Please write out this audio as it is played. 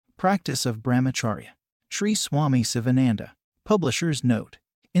Practice of Brahmacharya. Sri Swami Sivananda. Publisher's note.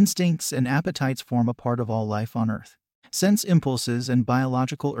 Instincts and appetites form a part of all life on earth. Sense impulses and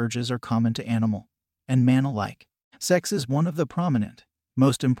biological urges are common to animal and man alike. Sex is one of the prominent,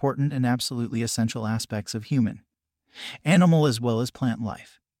 most important and absolutely essential aspects of human, animal as well as plant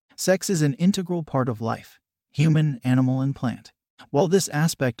life. Sex is an integral part of life, human, animal, and plant. While this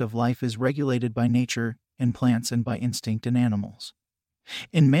aspect of life is regulated by nature in plants and by instinct in animals,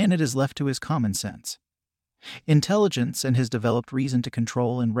 in man it is left to his common sense, intelligence, and his developed reason to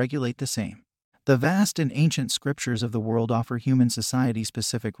control and regulate the same. The vast and ancient scriptures of the world offer human society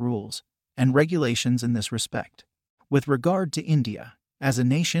specific rules and regulations in this respect. With regard to India, as a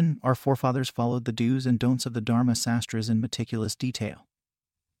nation, our forefathers followed the do's and don'ts of the Dharma Sastras in meticulous detail.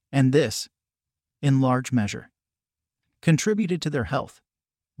 And this, in large measure, contributed to their health,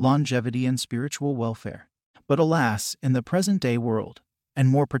 longevity, and spiritual welfare. But alas, in the present-day world, and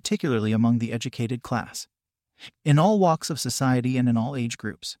more particularly among the educated class, in all walks of society and in all age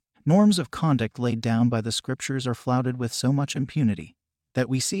groups, norms of conduct laid down by the scriptures are flouted with so much impunity that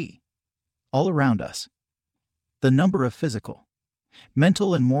we see, all around us, the number of physical,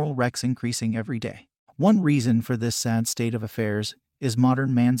 mental, and moral wrecks increasing every day. One reason for this sad state of affairs is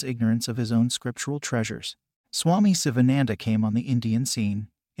modern man's ignorance of his own scriptural treasures. Swami Sivananda came on the Indian scene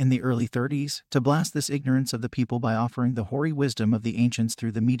in the early 30s to blast this ignorance of the people by offering the hoary wisdom of the ancients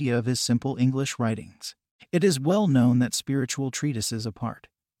through the media of his simple English writings. It is well known that spiritual treatises apart,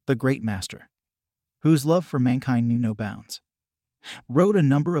 the great master, whose love for mankind knew no bounds, wrote a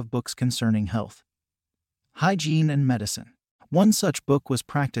number of books concerning health, hygiene, and medicine. One such book was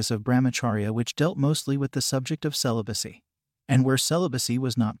Practice of Brahmacharya, which dealt mostly with the subject of celibacy, and where celibacy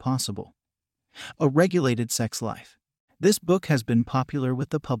was not possible, a regulated sex life. This book has been popular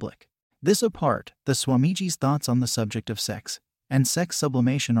with the public. This apart, the Swamiji's thoughts on the subject of sex and sex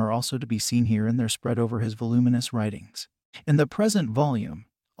sublimation are also to be seen here, and they're spread over his voluminous writings. In the present volume,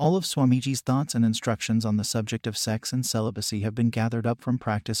 all of Swamiji's thoughts and instructions on the subject of sex and celibacy have been gathered up from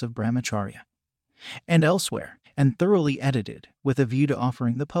Practice of Brahmacharya and elsewhere, and thoroughly edited with a view to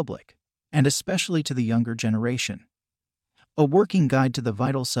offering the public, and especially to the younger generation, a working guide to the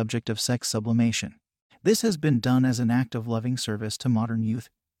vital subject of sex sublimation. This has been done as an act of loving service to modern youth,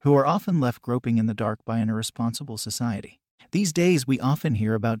 who are often left groping in the dark by an irresponsible society. These days we often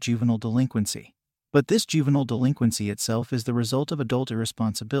hear about juvenile delinquency, but this juvenile delinquency itself is the result of adult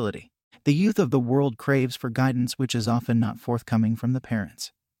irresponsibility. The youth of the world craves for guidance which is often not forthcoming from the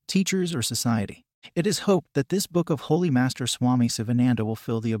parents, teachers, or society. It is hoped that this book of Holy Master Swami Sivananda will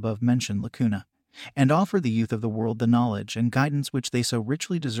fill the above-mentioned lacuna and offer the youth of the world the knowledge and guidance which they so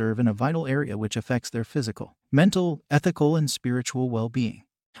richly deserve in a vital area which affects their physical, mental, ethical, and spiritual well-being.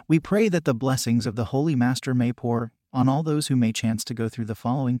 We pray that the blessings of the Holy Master may pour on all those who may chance to go through the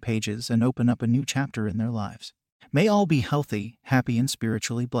following pages and open up a new chapter in their lives. May all be healthy, happy, and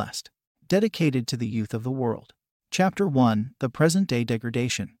spiritually blessed. Dedicated to the youth of the world. Chapter 1. The Present-Day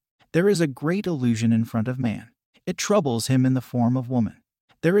Degradation. There is a great illusion in front of man. It troubles him in the form of woman.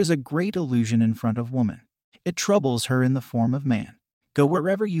 There is a great illusion in front of woman. It troubles her in the form of man. Go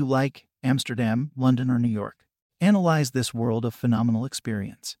wherever you like, Amsterdam, London, or New York. Analyze this world of phenomenal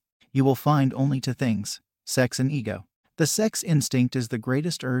experience. You will find only two things: sex and ego. The sex instinct is the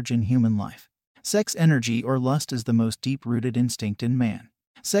greatest urge in human life. Sex energy or lust is the most deep-rooted instinct in man.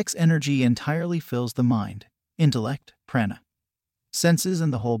 Sex energy entirely fills the mind, intellect, prana, senses,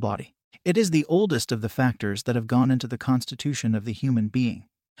 and the whole body. It is the oldest of the factors that have gone into the constitution of the human being.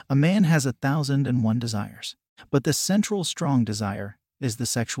 A man has 1,001 desires, but the central strong desire is the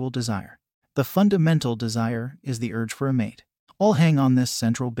sexual desire. The fundamental desire is the urge for a mate. All hang on this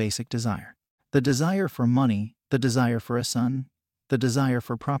central basic desire. The desire for money, the desire for a son, the desire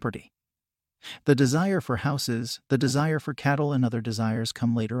for property, the desire for houses, the desire for cattle, and other desires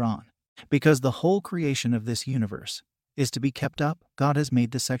come later on. Because the whole creation of this universe is to be kept up, God has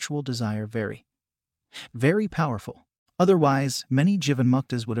made the sexual desire very, very powerful. Otherwise, many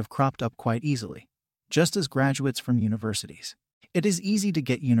jivanmuktas would have cropped up quite easily, just as graduates from universities. It is easy to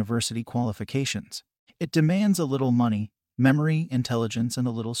get university qualifications. It demands a little money, memory, intelligence, and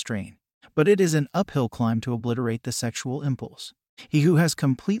a little strain. But it is an uphill climb to obliterate the sexual impulse. He who has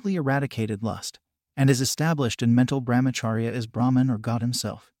completely eradicated lust and is established in mental brahmacharya is Brahman or God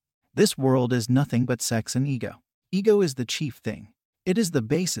himself. This world is nothing but sex and ego. Ego is the chief thing. It is the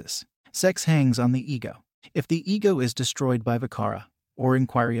basis. Sex hangs on the ego. If the ego is destroyed by vikara, or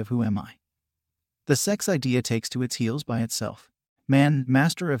inquiry of who am I, the sex idea takes to its heels by itself. Man,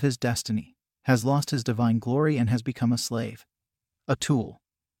 master of his destiny, has lost his divine glory and has become a slave, a tool,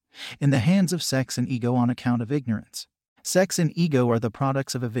 in the hands of sex and ego on account of ignorance. Sex and ego are the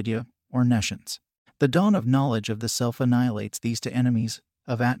products of avidya, or nescience. The dawn of knowledge of the self annihilates these two enemies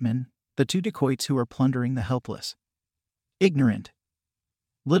of Atman, the two dacoits who are plundering the helpless. Ignorant.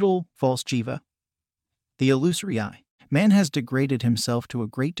 Little, false jiva. The illusory I. Man has degraded himself to a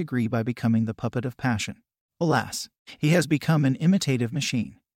great degree by becoming the puppet of passion. Alas, he has become an imitative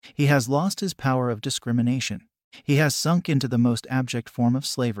machine. He has lost his power of discrimination. He has sunk into the most abject form of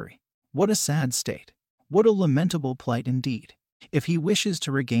slavery. What a sad state! What a lamentable plight indeed! If he wishes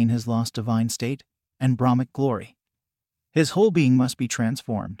to regain his lost divine state and Brahmic glory, his whole being must be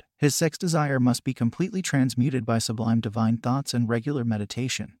transformed. His sex desire must be completely transmuted by sublime divine thoughts and regular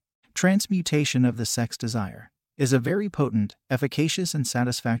meditation. Transmutation of the sex desire is a very potent, efficacious, and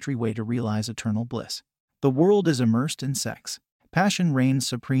satisfactory way to realize eternal bliss. The world is immersed in sex. Passion reigns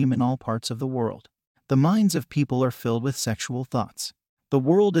supreme in all parts of the world. The minds of people are filled with sexual thoughts. The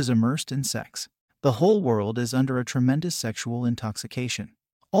world is immersed in sex. The whole world is under a tremendous sexual intoxication.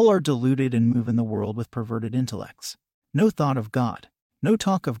 All are deluded and move in the world with perverted intellects. No thought of God. No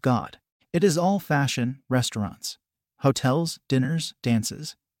talk of God. It is all fashion, restaurants, hotels, dinners,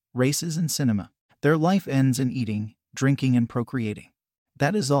 dances, races, and cinema. Their life ends in eating, drinking, and procreating.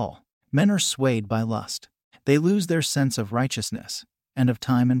 That is all. Men are swayed by lust. They lose their sense of righteousness and of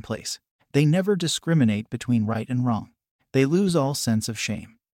time and place. They never discriminate between right and wrong. They lose all sense of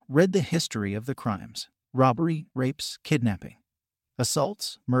shame. Read the history of the crimes, robbery, rapes, kidnapping,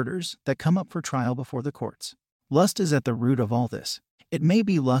 assaults, murders that come up for trial before the courts. Lust is at the root of all this. It may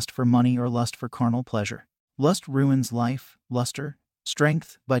be lust for money or lust for carnal pleasure. Lust ruins life, luster,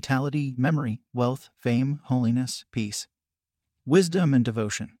 strength, vitality, memory, wealth, fame, holiness, peace, wisdom, and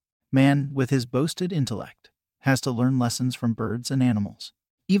devotion. Man, with his boasted intellect, has to learn lessons from birds and animals.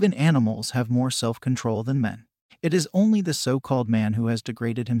 Even animals have more self-control than men. It is only the so-called man who has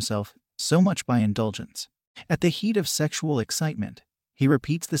degraded himself so much by indulgence. At the heat of sexual excitement, he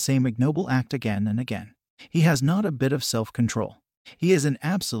repeats the same ignoble act again and again. He has not a bit of self-control. He is an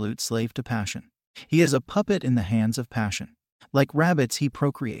absolute slave to passion. He is a puppet in the hands of passion. Like rabbits, he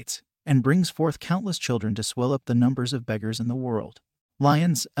procreates and brings forth countless children to swell up the numbers of beggars in the world.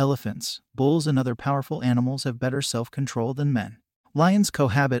 Lions, elephants, bulls, and other powerful animals have better self-control than men. Lions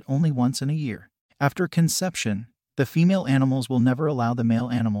cohabit only once in a year. After conception, the female animals will never allow the male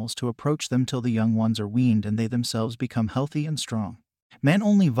animals to approach them till the young ones are weaned and they themselves become healthy and strong. Man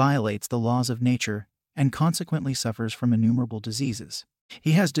only violates the laws of nature and consequently suffers from innumerable diseases.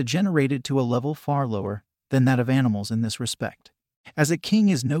 He has degenerated to a level far lower than that of animals in this respect. As a king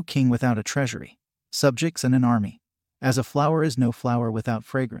is no king without a treasury, subjects, and an army. As a flower is no flower without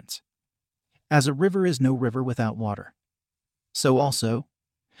fragrance. As a river is no river without water. So also,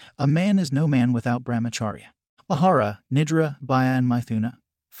 a man is no man without Brahmacharya. Ahara, Nidra, Bhaya, and Maithuna,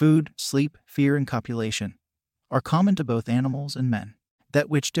 food, sleep, fear, and copulation, are common to both animals and men. That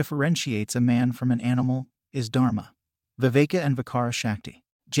which differentiates a man from an animal is Dharma, Viveka, and Vikara Shakti.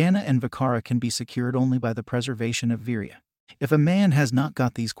 Jnana and Vikara can be secured only by the preservation of Virya. If a man has not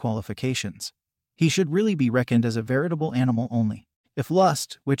got these qualifications, he should really be reckoned as a veritable animal only. If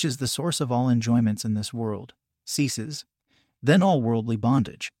lust, which is the source of all enjoyments in this world, ceases, then all worldly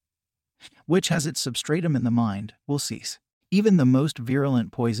bondage, which has its substratum in the mind, will cease. Even the most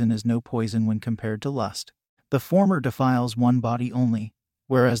virulent poison is no poison when compared to lust. The former defiles one body only,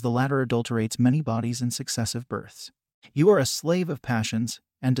 whereas the latter adulterates many bodies in successive births. You are a slave of passions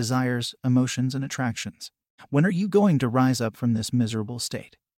and desires, emotions, and attractions. When are you going to rise up from this miserable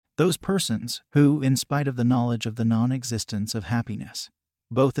state? Those persons who, in spite of the knowledge of the non-existence of happiness,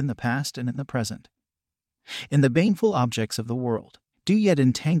 both in the past and in the present, in the baneful objects of the world, do yet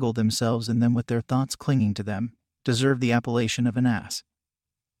entangle themselves in them with their thoughts clinging to them, deserve the appellation of an ass,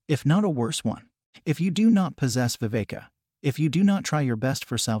 if not a worse one. If you do not possess viveka, if you do not try your best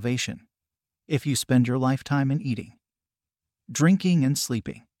for salvation, if you spend your lifetime in eating, drinking, and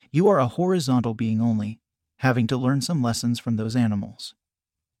sleeping, you are a horizontal being only, having to learn some lessons from those animals,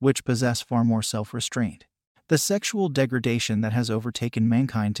 which possess far more self-restraint. The sexual degradation that has overtaken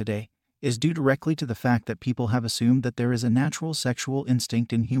mankind today is due directly to the fact that people have assumed that there is a natural sexual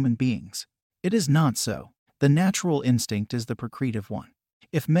instinct in human beings. It is not so. The natural instinct is the procreative one.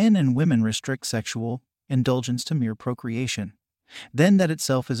 If men and women restrict sexual indulgence to mere procreation, then that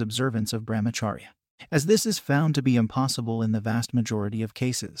itself is observance of Brahmacharya. As this is found to be impossible in the vast majority of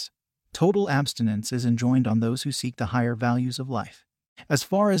cases, total abstinence is enjoined on those who seek the higher values of life. As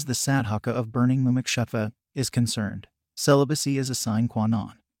far as the sadhaka of burning mumukshutva is concerned, celibacy is a sine qua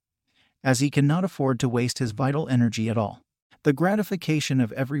non, as he cannot afford to waste his vital energy at all. The gratification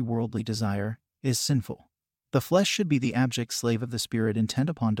of every worldly desire is sinful. The flesh should be the abject slave of the spirit intent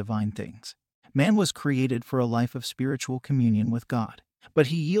upon divine things. Man was created for a life of spiritual communion with God, but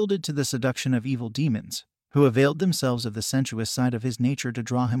he yielded to the seduction of evil demons, who availed themselves of the sensuous side of his nature to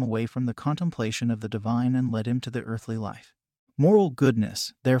draw him away from the contemplation of the divine and led him to the earthly life. Moral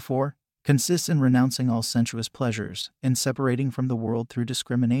goodness, therefore, consists in renouncing all sensuous pleasures, in separating from the world through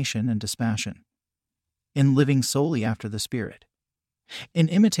discrimination and dispassion, in living solely after the Spirit, in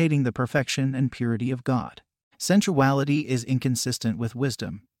imitating the perfection and purity of God. Sensuality is inconsistent with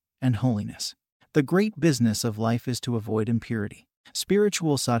wisdom and holiness. The great business of life is to avoid impurity.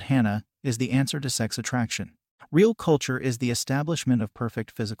 Spiritual sadhana is the answer to sex attraction. Real culture is the establishment of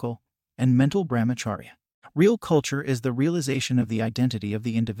perfect physical and mental brahmacharya. Real culture is the realization of the identity of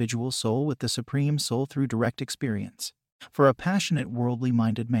the individual soul with the Supreme Soul through direct experience. For a passionate,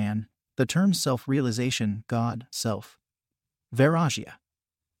 worldly-minded man, the terms self-realization, God, self, vairagya,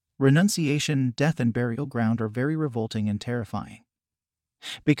 renunciation, death, and burial ground are very revolting and terrifying,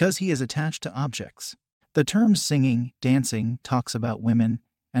 because he is attached to objects. The terms singing, dancing, talks about women,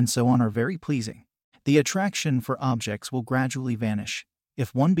 and so on are very pleasing. The attraction for objects will gradually vanish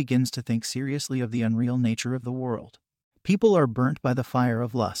if one begins to think seriously of the unreal nature of the world. People are burnt by the fire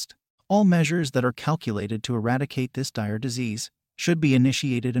of lust. All measures that are calculated to eradicate this dire disease should be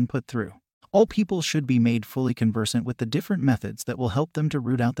initiated and put through. All people should be made fully conversant with the different methods that will help them to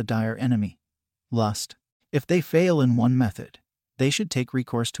root out the dire enemy, lust. If they fail in one method, they should take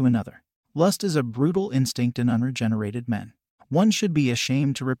recourse to another. Lust is a brutal instinct in unregenerated men. One should be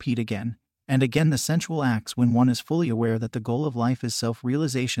ashamed to repeat again and again the sensual acts when one is fully aware that the goal of life is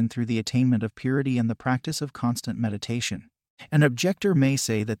self-realization through the attainment of purity and the practice of constant meditation. An objector may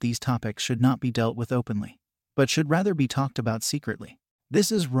say that these topics should not be dealt with openly, but should rather be talked about secretly. This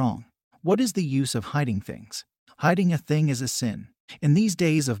is wrong. What is the use of hiding things? Hiding a thing is a sin. In these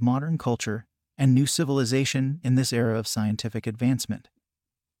days of modern culture and new civilization, in this era of scientific advancement,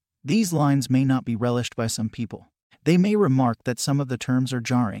 these lines may not be relished by some people. They may remark that some of the terms are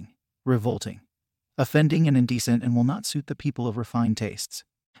jarring, revolting, offending, and indecent, and will not suit the people of refined tastes.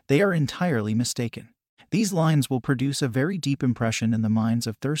 They are entirely mistaken. These lines will produce a very deep impression in the minds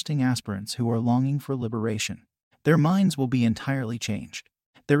of thirsting aspirants who are longing for liberation. Their minds will be entirely changed.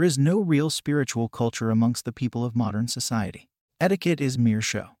 There is no real spiritual culture amongst the people of modern society. Etiquette is mere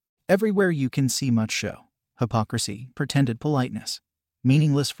show. Everywhere you can see much show, hypocrisy, pretended politeness,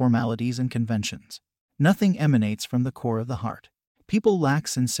 meaningless formalities and conventions. Nothing emanates from the core of the heart. People lack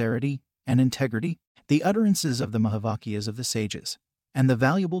sincerity and integrity. The utterances of the Mahavakyas of the sages and the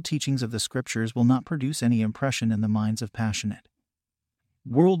valuable teachings of the scriptures will not produce any impression in the minds of passionate,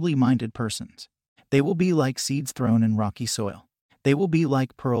 worldly-minded persons. They will be like seeds thrown in rocky soil. They will be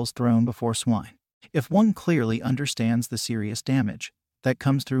like pearls thrown before swine. If one clearly understands the serious damage that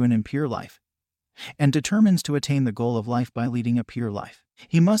comes through an impure life and determines to attain the goal of life by leading a pure life,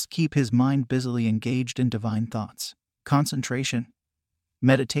 he must keep his mind busily engaged in divine thoughts, concentration,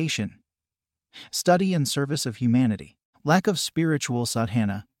 meditation, study, and service of humanity. Lack of spiritual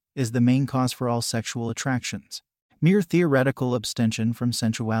sadhana is the main cause for all sexual attractions. Mere theoretical abstention from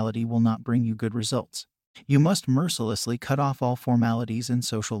sensuality will not bring you good results. You must mercilessly cut off all formalities in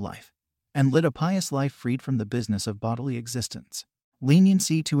social life and live a pious life freed from the business of bodily existence.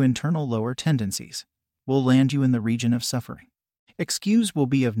 Leniency to internal lower tendencies will land you in the region of suffering. Excuse will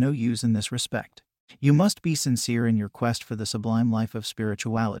be of no use in this respect. You must be sincere in your quest for the sublime life of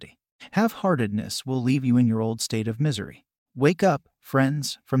spirituality. Half-heartedness will leave you in your old state of misery. Wake up,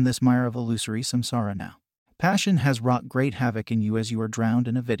 friends, from this mire of illusory samsara now. Passion has wrought great havoc in you as you are drowned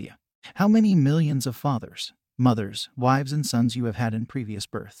in avidya. How many millions of fathers, mothers, wives, and sons you have had in previous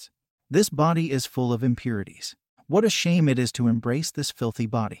births. This body is full of impurities. What a shame it is to embrace this filthy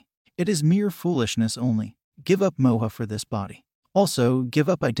body. It is mere foolishness only. Give up moha for this body. Also, give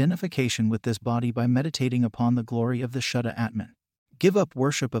up identification with this body by meditating upon the glory of the Shuddha Atman. Give up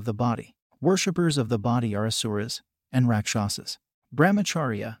worship of the body. Worshippers of the body are asuras and rakshasas.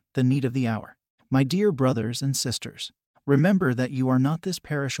 Brahmacharya, the need of the hour. My dear brothers and sisters, remember that you are not this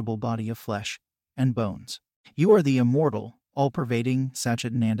perishable body of flesh and bones. You are the immortal, all-pervading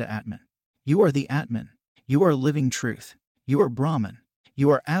Satchidananda Atman. You are the Atman. You are living truth. You are Brahman. You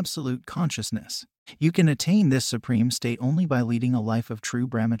are absolute consciousness. You can attain this supreme state only by leading a life of true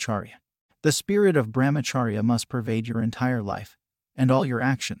Brahmacharya. The spirit of Brahmacharya must pervade your entire life and all your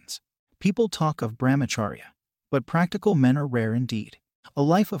actions. People talk of Brahmacharya, but practical men are rare indeed. A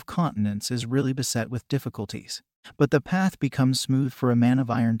life of continence is really beset with difficulties, but the path becomes smooth for a man of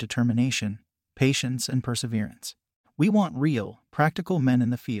iron determination, patience, and perseverance. We want real, practical men in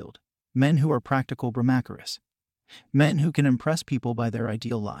the field, men who are practical Brahmacharis, men who can impress people by their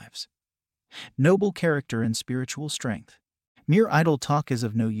ideal lives, noble character, and spiritual strength. Mere idle talk is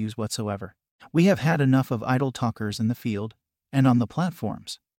of no use whatsoever. We have had enough of idle talkers in the field and on the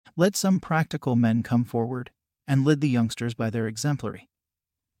platforms. Let some practical men come forward and lead the youngsters by their exemplary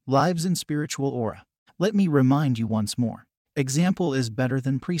lives and spiritual aura. Let me remind you once more, example is better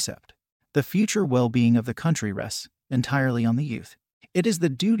than precept. The future well-being of the country rests entirely on the youth. It is the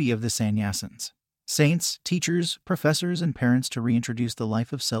duty of the sannyasins, saints, teachers, professors, and parents to reintroduce the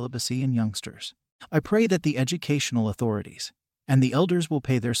life of celibacy in youngsters. I pray that the educational authorities and the elders will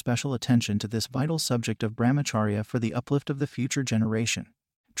pay their special attention to this vital subject of Brahmacharya for the uplift of the future generation.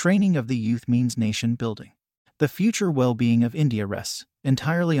 Training of the youth means nation building. The future well-being of India rests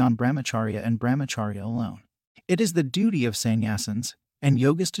entirely on Brahmacharya and Brahmacharya alone. It is the duty of sannyasins and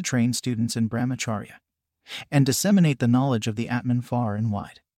yogas to train students in Brahmacharya and disseminate the knowledge of the Atman far and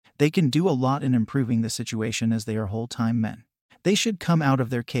wide. They can do a lot in improving the situation as they are whole-time men. They should come out of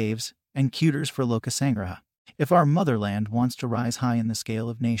their caves and cuters for Lokasangraha. If our motherland wants to rise high in the scale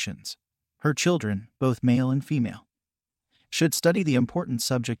of nations, her children, both male and female, should study the important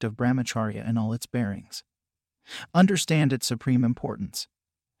subject of Brahmacharya in all its bearings, understand its supreme importance,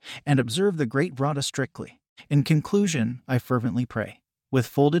 and observe the great Vrata strictly. In conclusion, I fervently pray, with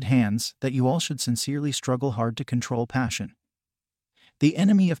folded hands, that you all should sincerely struggle hard to control passion, the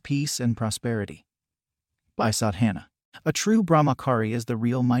enemy of peace and prosperity. By Sadhana. A true Brahmacharya is the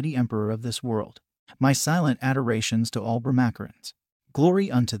real mighty emperor of this world. My silent adorations to all Brahmacharans.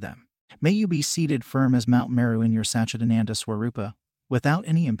 Glory unto them. May you be seated firm as Mount Meru in your Satchidananda Swarupa, without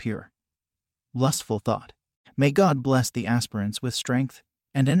any impure, lustful thought. May God bless the aspirants with strength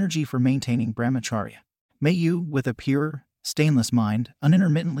and energy for maintaining Brahmacharya. May you, with a pure, stainless mind,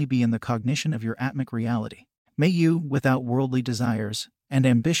 unintermittently be in the cognition of your Atmic reality. May you, without worldly desires and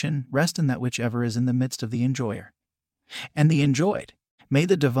ambition, rest in that whichever is in the midst of the enjoyer and the enjoyed. May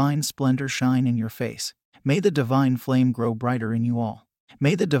the divine splendor shine in your face. May the divine flame grow brighter in you all.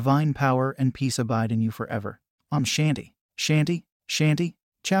 May the divine power and peace abide in you forever. Om Shanti, Shanti, Shanti.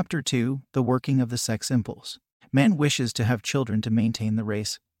 Chapter 2, The Working of the Sex Impulse. Man wishes to have children to maintain the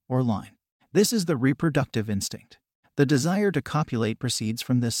race, or line. This is the reproductive instinct. The desire to copulate proceeds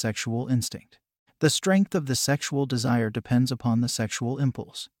from this sexual instinct. The strength of the sexual desire depends upon the sexual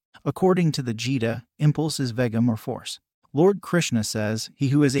impulse. According to the Gita, impulse is vegam or force. Lord Krishna says, he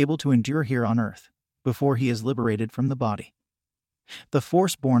who is able to endure here on earth, before he is liberated from the body, the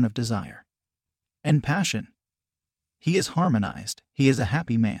force born of desire and passion, he is harmonized, he is a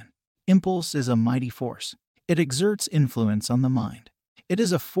happy man. Impulse is a mighty force. It exerts influence on the mind. It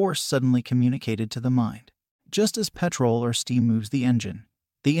is a force suddenly communicated to the mind. Just as petrol or steam moves the engine,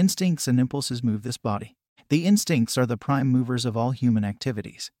 the instincts and impulses move this body. The instincts are the prime movers of all human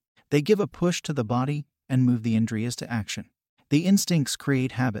activities. They give a push to the body and move the indriyas to action. The instincts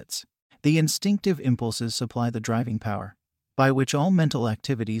create habits. The instinctive impulses supply the driving power, by which all mental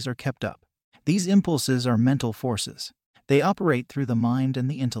activities are kept up. These impulses are mental forces. They operate through the mind and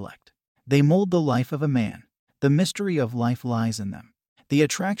the intellect. They mold the life of a man. The mystery of life lies in them. The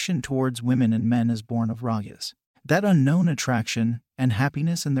attraction towards women and men is born of ragas. That unknown attraction and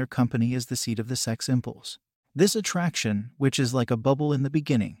happiness in their company is the seed of the sex impulse. This attraction, which is like a bubble in the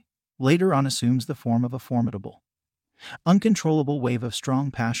beginning, later on assumes the form of a formidable, uncontrollable wave of strong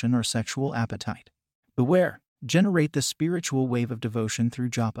passion or sexual appetite. Beware, generate the spiritual wave of devotion through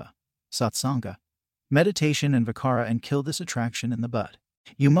japa, satsanga, meditation and vikara and kill this attraction in the bud.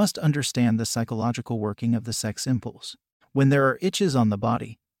 You must understand the psychological working of the sex impulse. When there are itches on the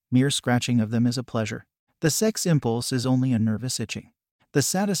body, mere scratching of them is a pleasure. The sex impulse is only a nervous itching. The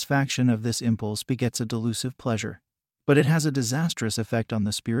satisfaction of this impulse begets a delusive pleasure, but it has a disastrous effect on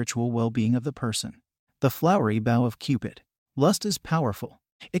the spiritual well-being of the person. The flowery bow of Cupid. Lust is powerful.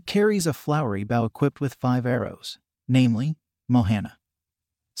 It carries a flowery bow equipped with 5 arrows, namely, Mohana,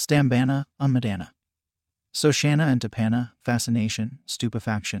 Stambana, Unmadana, Soshana and Tapana, fascination,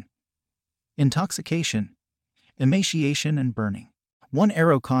 stupefaction, intoxication, emaciation and burning. 1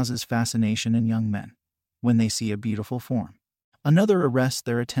 arrow causes fascination in young men when they see a beautiful form. Another arrests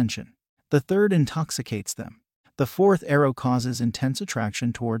their attention. The 3rd intoxicates them. The 4th arrow causes intense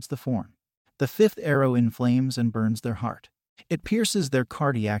attraction towards the form. The 5th arrow inflames and burns their heart. It pierces their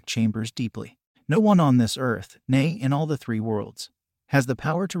cardiac chambers deeply. No one on this earth, nay, in all the 3 worlds, has the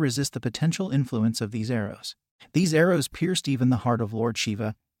power to resist the potential influence of these arrows. These arrows pierced even the heart of Lord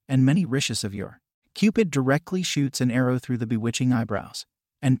Shiva and many rishis of yore. Cupid directly shoots an arrow through the bewitching eyebrows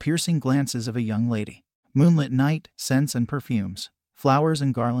and piercing glances of a young lady. Moonlit night, scents and perfumes, flowers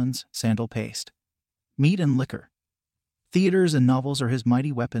and garlands, sandal paste, meat and liquor. Theaters and novels are his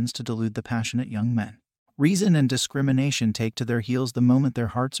mighty weapons to delude the passionate young men. Reason and discrimination take to their heels the moment their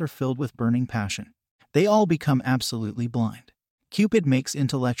hearts are filled with burning passion. They all become absolutely blind. Cupid makes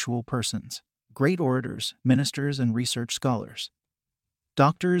intellectual persons great orators, ministers, and research scholars,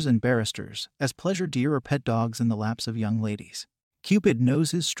 doctors and barristers, as pleasure deer or pet dogs in the laps of young ladies. Cupid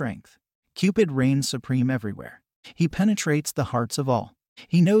knows his strength. Cupid reigns supreme everywhere. He penetrates the hearts of all.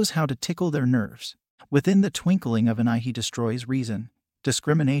 He knows how to tickle their nerves. Within the twinkling of an eye he destroys reason,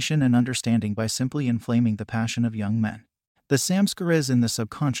 discrimination, and understanding by simply inflaming the passion of young men. The samskaras in the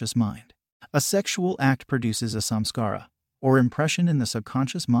subconscious mind. A sexual act produces a samskara, or impression in the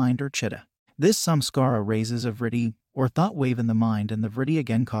subconscious mind or chitta. This samskara raises a vritti, or thought wave in the mind, and the vritti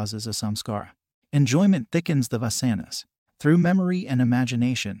again causes a samskara. Enjoyment thickens the vasanas. Through memory and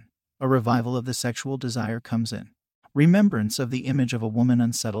imagination, a revival of the sexual desire comes in. Remembrance of the image of a woman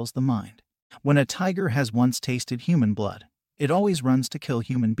unsettles the mind. When a tiger has once tasted human blood, it always runs to kill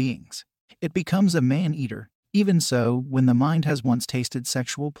human beings. It becomes a man-eater. Even so, when the mind has once tasted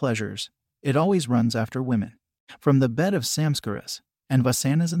sexual pleasures, it always runs after women. From the bed of samskaras and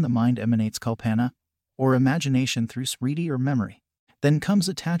vasanas in the mind emanates kalpana, or imagination through smriti or memory. Then comes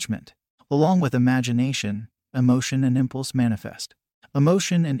attachment. Along with imagination, emotion and impulse manifest.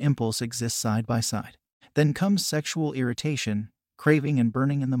 Emotion and impulse exist side by side. Then comes sexual irritation, craving and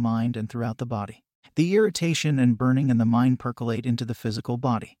burning in the mind and throughout the body. The irritation and burning in the mind percolate into the physical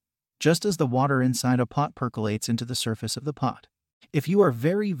body, just as the water inside a pot percolates into the surface of the pot. If you are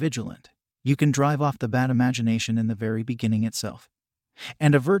very vigilant, you can drive off the bad imagination in the very beginning itself,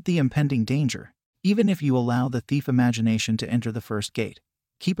 and avert the impending danger, even if you allow the thief imagination to enter the first gate.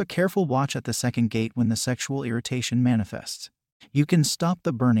 Keep a careful watch at the second gate when the sexual irritation manifests. You can stop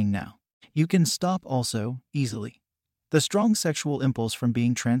the burning now. You can stop also, easily, the strong sexual impulse from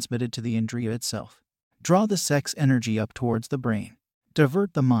being transmitted to the indriya itself. Draw the sex energy up towards the brain.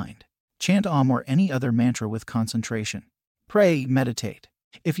 Divert the mind. Chant Om or any other mantra with concentration. Pray, meditate.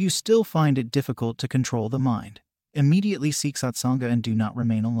 If you still find it difficult to control the mind, immediately seek satsanga and do not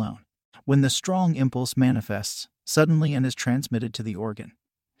remain alone. When the strong impulse manifests suddenly and is transmitted to the organ,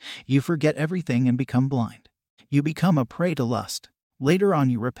 you forget everything and become blind. You become a prey to lust. Later on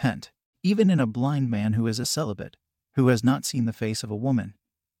you repent. Even in a blind man who is a celibate, who has not seen the face of a woman,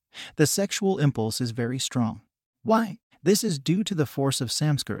 the sexual impulse is very strong. Why? This is due to the force of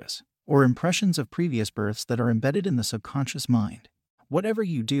samskaras, or impressions of previous births that are embedded in the subconscious mind. Whatever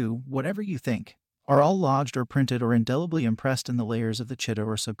you do, whatever you think, are all lodged or printed or indelibly impressed in the layers of the chitta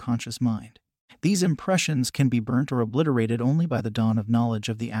or subconscious mind. These impressions can be burnt or obliterated only by the dawn of knowledge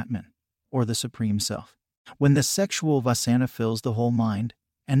of the Atman, or the Supreme Self. When the sexual vasana fills the whole mind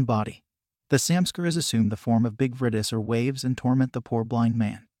and body, the samskaras assume the form of big vrittis or waves and torment the poor blind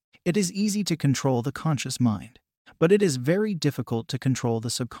man. It is easy to control the conscious mind, but it is very difficult to control the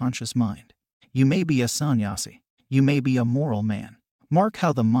subconscious mind. You may be a sannyasi. You may be a moral man. Mark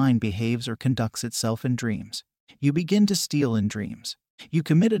how the mind behaves or conducts itself in dreams. You begin to steal in dreams. You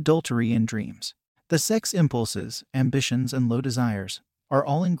commit adultery in dreams. The sex impulses, ambitions, and low desires are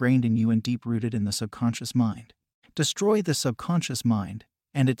all ingrained in you and deep-rooted in the subconscious mind. Destroy the subconscious mind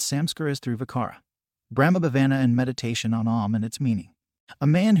and its samskaras through vikara, brahmabhavana, and meditation on Om and its meaning. A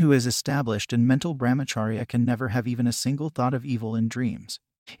man who is established in mental brahmacharya can never have even a single thought of evil in dreams.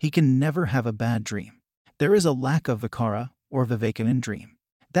 He can never have a bad dream. There is a lack of vikara, or viveka, in dream.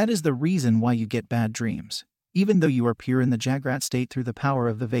 That is the reason why you get bad dreams, even though you are pure in the Jagrat state through the power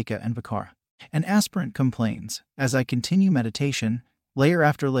of viveka and vikara. An aspirant complains, as I continue meditation, layer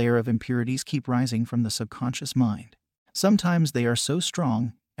after layer of impurities keep rising from the subconscious mind. Sometimes they are so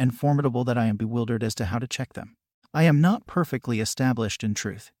strong and formidable that I am bewildered as to how to check them. I am not perfectly established in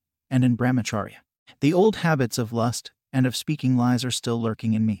truth and in brahmacharya. The old habits of lust and of speaking lies are still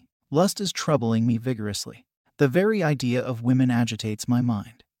lurking in me. Lust is troubling me vigorously. The very idea of women agitates my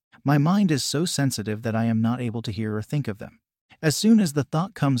mind. My mind is so sensitive that I am not able to hear or think of them. As soon as the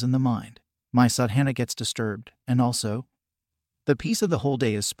thought comes in the mind, my sadhana gets disturbed, and also, the peace of the whole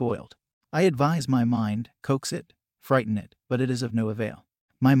day is spoiled. I advise my mind, coax it, frighten it, but it is of no avail.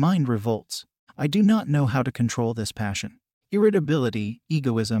 My mind revolts. I do not know how to control this passion. Irritability,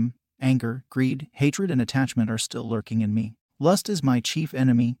 egoism, anger, greed, hatred, and attachment are still lurking in me. Lust is my chief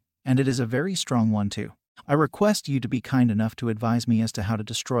enemy, and it is a very strong one too. I request you to be kind enough to advise me as to how to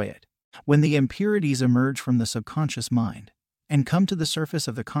destroy it. When the impurities emerge from the subconscious mind and come to the surface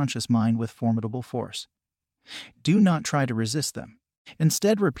of the conscious mind with formidable force, do not try to resist them.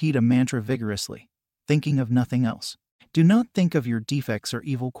 Instead, repeat a mantra vigorously, thinking of nothing else. Do not think of your defects or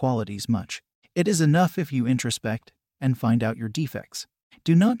evil qualities much. It is enough if you introspect and find out your defects.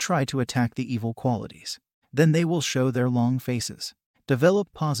 Do not try to attack the evil qualities. Then they will show their long faces.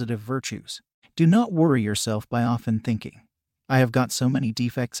 Develop positive virtues. Do not worry yourself by often thinking, I have got so many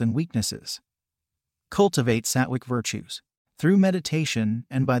defects and weaknesses. Cultivate sattvic virtues. through meditation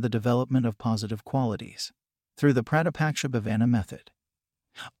and by the development of positive qualities, through the Pratapakshibhavana method.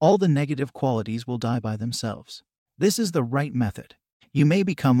 All the negative qualities will die by themselves. This is the right method. You may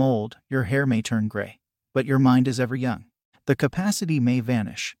become old, your hair may turn gray, but your mind is ever young. The capacity may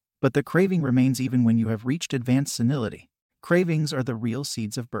vanish, but the craving remains even when you have reached advanced senility. Cravings are the real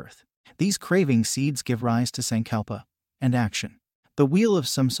seeds of birth. These craving seeds give rise to sankalpa and action. The wheel of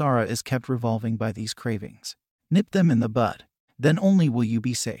samsara is kept revolving by these cravings. Nip them in the bud. Then only will you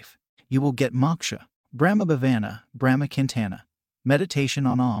be safe. You will get moksha, brahmabhavana, brahmachintana. Meditation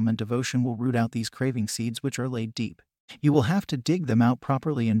on Om and devotion will root out these craving seeds which are laid deep. You will have to dig them out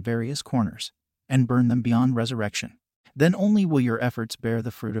properly in various corners and burn them beyond resurrection. Then only will your efforts bear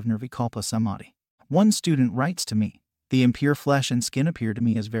the fruit of nirvikalpa samadhi. One student writes to me, "The impure flesh and skin appear to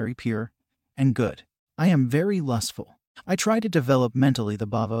me as very pure and good. I am very lustful. I try to develop mentally the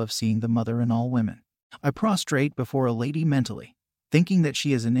bhava of seeing the mother in all women. I prostrate before a lady mentally, thinking that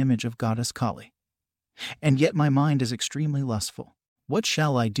she is an image of goddess Kali. And yet my mind is extremely lustful. What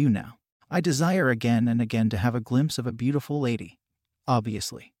shall I do now? I desire again and again to have a glimpse of a beautiful lady."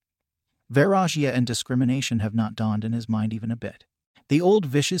 Obviously, vairagya and discrimination have not dawned in his mind even a bit. The old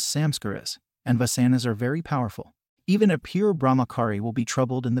vicious samskaras and vasanas are very powerful. Even a pure brahmachari will be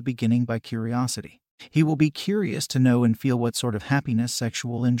troubled in the beginning by curiosity. He will be curious to know and feel what sort of happiness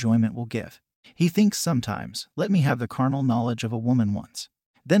sexual enjoyment will give. He thinks sometimes, "Let me have the carnal knowledge of a woman once.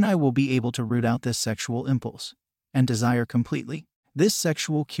 Then I will be able to root out this sexual impulse and desire completely." This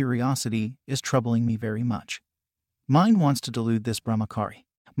sexual curiosity is troubling me very much. Mind wants to delude this brahmachari.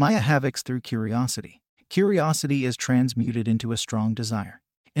 Maya havocs through curiosity. Curiosity is transmuted into a strong desire.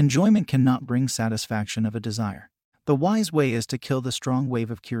 Enjoyment cannot bring satisfaction of a desire. The wise way is to kill the strong wave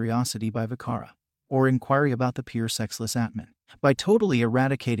of curiosity by vikara, or inquiry about the pure sexless Atman, by totally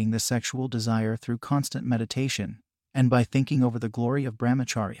eradicating the sexual desire through constant meditation, and by thinking over the glory of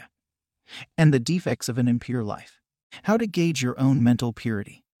Brahmacharya and the defects of an impure life. How to gauge your own mental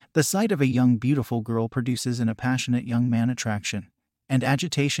purity. The sight of a young beautiful girl produces in a passionate young man attraction and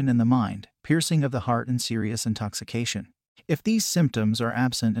agitation in the mind, piercing of the heart and serious intoxication. If these symptoms are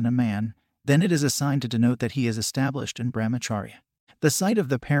absent in a man, then it is a sign to denote that he is established in Brahmacharya. The sight of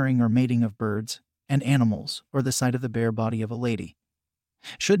the pairing or mating of birds and animals, or the sight of the bare body of a lady,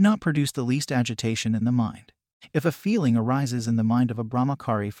 should not produce the least agitation in the mind. If a feeling arises in the mind of a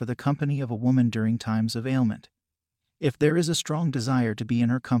brahmachari for the company of a woman during times of ailment, if there is a strong desire to be in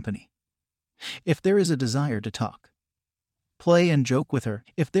her company, if there is a desire to talk, play and joke with her,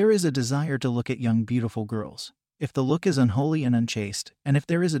 if there is a desire to look at young beautiful girls, if the look is unholy and unchaste, and if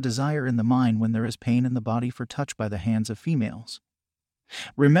there is a desire in the mind when there is pain in the body for touch by the hands of females,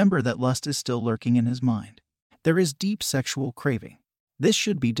 remember that lust is still lurking in his mind. There is deep sexual craving. This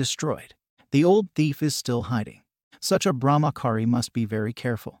should be destroyed. The old thief is still hiding. Such a brahmachari must be very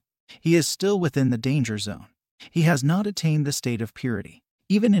careful. He is still within the danger zone. He has not attained the state of purity.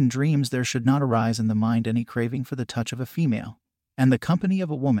 Even in dreams there should not arise in the mind any craving for the touch of a female and the company of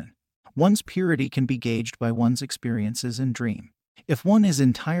a woman. One's purity can be gauged by one's experiences in dream. If one is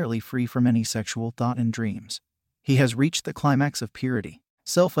entirely free from any sexual thought in dreams, he has reached the climax of purity.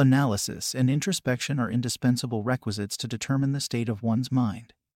 Self-analysis and introspection are indispensable requisites to determine the state of one's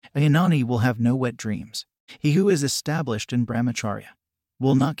mind. A Jnani will have no wet dreams. He who is established in Brahmacharya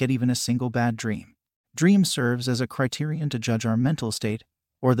will not get even a single bad dream. Dream serves as a criterion to judge our mental state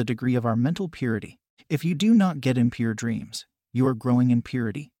or the degree of our mental purity. If you do not get impure dreams, you are growing in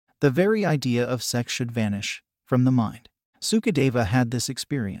purity. The very idea of sex should vanish from the mind. Sukadeva had this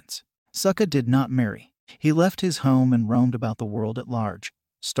experience. Sukha did not marry. He left his home and roamed about the world at large,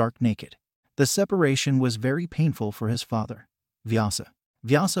 stark naked. The separation was very painful for his father, Vyasa.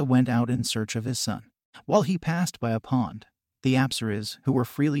 Vyasa went out in search of his son. While he passed by a pond, the apsaras, who were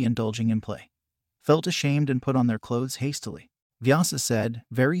freely indulging in play, felt ashamed and put on their clothes hastily. Vyasa said,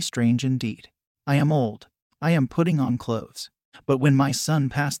 "Very strange indeed. I am old. I am putting on clothes. But when my son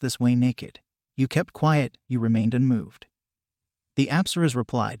passed this way naked, you kept quiet, you remained unmoved." The apsaras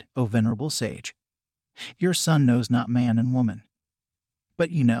replied, "O venerable sage, your son knows not man and woman.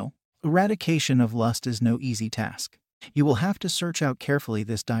 But you know, eradication of lust is no easy task. You will have to search out carefully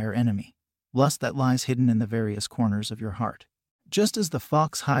this dire enemy, lust that lies hidden in the various corners of your heart. Just as the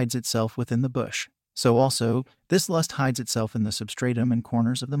fox hides itself within the bush, so also this lust hides itself in the substratum and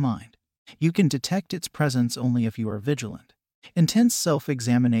corners of the mind. You can detect its presence only if you are vigilant. Intense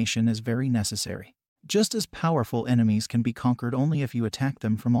self-examination is very necessary. Just as powerful enemies can be conquered only if you attack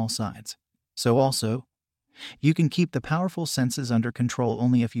them from all sides, so also you can keep the powerful senses under control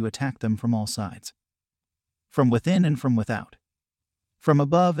only if you attack them from all sides. From within and from without. From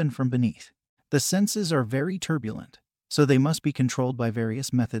above and from beneath. The senses are very turbulent. so they must be controlled by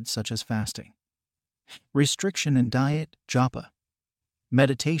various methods such as fasting, restriction in diet, japa,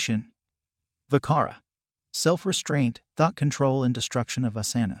 meditation, vichara, self-restraint, thought control, and destruction of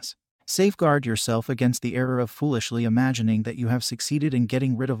asanas. Safeguard yourself against the error of foolishly imagining that you have succeeded in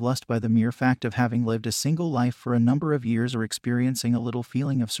getting rid of lust by the mere fact of having lived a single life for a number of years or experiencing a little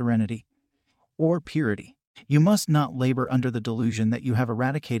feeling of serenity or purity. You must not labor under the delusion that you have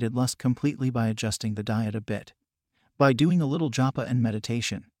eradicated lust completely by adjusting the diet a bit, by doing a little japa and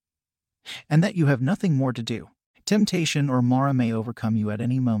meditation, and that you have nothing more to do. Temptation or mara may overcome you at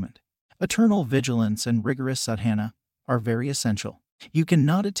any moment. Eternal vigilance and rigorous sadhana are very essential. You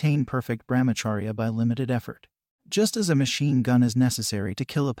cannot attain perfect Brahmacharya by limited effort. Just as a machine gun is necessary to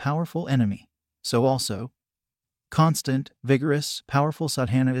kill a powerful enemy, so also constant, vigorous, powerful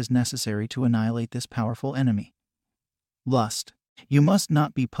sadhana is necessary to annihilate this powerful enemy, lust. You must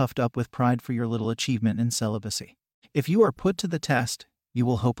not be puffed up with pride for your little achievement in celibacy. If you are put to the test, you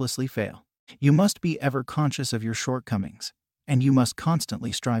will hopelessly fail. You must be ever conscious of your shortcomings, and you must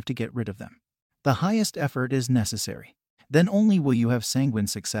constantly strive to get rid of them. The highest effort is necessary. Then only will you have sanguine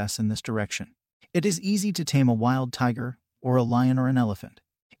success in this direction. It is easy to tame a wild tiger, or a lion or an elephant.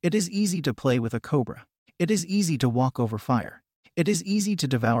 It is easy to play with a cobra. It is easy to walk over fire. It is easy to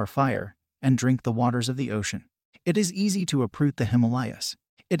devour fire and drink the waters of the ocean. It is easy to uproot the Himalayas.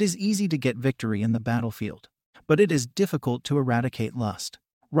 It is easy to get victory in the battlefield. But it is difficult to eradicate lust.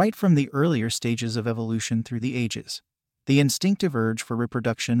 Right from the earlier stages of evolution through the ages, the instinctive urge for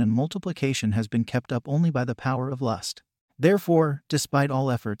reproduction and multiplication has been kept up only by the power of lust. Therefore, despite all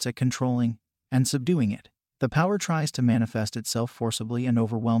efforts at controlling and subduing it, the power tries to manifest itself forcibly and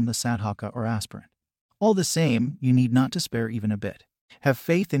overwhelm the sadhaka or aspirant. All the same, you need not despair even a bit. Have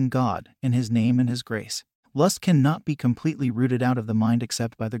faith in God, in His name and His grace. Lust cannot be completely rooted out of the mind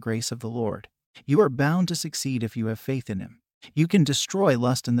except by the grace of the Lord. You are bound to succeed if you have faith in Him. You can destroy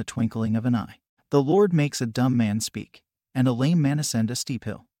lust in the twinkling of an eye. The Lord makes a dumb man speak, and a lame man ascend a steep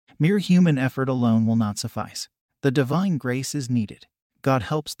hill. Mere human effort alone will not suffice. The divine grace is needed. God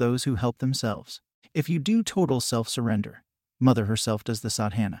helps those who help themselves. If you do total self-surrender, Mother herself does the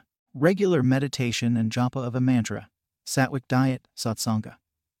sadhana, regular meditation and japa of a mantra, sattvic diet, satsanga,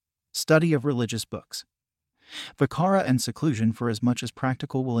 study of religious books, vichara and seclusion for as much as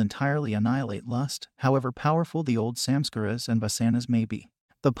practical will entirely annihilate lust, however powerful the old samskaras and vasanas may be.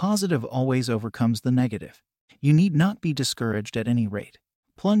 The positive always overcomes the negative. You need not be discouraged at any rate.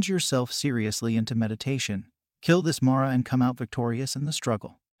 Plunge yourself seriously into meditation. Kill this Mara and come out victorious in the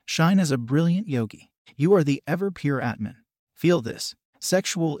struggle. Shine as a brilliant yogi. You are the ever-pure Atman. Feel this.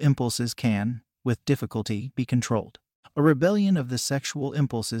 Sexual impulses can, with difficulty, be controlled. A rebellion of the sexual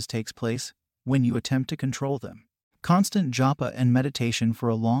impulses takes place when you attempt to control them. Constant japa and meditation for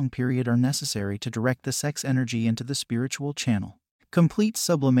a long period are necessary to direct the sex energy into the spiritual channel. Complete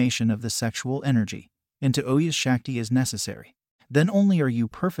sublimation of the sexual energy into Oyas Shakti is necessary. Then only are you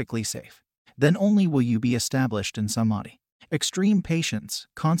perfectly safe. Then only will you be established in samadhi. Extreme patience,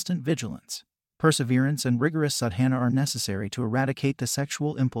 constant vigilance, perseverance, and rigorous sadhana are necessary to eradicate the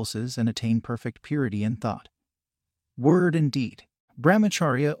sexual impulses and attain perfect purity in thought, word, and deed.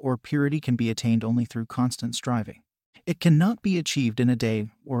 Brahmacharya or purity can be attained only through constant striving. It cannot be achieved in a day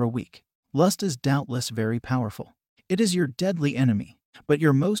or a week. Lust is doubtless very powerful. It is your deadly enemy, but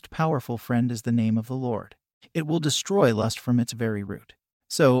your most powerful friend is the name of the Lord. It will destroy lust from its very root.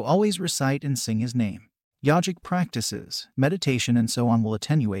 So always recite and sing His name. Yogic practices, meditation, and so on will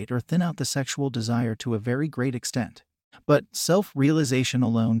attenuate or thin out the sexual desire to a very great extent. But self-realization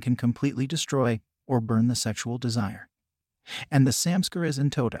alone can completely destroy or burn the sexual desire. And the samskaras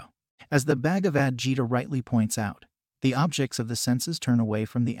in toto. As the Bhagavad Gita rightly points out, the objects of the senses turn away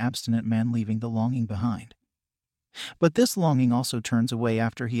from the abstinent man, leaving the longing behind. But this longing also turns away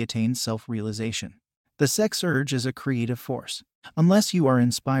after he attains self-realization. The sex urge is a creative force. Unless you are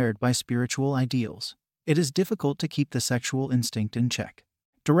inspired by spiritual ideals, it is difficult to keep the sexual instinct in check.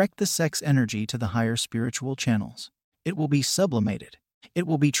 Direct the sex energy to the higher spiritual channels. It will be sublimated. It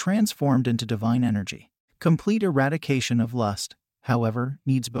will be transformed into divine energy. Complete eradication of lust, however,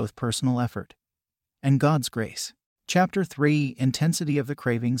 needs both personal effort and God's grace. Chapter 3: Intensity of the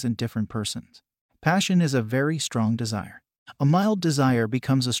Cravings in Different Persons. Passion is a very strong desire. A mild desire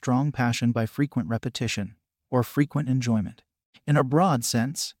becomes a strong passion by frequent repetition or frequent enjoyment. In a broad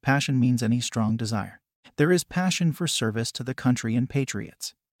sense, passion means any strong desire. There is passion for service to the country and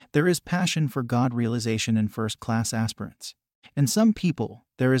patriots. There is passion for God realization in first-class aspirants. In some people,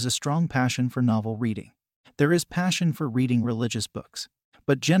 there is a strong passion for novel reading. There is passion for reading religious books.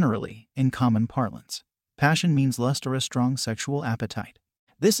 But generally, in common parlance, passion means lust or a strong sexual appetite.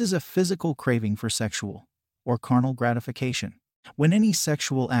 This is a physical craving for sexual or carnal gratification. When any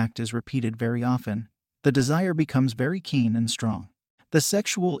sexual act is repeated very often, the desire becomes very keen and strong. The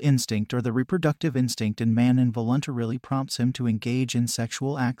sexual instinct or the reproductive instinct in man involuntarily prompts him to engage in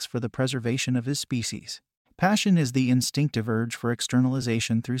sexual acts for the preservation of his species. Passion is the instinctive urge for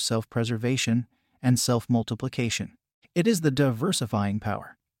externalization through self-preservation and self-multiplication. It is the diversifying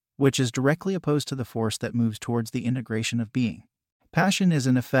power, which is directly opposed to the force that moves towards the integration of being. Passion is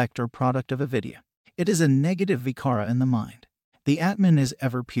an effect or product of avidya. It is a negative vikara in the mind. The Atman is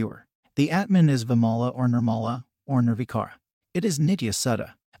ever pure. The Atman is Vimala or Nirmala or Nirvikara. It is Nitya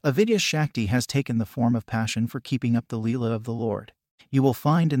Sutta. Avidya Shakti has taken the form of passion for keeping up the Leela of the Lord. You will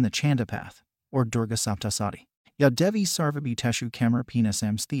find in the Chandapath, or Durga Saptasati, Ya Devi Sarvabhuteshu Kamarpina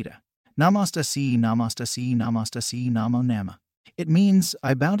Samsthita. Namastasi, Namastasi, Namastasi, Namo Nama. It means,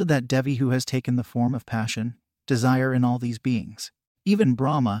 I bow to that Devi who has taken the form of passion, desire in all these beings. Even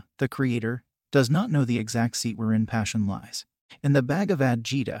Brahma, the creator, does not know the exact seat wherein passion lies. In the Bhagavad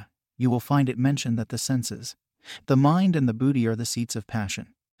Gita, you will find it mentioned that the senses, the mind and the buddhi are the seats of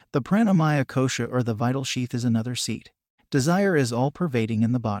passion. The pranamaya kosha or the vital sheath is another seat. Desire is all-pervading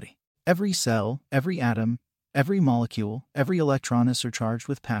in the body. Every cell, every atom, every molecule, every electron is surcharged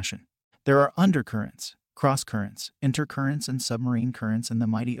with passion. There are undercurrents, cross-currents, intercurrents, and submarine currents in the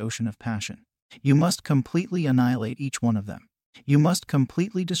mighty ocean of passion. You must completely annihilate each one of them. You must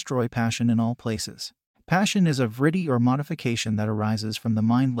completely destroy passion in all places. Passion is a vritti or modification that arises from the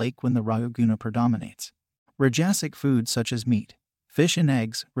mind lake when the rajoguna predominates. Rajasic foods such as meat, fish and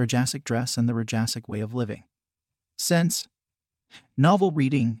eggs, rajasic dress and the rajasic way of living. Sense, novel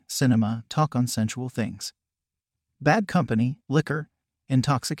reading, cinema, talk on sensual things. Bad company, liquor,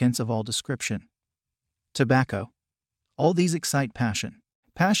 intoxicants of all description. Tobacco. All these excite passion.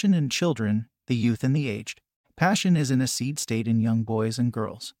 Passion in children, the youth and the aged. Passion is in a seed state in young boys and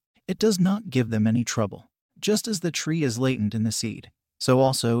girls. It does not give them any trouble. Just as the tree is latent in the seed, so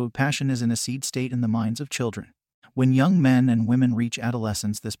also passion is in a seed state in the minds of children. When young men and women reach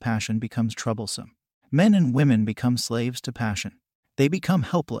adolescence, this passion becomes troublesome. Men and women become slaves to passion. They become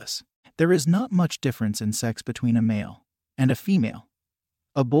helpless. There is not much difference in sex between a male and a female,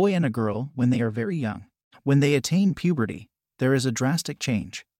 a boy and a girl when they are very young. When they attain puberty, there is a drastic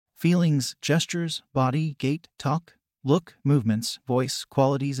change. Feelings, gestures, body, gait, talk, look, movements, voice,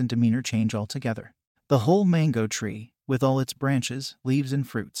 qualities, and demeanor change altogether. The whole mango tree, with all its branches, leaves, and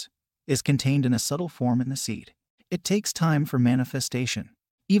fruits, is contained in a subtle form in the seed. It takes time for manifestation.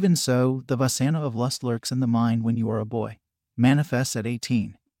 Even so, the vasana of lust lurks in the mind when you are a boy, manifests at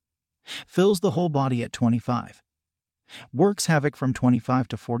 18, fills the whole body at 25, works havoc from 25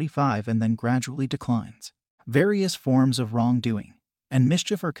 to 45, and then gradually declines. Various forms of wrongdoing and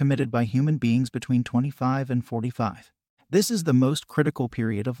mischief are committed by human beings between 25 and 45. This is the most critical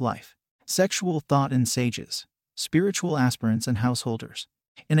period of life. Sexual thought in sages, spiritual aspirants, and householders.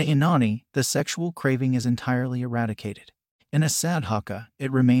 In a Inani, the sexual craving is entirely eradicated. In a sadhaka,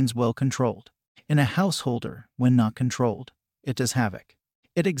 it remains well controlled. In a householder, when not controlled, it does havoc.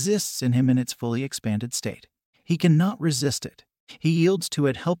 It exists in him in its fully expanded state. He cannot resist it. He yields to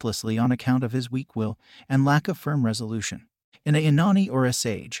it helplessly on account of his weak will and lack of firm resolution. In a Inani or a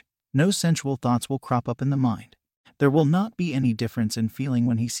sage, no sensual thoughts will crop up in the mind. There will not be any difference in feeling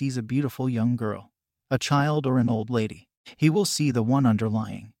when he sees a beautiful young girl, a child, or an old lady. He will see the one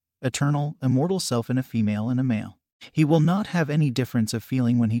underlying, eternal, immortal self in a female and a male. He will not have any difference of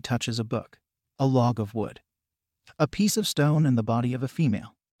feeling when he touches a book, a log of wood, a piece of stone, and the body of a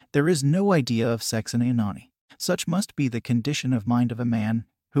female. There is no idea of sex in Inani. Such must be the condition of mind of a man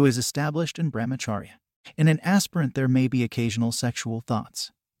who is established in Brahmacharya. In an aspirant there may be occasional sexual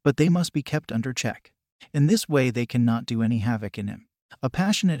thoughts, but they must be kept under check. In this way they cannot do any havoc in him. A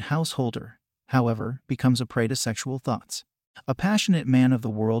passionate householder, however, becomes a prey to sexual thoughts. A passionate man of the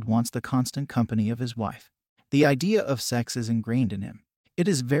world wants the constant company of his wife. The idea of sex is ingrained in him. It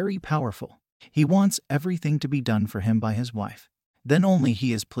is very powerful. He wants everything to be done for him by his wife. Then only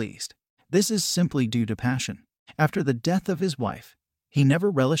he is pleased. This is simply due to passion. After the death of his wife, he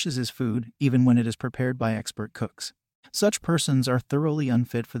never relishes his food, even when it is prepared by expert cooks. Such persons are thoroughly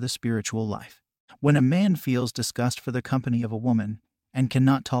unfit for the spiritual life. When a man feels disgust for the company of a woman and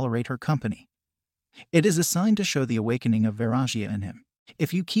cannot tolerate her company, it is a sign to show the awakening of vairagya in him.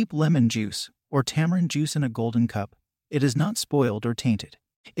 If you keep lemon juice or tamarind juice in a golden cup, it is not spoiled or tainted.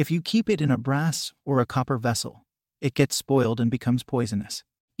 If you keep it in a brass or a copper vessel, it gets spoiled and becomes poisonous.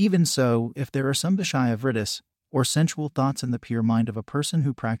 Even so, if there are some vishaya vrittis, or sensual thoughts in the pure mind of a person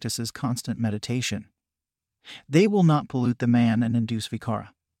who practices constant meditation, they will not pollute the man and induce vikara,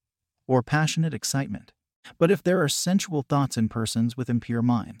 or passionate excitement. But if there are sensual thoughts in persons with impure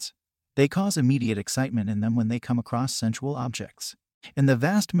minds, They cause immediate excitement in them when they come across sensual objects. In the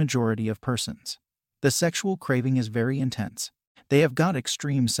vast majority of persons, the sexual craving is very intense. They have got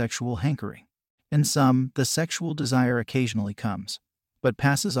extreme sexual hankering. In some, the sexual desire occasionally comes, but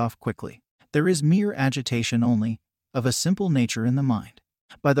passes off quickly. There is mere agitation only, of a simple nature in the mind.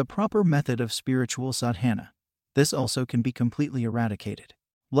 By the proper method of spiritual sadhana, this also can be completely eradicated.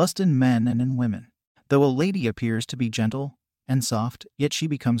 Lust in men and in women. Though a lady appears to be gentle and soft, yet she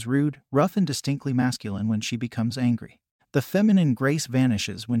becomes rude, rough, and distinctly masculine when she becomes angry. The feminine grace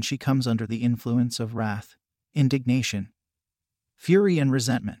vanishes when she comes under the influence of wrath, indignation, fury, and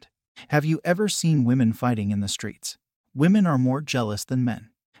resentment. Have you ever seen women fighting in the streets? Women are more jealous than men.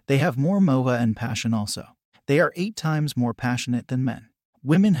 They have more moha and passion also. They are 8 times more passionate than men.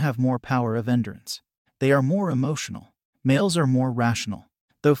 Women have more power of endurance. They are more emotional. Males are more rational.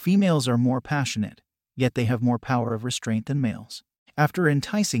 Though females are more passionate, yet they have more power of restraint than males. After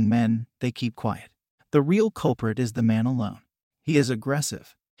enticing men, they keep quiet. The real culprit is the man alone. He is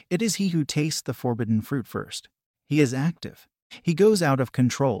aggressive. It is he who tastes the forbidden fruit first. He is active. He goes out of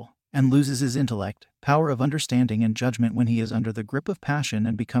control and loses his intellect, power of understanding, and judgment when he is under the grip of passion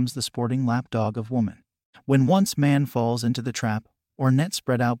and becomes the sporting lapdog of woman. When once man falls into the trap or net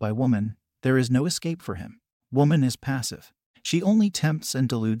spread out by woman, there is no escape for him. Woman is passive. She only tempts and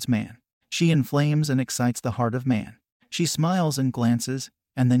deludes man. She inflames and excites the heart of man. She smiles and glances,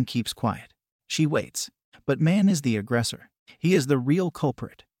 and then keeps quiet. She waits. But man is the aggressor. He is the real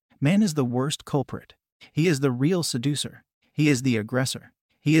culprit. Man is the worst culprit. He is the real seducer. He is the aggressor.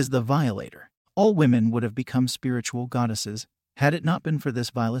 He is the violator. All women would have become spiritual goddesses, had it not been for this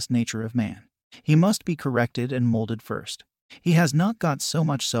vilest nature of man. He must be corrected and molded first. He has not got so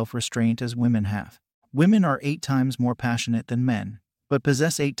much self-restraint as women have. Women are 8 times more passionate than men, but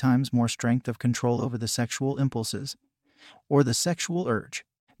possess 8 times more strength of control over the sexual impulses, or the sexual urge.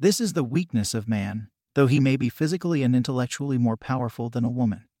 This is the weakness of man, though he may be physically and intellectually more powerful than a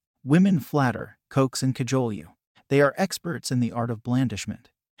woman. Women flatter, coax, and cajole you. They are experts in the art of blandishment.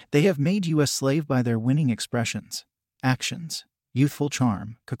 They have made you a slave by their winning expressions, actions, youthful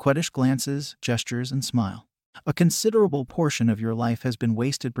charm, coquettish glances, gestures, and smile. A considerable portion of your life has been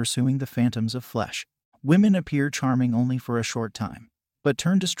wasted pursuing the phantoms of flesh. Women appear charming only for a short time, but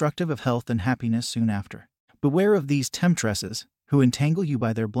turn destructive of health and happiness soon after. Beware of these temptresses, who entangle you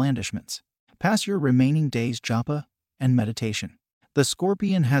by their blandishments. Pass your remaining days japa and meditation. The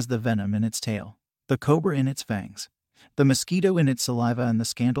scorpion has the venom in its tail, the cobra in its fangs, the mosquito in its saliva, and the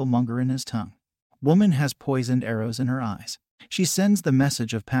scandal-monger in his tongue. Woman has poisoned arrows in her eyes. She sends the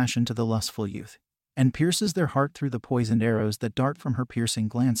message of passion to the lustful youth, and pierces their heart through the poisoned arrows that dart from her piercing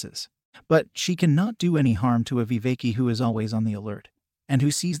glances. But she cannot do any harm to a viveki who is always on the alert, and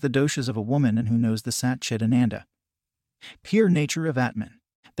who sees the doshas of a woman and who knows the sat chit ananda, pure nature of Atman.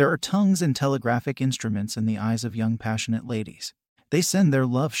 There are tongues and telegraphic instruments in the eyes of young passionate ladies. They send their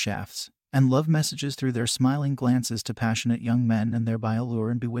love shafts and love messages through their smiling glances to passionate young men and thereby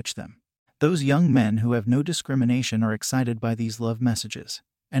allure and bewitch them. Those young men who have no discrimination are excited by these love messages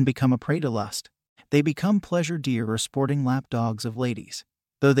and become a prey to lust. They become pleasure deer or sporting lap dogs of ladies,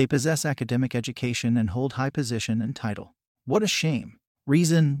 though they possess academic education and hold high position and title. What a shame!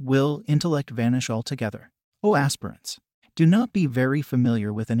 Reason, will, intellect vanish altogether. O aspirants, do not be very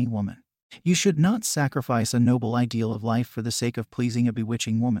familiar with any woman. You should not sacrifice a noble ideal of life for the sake of pleasing a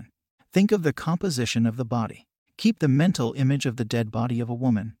bewitching woman. Think of the composition of the body. Keep the mental image of the dead body of a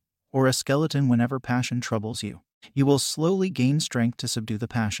woman, or a skeleton whenever passion troubles you. You will slowly gain strength to subdue the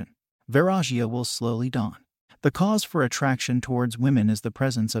passion. Vairagya will slowly dawn. The cause for attraction towards women is the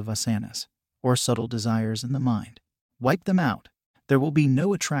presence of vasanas, or subtle desires in the mind. Wipe them out. There will be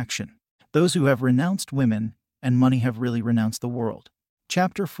no attraction. Those who have renounced women and money have really renounced the world.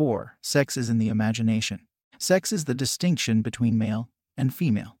 Chapter 4. Sex is in the imagination. Sex is the distinction between male and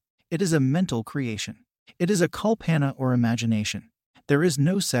female. It is a mental creation. It is a kalpana or imagination. There is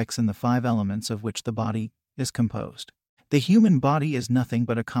no sex in the 5 elements of which the body is composed. The human body is nothing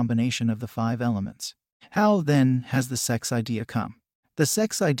but a combination of the 5 elements. How, then, has the sex idea come? The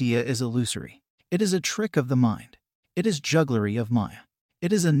sex idea is illusory. It is a trick of the mind. It is jugglery of Maya.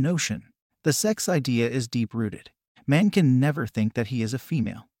 It is a notion. The sex idea is deep-rooted. Man can never think that he is a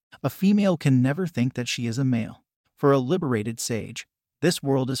female. A female can never think that she is a male. For a liberated sage, this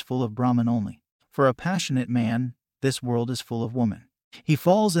world is full of Brahman only. For a passionate man, this world is full of woman. He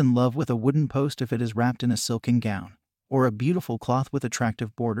falls in love with a wooden post if it is wrapped in a silken gown, or a beautiful cloth with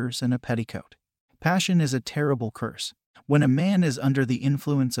attractive borders and a petticoat. Passion is a terrible curse. When a man is under the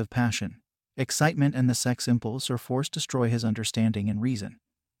influence of passion, excitement and the sex impulse are forced to destroy his understanding and reason,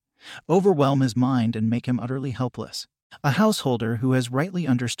 overwhelm his mind and make him utterly helpless. A householder who has rightly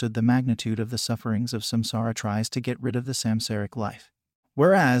understood the magnitude of the sufferings of samsara tries to get rid of the samsaric life.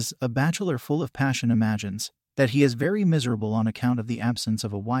 Whereas a bachelor full of passion imagines that he is very miserable on account of the absence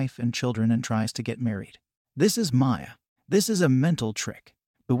of a wife and children and tries to get married. This is Maya. This is a mental trick.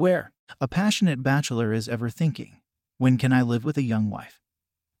 Beware, a passionate bachelor is ever thinking, when can I live with a young wife?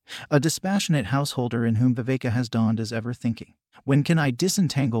 A dispassionate householder in whom Viveka has dawned is ever thinking, when can I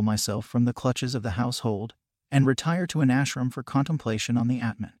disentangle myself from the clutches of the household and retire to an ashram for contemplation on the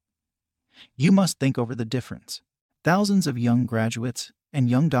Atman? You must think over the difference. Thousands of young graduates and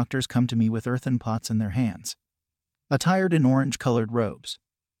young doctors come to me with earthen pots in their hands, attired in orange-colored robes,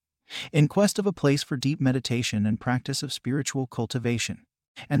 in quest of a place for deep meditation and practice of spiritual cultivation.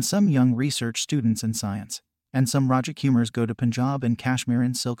 And some young research students in science, and some Rajakumars go to Punjab and Kashmir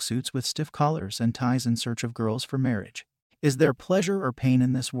in silk suits with stiff collars and ties in search of girls for marriage. Is there pleasure or pain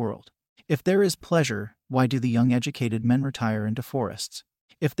in this world? If there is pleasure, why do the young educated men retire into forests?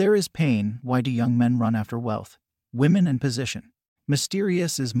 If there is pain, why do young men run after wealth, women and position?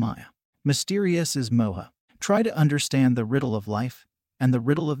 Mysterious is Maya. Mysterious is Moha. Try to understand the riddle of life and the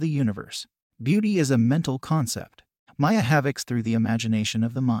riddle of the universe. Beauty is a mental concept. Maya havocs through the imagination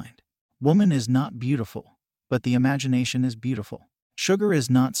of the mind. Woman is not beautiful, but the imagination is beautiful. Sugar is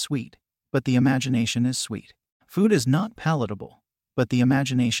not sweet, but the imagination is sweet. Food is not palatable, but the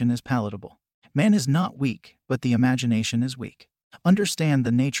imagination is palatable. Man is not weak, but the imagination is weak. Understand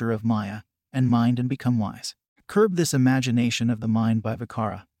the nature of Maya and mind and become wise. Curb this imagination of the mind by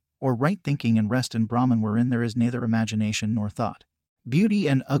Vikara, or right thinking, and rest in Brahman wherein there is neither imagination nor thought. Beauty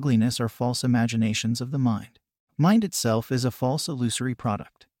and ugliness are false imaginations of the mind. Mind itself is a false illusory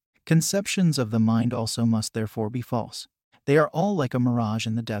product. Conceptions of the mind also must therefore be false. They are all like a mirage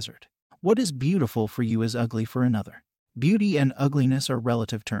in the desert. What is beautiful for you is ugly for another. Beauty and ugliness are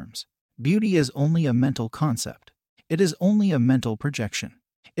relative terms. Beauty is only a mental concept. It is only a mental projection.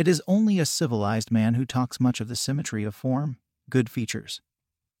 It is only a civilized man who talks much of the symmetry of form, good features,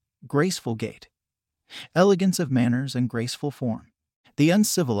 graceful gait, elegance of manners, and graceful form. The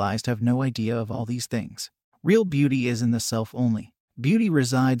uncivilized have no idea of all these things. Real beauty is in the self only. Beauty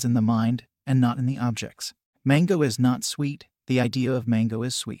resides in the mind and not in the objects. Mango is not sweet. The idea of mango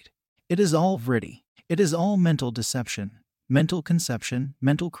is sweet. It is all vritti. It is all mental deception, mental conception,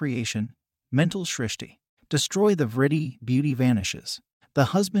 mental creation, mental shrishti. Destroy the vritti, beauty vanishes. The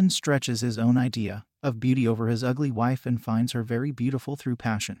husband stretches his own idea of beauty over his ugly wife and finds her very beautiful through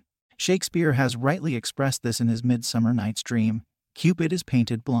passion. Shakespeare has rightly expressed this in his Midsummer Night's Dream. Cupid is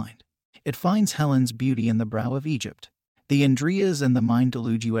painted blind. It finds Helen's beauty in the brow of Egypt. The Indriyas and the mind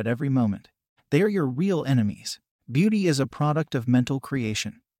delude you at every moment. They are your real enemies. Beauty is a product of mental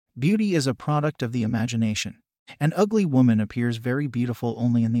creation. Beauty is a product of the imagination. An ugly woman appears very beautiful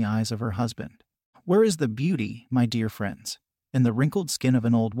only in the eyes of her husband. Where is the beauty, my dear friends? In the wrinkled skin of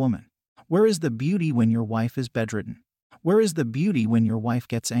an old woman. Where is the beauty when your wife is bedridden? Where is the beauty when your wife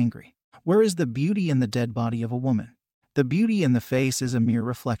gets angry? Where is the beauty in the dead body of a woman? The beauty in the face is a mere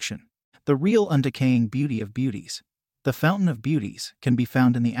reflection. The real undecaying beauty of beauties, the fountain of beauties, can be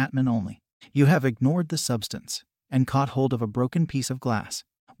found in the Atman only. You have ignored the substance and caught hold of a broken piece of glass.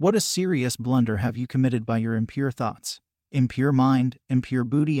 What a serious blunder have you committed by your impure thoughts, impure mind, impure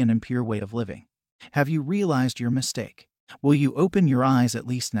booty, and impure way of living. Have you realized your mistake? Will you open your eyes at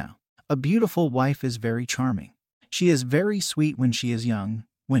least now? A beautiful wife is very charming. She is very sweet when she is young,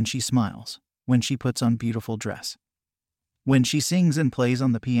 when she smiles, when she puts on beautiful dress, when she sings and plays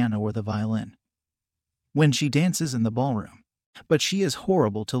on the piano or the violin, when she dances in the ballroom. But she is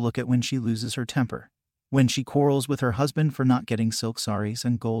horrible to look at when she loses her temper, when she quarrels with her husband for not getting silk saris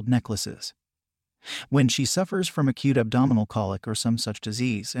and gold necklaces, when she suffers from acute abdominal colic or some such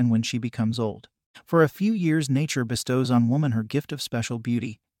disease, and when she becomes old. For a few years nature bestows on woman her gift of special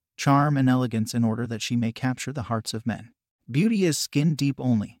beauty, charm, and elegance in order that she may capture the hearts of men. Beauty is skin deep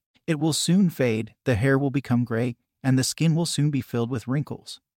only. It will soon fade, the hair will become gray, and the skin will soon be filled with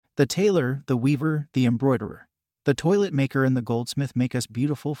wrinkles. The tailor, the weaver, the embroiderer, the toilet maker, and the goldsmith make us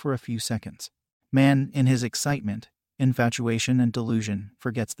beautiful for a few seconds. Man, in his excitement, infatuation, and delusion,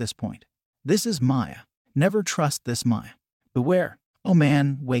 forgets this point. This is Maya. Never trust this Maya. Beware. O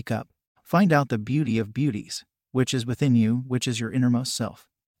man, wake up. Find out the beauty of beauties, which is within you, which is your innermost self.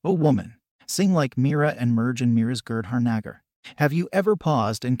 O woman, sing like Mira and merge in Mira's Girdhar Nagar. Have you ever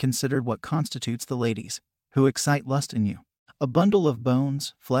paused and considered what constitutes the ladies who excite lust in you? A bundle of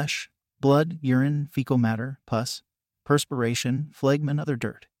bones, flesh, blood, urine, fecal matter, pus, perspiration, phlegm, and other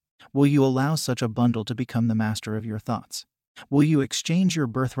dirt. Will you allow such a bundle to become the master of your thoughts? Will you exchange your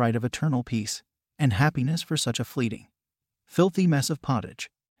birthright of eternal peace and happiness for such a fleeting, filthy mess of pottage?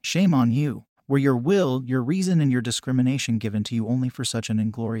 Shame on you. were your will, your reason, and your discrimination given to you only for such an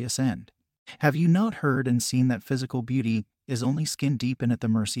inglorious end? Have you not heard and seen that physical beauty is only skin deep and at the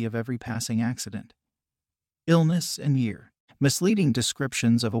mercy of every passing accident, illness, and year? Misleading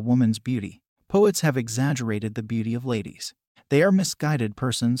descriptions of a woman's beauty. Poets have exaggerated the beauty of ladies. They are misguided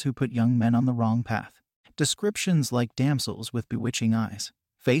persons who put young men on the wrong path. Descriptions like damsels with bewitching eyes,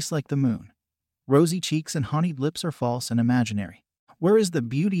 face like the moon, rosy cheeks, and honeyed lips are false and imaginary. Where is the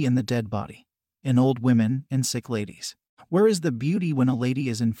beauty in the dead body? In old women and sick ladies. Where is the beauty when a lady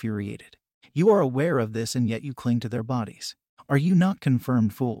is infuriated? You are aware of this, and yet you cling to their bodies. Are you not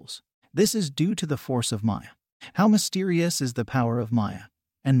confirmed fools? This is due to the force of Maya. How mysterious is the power of Maya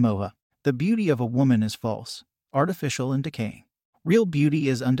and Moha. The beauty of a woman is false, artificial, and decaying. Real beauty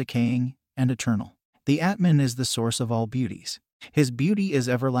is undecaying and eternal. The Atman is the source of all beauties. His beauty is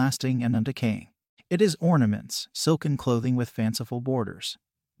everlasting and undecaying. It is ornaments, silken clothing with fanciful borders,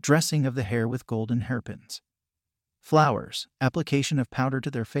 dressing of the hair with golden hairpins, flowers, application of powder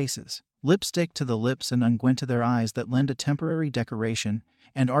to their faces, lipstick to the lips, and unguent to their eyes that lend a temporary decoration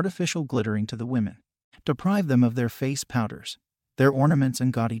and artificial glittering to the women. Deprive them of their face powders, their ornaments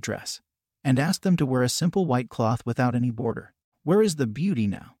and gaudy dress, and ask them to wear a simple white cloth without any border. Where is the beauty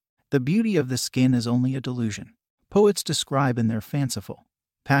now? The beauty of the skin is only a delusion. Poets describe in their fanciful,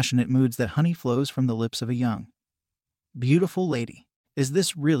 passionate moods that honey flows from the lips of a young, beautiful lady. Is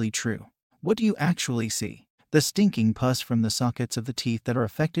this really true? What do you actually see? The stinking pus from the sockets of the teeth that are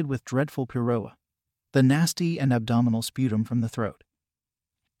affected with dreadful puroa, the nasty and abdominal sputum from the throat,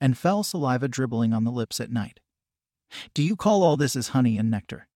 and foul saliva dribbling on the lips at night. Do you call all this as honey and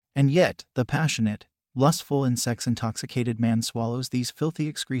nectar? And yet, the passionate, lustful, and sex-intoxicated man swallows these filthy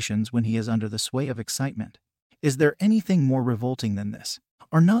excretions when he is under the sway of excitement. Is there anything more revolting than this?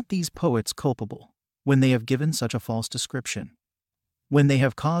 Are not these poets culpable when they have given such a false description? When they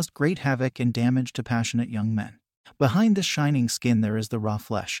have caused great havoc and damage to passionate young men? Behind the shining skin there is the raw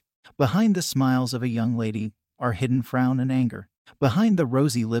flesh. Behind the smiles of a young lady are hidden frown and anger. Behind the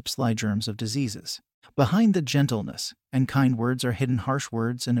rosy lips lie germs of diseases. Behind the gentleness and kind words are hidden harsh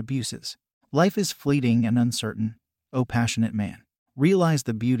words and abuses. Life is fleeting and uncertain. O passionate man, realize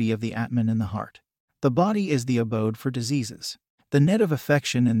the beauty of the Atman in the heart. The body is the abode for diseases. The net of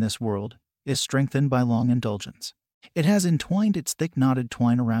affection in this world is strengthened by long indulgence. It has entwined its thick knotted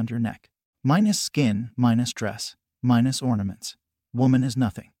twine around your neck. Minus skin, minus dress, minus ornaments, woman is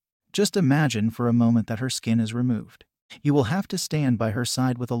nothing. Just imagine for a moment that her skin is removed. You will have to stand by her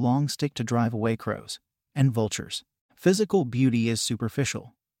side with a long stick to drive away crows and vultures. Physical beauty is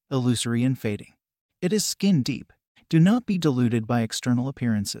superficial, illusory, and fading. It is skin deep. Do not be deluded by external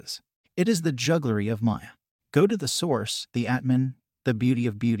appearances. It is the jugglery of Maya. Go to the source, the Atman, the beauty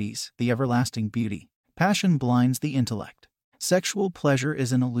of beauties, the everlasting beauty. Passion blinds the intellect. Sexual pleasure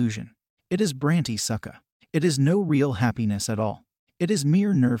is an illusion. It is Branti Sukha. It is no real happiness at all. It is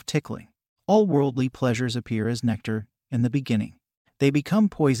mere nerve tickling. All worldly pleasures appear as nectar in the beginning. They become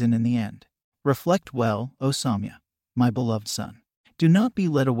poison in the end. Reflect well, O Samya, my beloved son. Do not be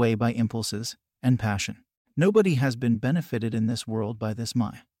led away by impulses and passion. Nobody has been benefited in this world by this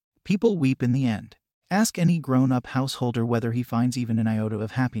Maya. People weep in the end. Ask any grown-up householder whether he finds even an iota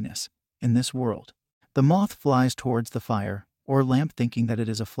of happiness in this world. The moth flies towards the fire or lamp thinking that it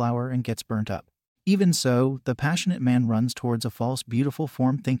is a flower and gets burnt up. Even so, the passionate man runs towards a false, beautiful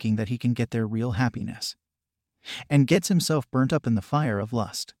form thinking that he can get there real happiness, and gets himself burnt up in the fire of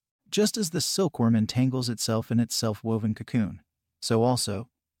lust. Just as the silkworm entangles itself in its self-woven cocoon, so also,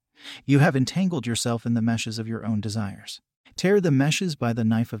 you have entangled yourself in the meshes of your own desires. Tear the meshes by the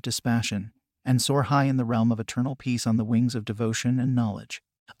knife of dispassion, and soar high in the realm of eternal peace on the wings of devotion and knowledge.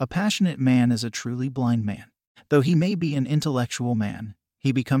 A passionate man is a truly blind man. Though he may be an intellectual man,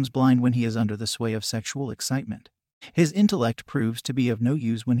 he becomes blind when he is under the sway of sexual excitement. His intellect proves to be of no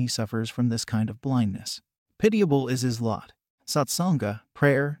use when he suffers from this kind of blindness. Pitiable is his lot. Satsanga,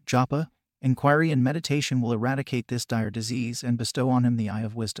 prayer, japa, inquiry, and meditation will eradicate this dire disease and bestow on him the eye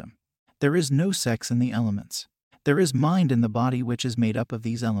of wisdom. There is no sex in the elements. There is mind in the body which is made up of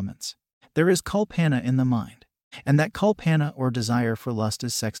these elements. There is kalpana in the mind, and that kalpana or desire for lust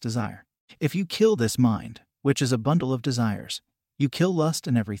is sex desire. If you kill this mind, which is a bundle of desires, you kill lust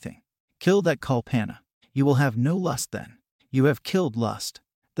and everything. Kill that kalpana. You will have no lust then. You have killed lust.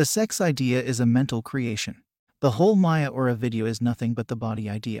 The sex idea is a mental creation. The whole Maya or avidya is nothing but the body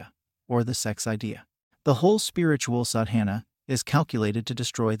idea, or the sex idea. The whole spiritual sadhana is calculated to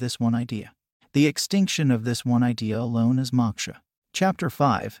destroy this one idea. The extinction of this one idea alone is moksha. Chapter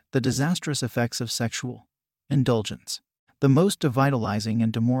 5. The disastrous effects of sexual indulgence. The most devitalizing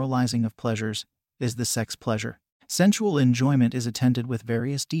and demoralizing of pleasures is the sex pleasure. Sensual enjoyment is attended with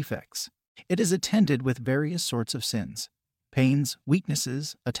various defects. It is attended with various sorts of sins, pains,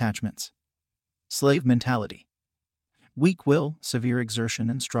 weaknesses, attachments, slave mentality, weak will, severe exertion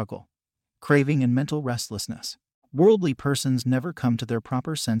and struggle, craving and mental restlessness. Worldly persons never come to their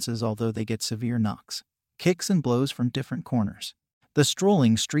proper senses, although they get severe knocks, kicks and blows from different corners. The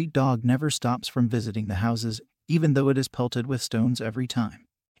strolling street dog never stops from visiting the houses, even though it is pelted with stones every time.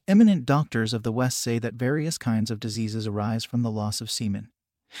 Eminent doctors of the West say that various kinds of diseases arise from the loss of semen,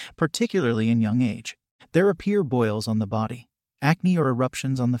 particularly in young age. There appear boils on the body, acne or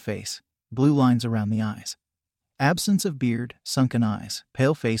eruptions on the face, blue lines around the eyes, absence of beard, sunken eyes,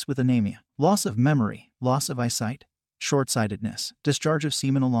 pale face with anemia, loss of memory, loss of eyesight, short-sightedness, discharge of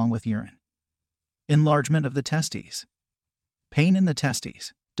semen along with urine, enlargement of the testes, pain in the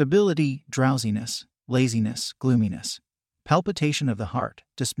testes, debility, drowsiness, laziness, gloominess, palpitation of the heart,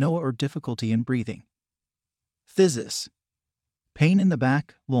 dyspnoea or difficulty in breathing, phthisis, pain in the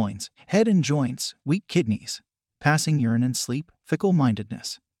back, loins, head and joints, weak kidneys, passing urine and sleep,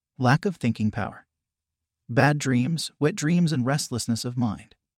 fickle-mindedness, lack of thinking power, bad dreams, wet dreams and restlessness of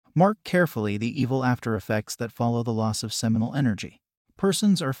mind. Mark carefully the evil after effects that follow the loss of seminal energy.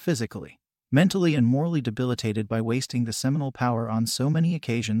 Persons are physically, mentally and morally debilitated by wasting the seminal power on so many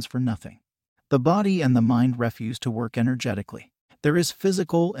occasions for nothing. The body and the mind refuse to work energetically. There is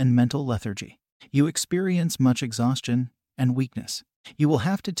physical and mental lethargy. You experience much exhaustion and weakness. You will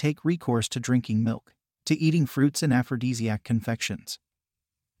have to take recourse to drinking milk, to eating fruits and aphrodisiac confections,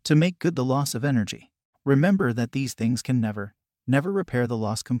 to make good the loss of energy. Remember that these things can never repair the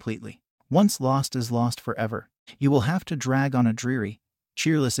loss completely. Once lost is lost forever. You will have to drag on a dreary,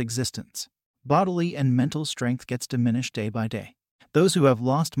 cheerless existence. Bodily and mental strength gets diminished day by day. Those who have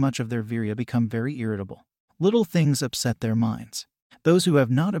lost much of their virya become very irritable. Little things upset their minds. Those who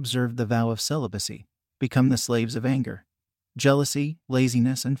have not observed the vow of celibacy become the slaves of anger, jealousy,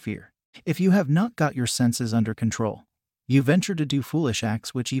 laziness, and fear. If you have not got your senses under control, you venture to do foolish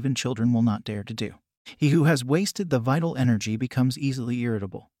acts which even children will not dare to do. He who has wasted the vital energy becomes easily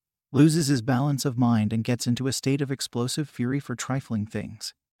irritable, loses his balance of mind, and gets into a state of explosive fury for trifling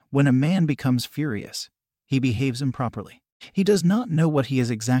things. When a man becomes furious, he behaves improperly. He does not know what he is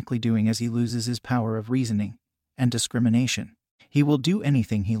exactly doing as he loses his power of reasoning and discrimination. He will do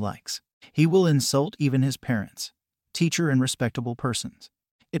anything he likes. He will insult even his parents, teacher, and respectable persons.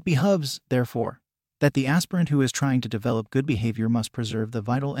 It behoves, therefore, that the aspirant who is trying to develop good behavior must preserve the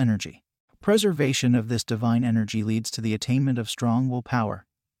vital energy. Preservation of this divine energy leads to the attainment of strong willpower,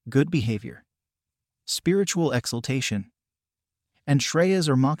 good behavior, spiritual exaltation, and shreyas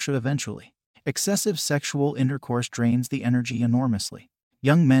or moksha eventually. Excessive sexual intercourse drains the energy enormously.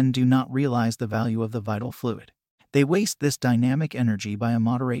 Young men do not realize the value of the vital fluid. They waste this dynamic energy by a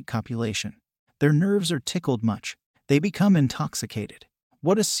moderate copulation. Their nerves are tickled much. They become intoxicated.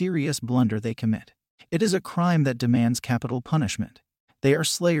 What a serious blunder they commit. It is a crime that demands capital punishment. They are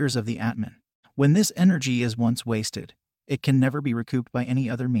slayers of the Atman. When this energy is once wasted, it can never be recouped by any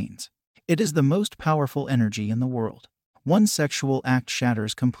other means. It is the most powerful energy in the world. One sexual act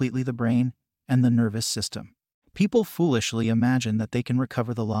shatters completely the brain and the nervous system. People foolishly imagine that they can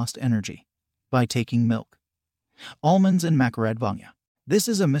recover the lost energy by taking milk, almonds, and makaradvanya. This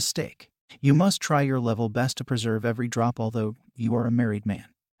is a mistake. You must try your level best to preserve every drop, although you are a married man.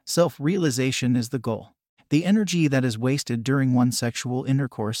 Self-realization is the goal. The energy that is wasted during one's sexual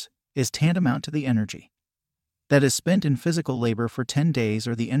intercourse is tantamount to the energy that is spent in physical labor for 10 days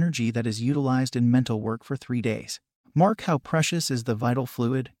or the energy that is utilized in mental work for 3 days. Mark how precious is the vital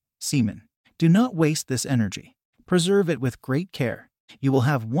fluid, semen. Do not waste this energy. Preserve it with great care. You will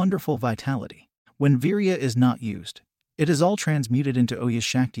have wonderful vitality. When virya is not used, it is all transmuted into Oya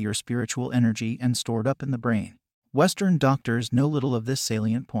Shakti or spiritual energy and stored up in the brain. Western doctors know little of this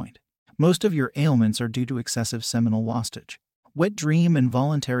salient point. Most of your ailments are due to excessive seminal wastage. Wet dream and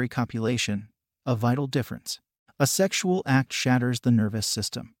voluntary copulation, a vital difference. A sexual act shatters the nervous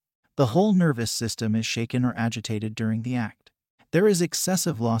system. The whole nervous system is shaken or agitated during the act. There is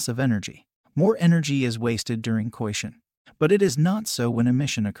excessive loss of energy. More energy is wasted during coition. But it is not so when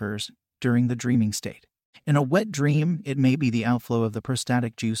emission occurs, during the dreaming state. In a wet dream, it may be the outflow of the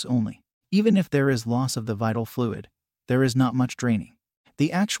prostatic juice only. Even if there is loss of the vital fluid, there is not much draining.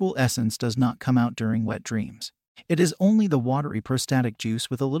 The actual essence does not come out during wet dreams. It is only the watery prostatic juice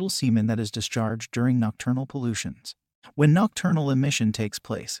with a little semen that is discharged during nocturnal pollutions. When nocturnal emission takes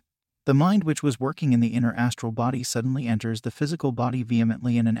place, the mind which was working in the inner astral body suddenly enters the physical body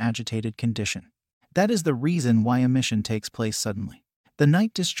vehemently in an agitated condition. That is the reason why emission takes place suddenly. The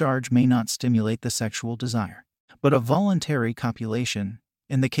night discharge may not stimulate the sexual desire, but a voluntary copulation,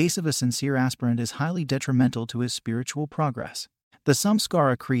 in the case of a sincere aspirant, is highly detrimental to his spiritual progress. The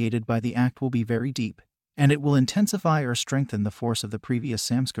samskara created by the act will be very deep, and it will intensify or strengthen the force of the previous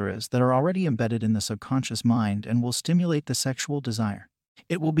samskaras that are already embedded in the subconscious mind and will stimulate the sexual desire.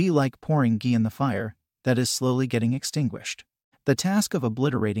 It will be like pouring ghee in the fire that is slowly getting extinguished. The task of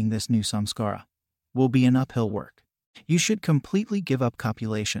obliterating this new samskara will be an uphill work. You should completely give up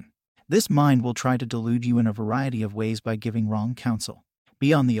copulation. This mind will try to delude you in a variety of ways by giving wrong counsel.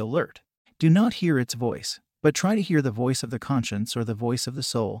 Be on the alert. Do not hear its voice, but try to hear the voice of the conscience or the voice of the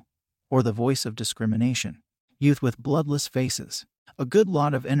soul, or the voice of discrimination. Youth with bloodless faces. A good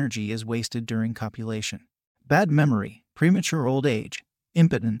lot of energy is wasted during copulation. Bad memory, premature old age,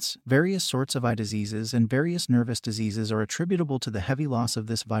 impotence, various sorts of eye diseases and various nervous diseases are attributable to the heavy loss of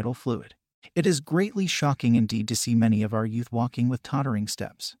this vital fluid. It is greatly shocking indeed to see many of our youth walking with tottering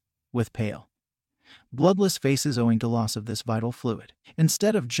steps, with pale, bloodless faces owing to loss of this vital fluid,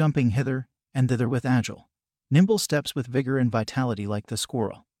 instead of jumping hither and thither with agile, nimble steps with vigor and vitality like the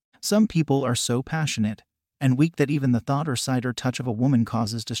squirrel. Some people are so passionate and weak that even the thought or sight or touch of a woman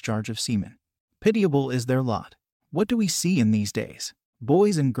causes discharge of semen. Pitiable is their lot. What do we see in these days?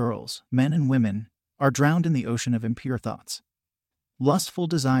 Boys and girls, men and women, are drowned in the ocean of impure thoughts, lustful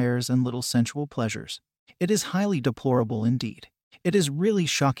desires, and little sensual pleasures. It is highly deplorable indeed. It is really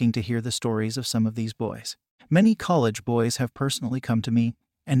shocking to hear the stories of some of these boys. Many college boys have personally come to me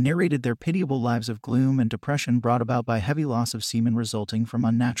and narrated their pitiable lives of gloom and depression brought about by heavy loss of semen resulting from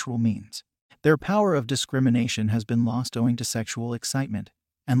unnatural means. Their power of discrimination has been lost owing to sexual excitement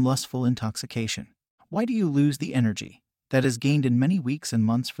and lustful intoxication. Why do you lose the energy that is gained in many weeks and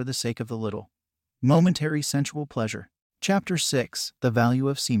months for the sake of the little, momentary sensual pleasure? Chapter 6. The Value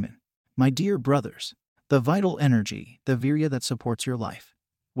of Semen. My dear brothers, the vital energy, the virya that supports your life,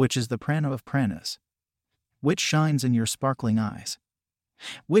 which is the prana of pranas, which shines in your sparkling eyes,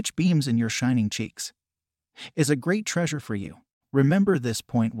 which beams in your shining cheeks, is a great treasure for you. Remember this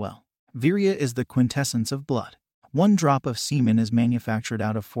point well. Virya is the quintessence of blood. 1 drop of semen is manufactured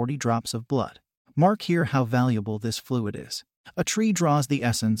out of 40 drops of blood. Mark here how valuable this fluid is. A tree draws the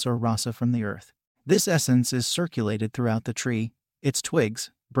essence or rasa from the earth. This essence is circulated throughout the tree, its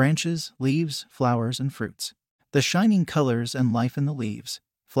twigs, branches, leaves, flowers, and fruits. The shining colors and life in the leaves,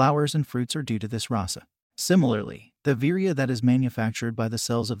 flowers, and fruits are due to this rasa. Similarly, the virya that is manufactured by the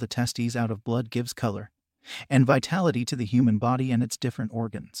cells of the testes out of blood gives color and vitality to the human body and its different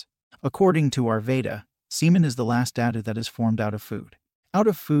organs. According to our Veda, semen is the last dhatu that is formed out of food. Out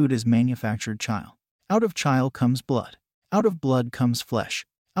of food is manufactured chyle. Out of chyle comes blood. Out of blood comes flesh.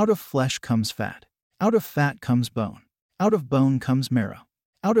 Out of flesh comes fat. Out of fat comes bone. Out of bone comes marrow.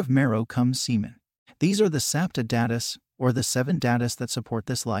 Out of marrow comes semen. These are the sapta dhatus, or the 7 dhatus that support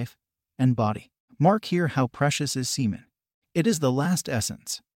this life and body. Mark here how precious is semen. It is the last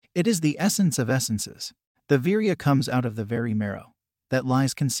essence. It is the essence of essences. The virya comes out of the very marrow that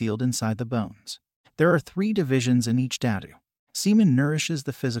lies concealed inside the bones. There are 3 divisions in each dhatu. Semen nourishes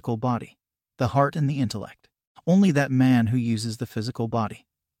the physical body, the heart, and the intellect. Only that man who uses the physical body,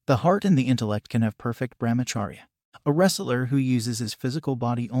 the heart, and the intellect can have perfect Brahmacharya. A wrestler who uses his physical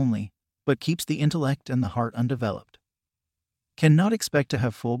body only, but keeps the intellect and the heart undeveloped, cannot expect to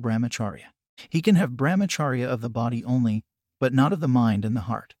have full Brahmacharya. He can have Brahmacharya of the body only, but not of the mind and the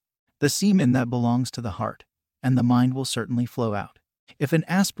heart. The semen that belongs to the heart and the mind will certainly flow out. If an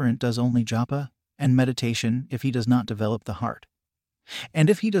aspirant does only japa and meditation, if he does not develop the heart, and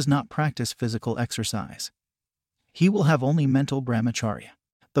if he does not practice physical exercise, he will have only mental Brahmacharya.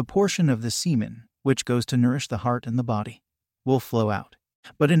 The portion of the semen, which goes to nourish the heart and the body, will flow out.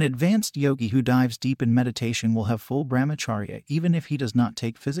 But an advanced yogi who dives deep in meditation will have full Brahmacharya even if he does not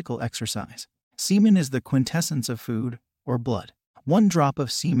take physical exercise. Semen is the quintessence of food, or blood. 1 drop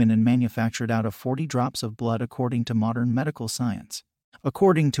of semen is manufactured out of 40 drops of blood according to modern medical science.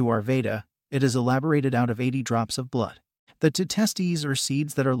 According to our Veda, it is elaborated out of 80 drops of blood. The 2 testes or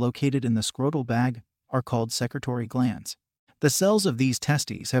seeds that are located in the scrotal bag are called secretory glands. The cells of these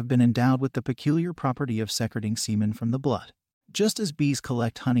testes have been endowed with the peculiar property of secreting semen from the blood. Just as bees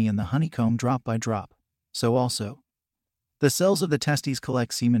collect honey in the honeycomb drop by drop, so also the cells of the testes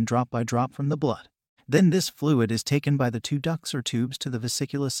collect semen drop by drop from the blood. Then this fluid is taken by the 2 ducts or tubes to the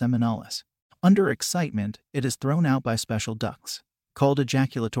vesicula seminalis. Under excitement, it is thrown out by special ducts, called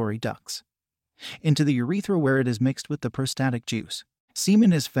ejaculatory ducts, into the urethra where it is mixed with the prostatic juice.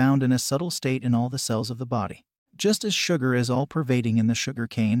 Semen is found in a subtle state in all the cells of the body. Just as sugar is all-pervading in the sugar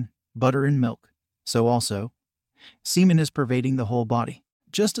cane, butter, and milk, so also semen is pervading the whole body.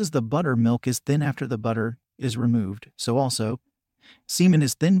 Just as the buttermilk is thin after the butter is removed, so also semen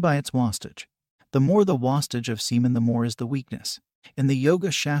is thin by its wastage. The more the wastage of semen, the more is the weakness. In the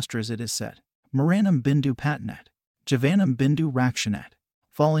Yoga Shastras it is said, Maranam Bindu Patanat, Jivanam bindu rakshanat.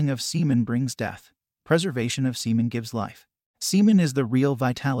 Falling of semen brings death. Preservation of semen gives life. Semen is the real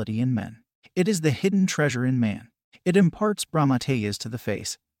vitality in men. It is the hidden treasure in man. It imparts Brahmacharyas to the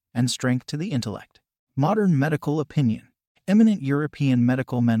face and strength to the intellect. Modern medical opinion. Eminent European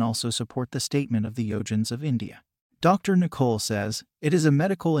medical men also support the statement of the Yogins of India. Dr. Nicole says, it is a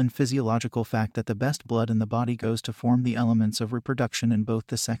medical and physiological fact that the best blood in the body goes to form the elements of reproduction in both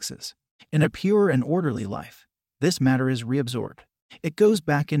the sexes. In a pure and orderly life, this matter is reabsorbed. It goes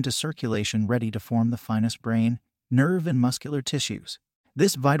back into circulation ready to form the finest brain, nerve and muscular tissues.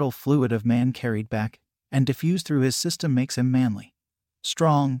 This vital fluid of man carried back and diffused through his system makes him manly,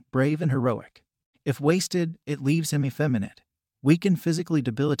 strong, brave and heroic. If wasted, it leaves him effeminate, weak and physically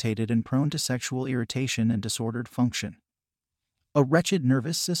debilitated and prone to sexual irritation and disordered function. A wretched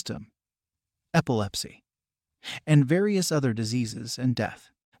nervous system, epilepsy, and various other diseases and death.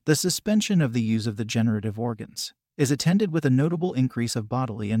 The suspension of the use of the generative organs is attended with a notable increase of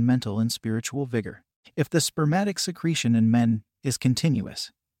bodily and mental and spiritual vigor. If the spermatic secretion in men is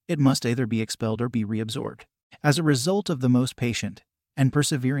continuous, it must either be expelled or be reabsorbed. As a result of the most patient and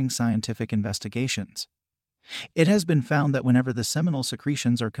persevering scientific investigations, it has been found that whenever the seminal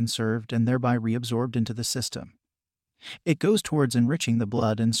secretions are conserved and thereby reabsorbed into the system, it goes towards enriching the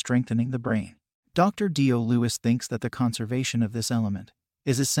blood and strengthening the brain. Dr. D.O. Lewis thinks that the conservation of this element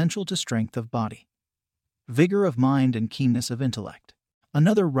is essential to strength of body, vigor of mind and keenness of intellect.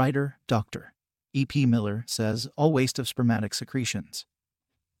 Another writer, Dr. E.P. Miller, says all waste of spermatic secretions,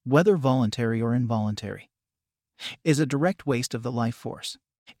 whether voluntary or involuntary, is a direct waste of the life force.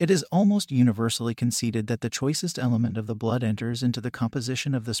 It is almost universally conceded that the choicest element of the blood enters into the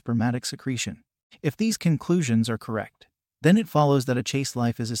composition of the spermatic secretion. If these conclusions are correct, then it follows that a chaste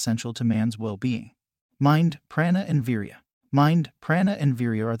life is essential to man's well-being. Mind, prana, and virya. Mind, prana, and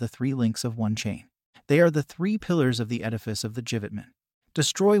virya are the three links of one chain. They are the three pillars of the edifice of the Jivatman.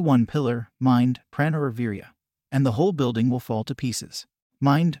 Destroy one pillar, mind, prana, or virya, and the whole building will fall to pieces.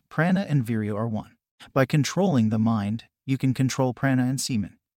 Mind, prana, and virya are one. By controlling the mind, you can control prana and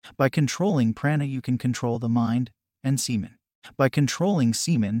semen. By controlling prana, you can control the mind and semen. By controlling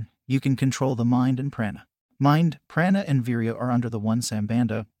semen, you can control the mind and prana. Mind, prana, and virya are under the one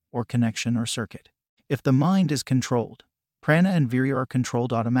sambandha, or connection or circuit. If the mind is controlled, prana and virya are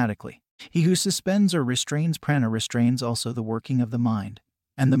controlled automatically. He who suspends or restrains prana restrains also the working of the mind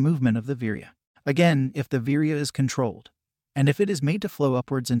and the movement of the virya. Again, if the virya is controlled, and if it is made to flow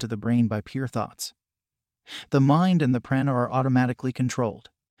upwards into the brain by pure thoughts, the mind and the prana are automatically controlled.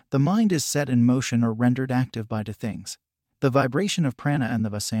 The mind is set in motion or rendered active by two things: the vibration of prana and the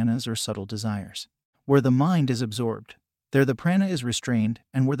vasanas or subtle desires. Where the mind is absorbed, there the prana is restrained,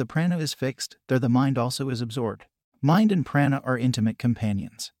 and where the prana is fixed, there the mind also is absorbed. Mind and prana are intimate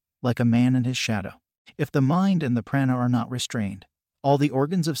companions, like a man and his shadow. If the mind and the prana are not restrained, all the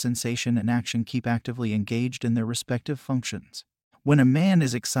organs of sensation and action keep actively engaged in their respective functions. When a man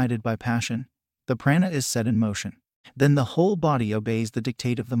is excited by passion, the prana is set in motion. Then the whole body obeys the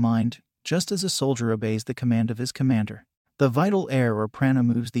dictate of the mind, just as a soldier obeys the command of his commander. The vital air or prana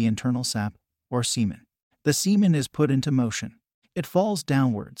moves the internal sap, or semen. The semen is put into motion. It falls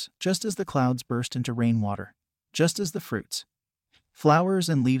downwards, just as the clouds burst into rainwater, just as the fruits, flowers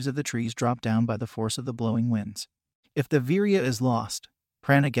and leaves of the trees drop down by the force of the blowing winds. If the virya is lost,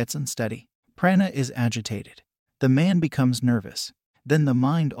 prana gets unsteady. Prana is agitated. The man becomes nervous. Then the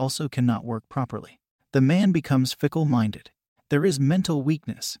mind also cannot work properly. The man becomes fickle-minded. There is mental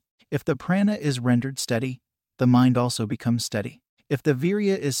weakness. If the prana is rendered steady, the mind also becomes steady. If the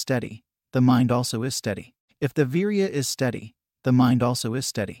virya is steady, the mind also is steady. If the virya is steady, the mind also is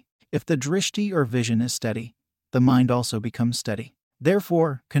steady. If the drishti or vision is steady, the mind also becomes steady.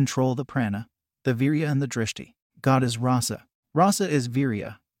 Therefore, control the prana, the virya and the drishti. God is rasa. Rasa is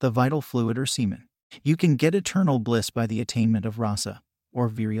virya, the vital fluid or semen. You can get eternal bliss by the attainment of rasa, or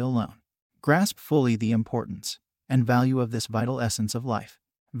virya alone. Grasp fully the importance and value of this vital essence of life.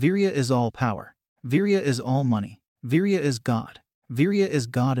 Virya is all power. Virya is all money. Virya is God. Virya is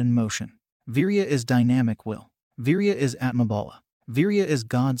God in motion. Virya is dynamic will. Virya is Atmabala. Virya is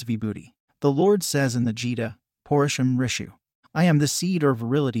God's vibhuti. The Lord says in the Gita, Purusham Rishu, I am the seed or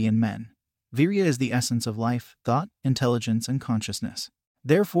virility in men. Virya is the essence of life, thought, intelligence, and consciousness.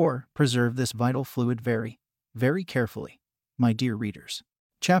 Therefore, preserve this vital fluid very, very carefully, my dear readers.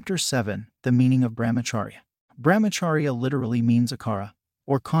 Chapter 7. The meaning of Brahmacharya. Brahmacharya literally means akara,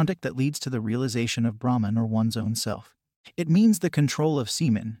 or conduct that leads to the realization of Brahman or one's own self. It means the control of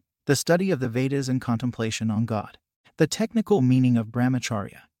semen, the study of the Vedas and contemplation on God. The technical meaning of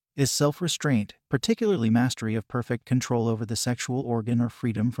Brahmacharya is self-restraint, particularly mastery of perfect control over the sexual organ or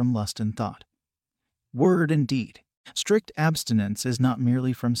freedom from lust and thought, word and deed. Strict abstinence is not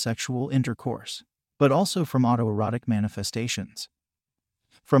merely from sexual intercourse, but also from autoerotic manifestations,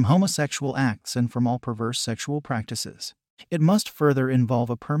 from homosexual acts, and from all perverse sexual practices. It must further involve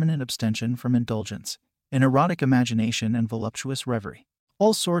a permanent abstention from indulgence, an erotic imagination and voluptuous reverie.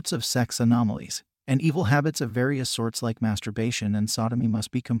 All sorts of sex anomalies and evil habits of various sorts like masturbation and sodomy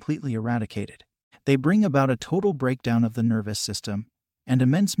must be completely eradicated. They bring about a total breakdown of the nervous system and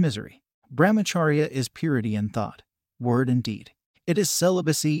immense misery. Brahmacharya is purity in thought, word, and deed. It is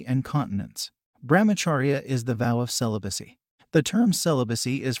celibacy and continence. Brahmacharya is the vow of celibacy. The term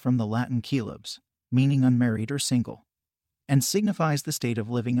celibacy is from the Latin celibs, meaning unmarried or single, and signifies the state of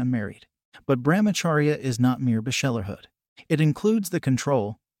living unmarried. But Brahmacharya is not mere bachelorhood. It includes the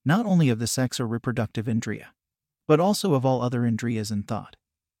control, not only of the sex or reproductive indriya, but also of all other indriyas in thought,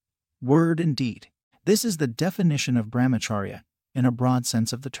 word, and deed. This is the definition of Brahmacharya in a broad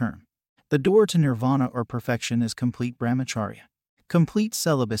sense of the term. The door to nirvana or perfection is complete Brahmacharya. Complete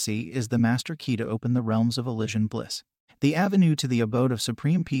celibacy is the master key to open the realms of Elysian bliss. The avenue to the abode of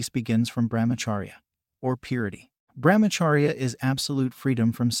supreme peace begins from Brahmacharya, or purity. Brahmacharya is absolute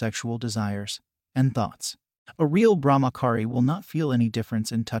freedom from sexual desires and thoughts. A real Brahmachari will not feel any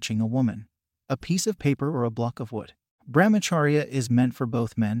difference in touching a woman, a piece of paper, or a block of wood. Brahmacharya is meant for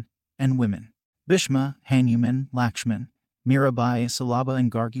both men and women. Bhishma, Hanuman, Lakshman, Mirabai, Salabha,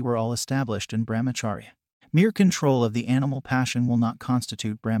 and Gargi were all established in Brahmacharya. Mere control of the animal passion will not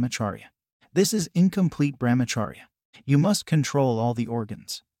constitute Brahmacharya. This is incomplete Brahmacharya. You must control all the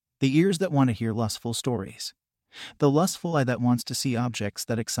organs: the ears that want to hear lustful stories, the lustful eye that wants to see objects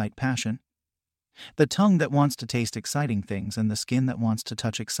that excite passion, the tongue that wants to taste exciting things, and the skin that wants to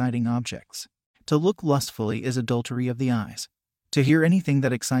touch exciting objects. To look lustfully is adultery of the eyes. To hear anything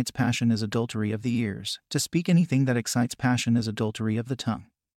that excites passion is adultery of the ears. To speak anything that excites passion is adultery of the tongue.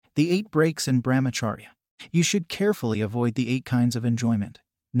 The 8 breaks in Brahmacharya. You should carefully avoid the 8 kinds of enjoyment,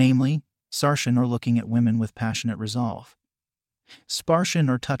 namely, sarshan, or looking at women with passionate resolve, sparshan,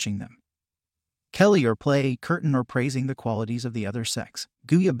 or touching them, keli, or play, curtain, or praising the qualities of the other sex,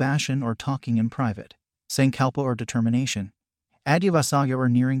 guya bashan, or talking in private, sankalpa, or determination, adyavasaya, or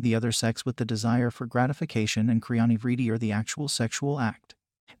nearing the other sex with the desire for gratification, and kriyanivriti, or the actual sexual act.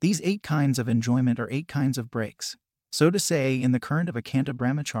 These 8 kinds of enjoyment are 8 kinds of breaks, so to say, in the current of a Kanta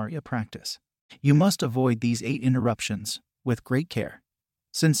Brahmacharya practice. You must avoid these 8 interruptions with great care,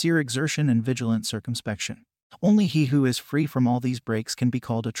 sincere exertion, and vigilant circumspection. Only he who is free from all these breaks can be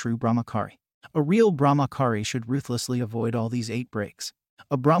called a true Brahmachari. A real Brahmachari should ruthlessly avoid all these 8 breaks.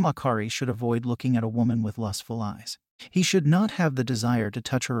 A Brahmachari should avoid looking at a woman with lustful eyes. He should not have the desire to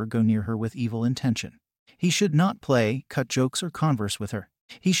touch her or go near her with evil intention. He should not play, cut jokes, or converse with her.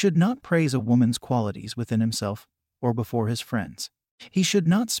 He should not praise a woman's qualities within himself or before his friends. He should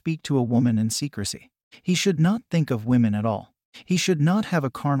not speak to a woman in secrecy. He should not think of women at all. He should not have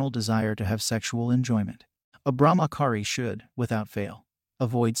a carnal desire to have sexual enjoyment. A Brahmachari should, without fail,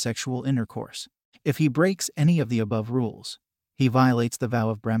 avoid sexual intercourse. If he breaks any of the above rules, he violates the vow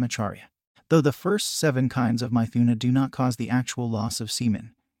of Brahmacharya. Though the first 7 kinds of Mithuna do not cause the actual loss of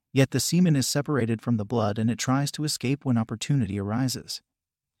semen, yet the semen is separated from the blood and it tries to escape when opportunity arises,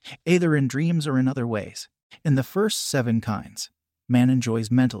 either in dreams or in other ways. In the first 7 kinds, man enjoys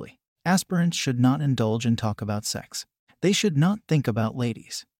mentally. Aspirants should not indulge in talk about sex. They should not think about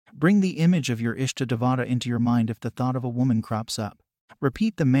ladies. Bring the image of your Ishta Devata into your mind if the thought of a woman crops up.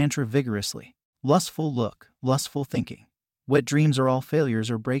 Repeat the mantra vigorously. Lustful look, lustful thinking. Wet dreams are all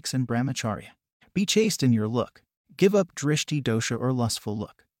failures or breaks in Brahmacharya. Be chaste in your look. Give up drishti dosha or lustful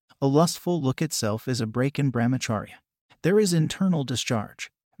look. A lustful look itself is a break in Brahmacharya. There is internal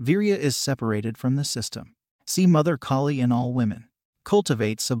discharge. Virya is separated from the system. See Mother Kali in all women.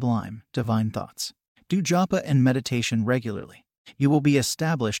 Cultivate sublime, divine thoughts. Do japa and meditation regularly. You will be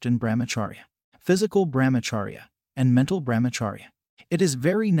established in Brahmacharya, physical Brahmacharya, and mental Brahmacharya. It is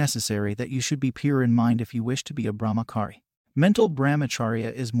very necessary that you should be pure in mind if you wish to be a Brahmachari. Mental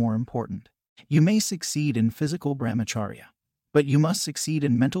Brahmacharya is more important. You may succeed in physical Brahmacharya, but you must succeed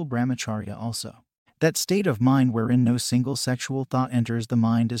in mental Brahmacharya also. That state of mind wherein no single sexual thought enters the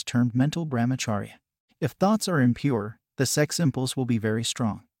mind is termed mental Brahmacharya. If thoughts are impure, the sex impulse will be very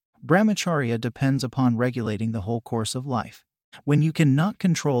strong. Brahmacharya depends upon regulating the whole course of life. When you cannot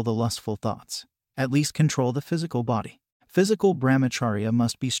control the lustful thoughts, at least control the physical body. Physical Brahmacharya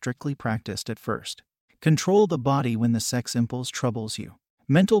must be strictly practiced at first. Control the body when the sex impulse troubles you.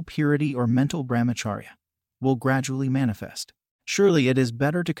 Mental purity or mental Brahmacharya will gradually manifest. Surely it is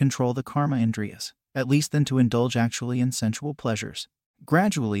better to control the karma indriyas, at least, than to indulge actually in sensual pleasures.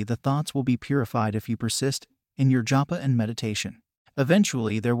 Gradually the thoughts will be purified if you persist in your japa and meditation.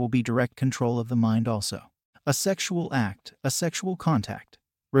 Eventually there will be direct control of the mind also. A sexual act, a sexual contact,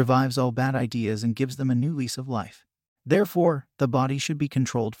 revives all bad ideas and gives them a new lease of life. Therefore, the body should be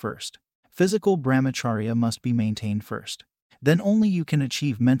controlled first. Physical brahmacharya must be maintained first. Then only you can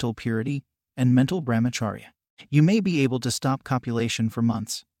achieve mental purity and mental brahmacharya. You may be able to stop copulation for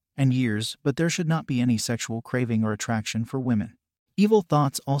months and years, but there should not be any sexual craving or attraction for women. Evil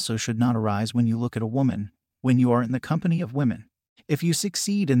thoughts also should not arise when you look at a woman, when you are in the company of women. If you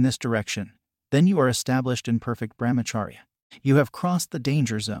succeed in this direction, then you are established in perfect brahmacharya. You have crossed the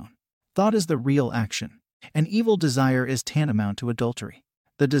danger zone. Thought is the real action. An evil desire is tantamount to adultery.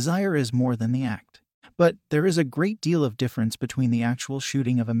 The desire is more than the act. But there is a great deal of difference between the actual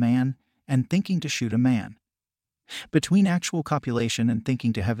shooting of a man and thinking to shoot a man. Between actual copulation and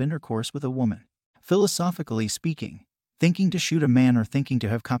thinking to have intercourse with a woman. Philosophically speaking, thinking to shoot a man or thinking to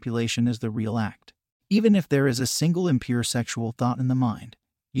have copulation is the real act. Even if there is a single impure sexual thought in the mind,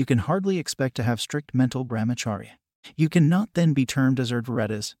 you can hardly expect to have strict mental brahmacharya. You cannot then be termed as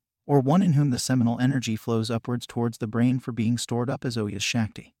Urdhvaretas, or one in whom the seminal energy flows upwards towards the brain for being stored up as Oyas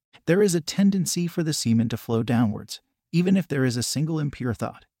Shakti. There is a tendency for the semen to flow downwards, even if there is a single impure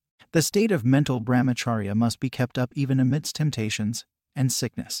thought. The state of mental brahmacharya must be kept up even amidst temptations and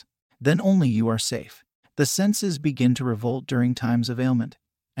sickness. Then only you are safe. The senses begin to revolt during times of ailment,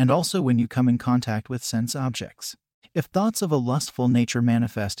 and also when you come in contact with sense objects. If thoughts of a lustful nature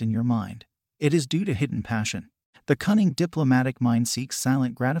manifest in your mind, it is due to hidden passion. The cunning diplomatic mind seeks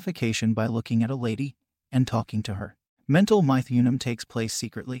silent gratification by looking at a lady and talking to her. Mental mithunam takes place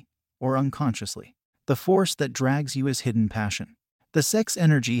secretly or unconsciously. The force that drags you is hidden passion. The sex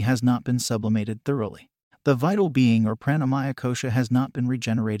energy has not been sublimated thoroughly. The vital being or pranamaya kosha has not been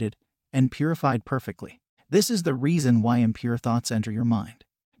regenerated and purified perfectly. This is the reason why impure thoughts enter your mind.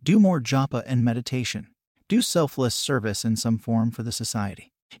 Do more japa and meditation. Do selfless service in some form for the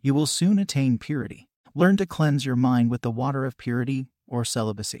society. You will soon attain purity. Learn to cleanse your mind with the water of purity or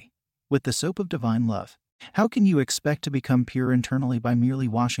celibacy, with the soap of divine love. How can you expect to become pure internally by merely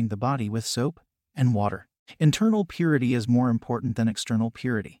washing the body with soap and water? Internal purity is more important than external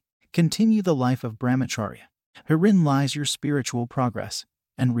purity. Continue the life of brahmacharya. Herein lies your spiritual progress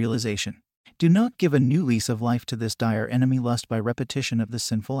and realization. Do not give a new lease of life to this dire enemy lust by repetition of the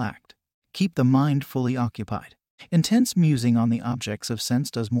sinful act. Keep the mind fully occupied. Intense musing on the objects of sense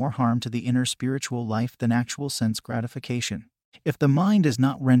does more harm to the inner spiritual life than actual sense gratification. If the mind is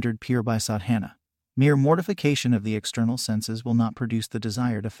not rendered pure by sadhana, mere mortification of the external senses will not produce the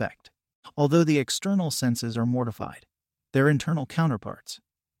desired effect. Although the external senses are mortified, their internal counterparts,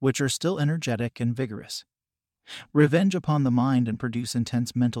 which are still energetic and vigorous, revenge upon the mind and produce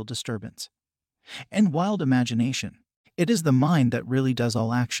intense mental disturbance and wild imagination. It is the mind that really does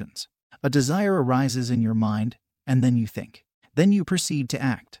all actions. A desire arises in your mind, and then you think. Then you proceed to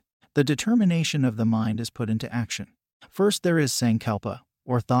act. The determination of the mind is put into action. First there is sankalpa,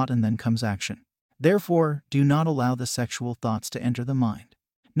 or thought, and then comes action. Therefore, do not allow the sexual thoughts to enter the mind.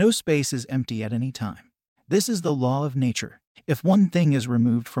 No space is empty at any time. This is the law of nature. If one thing is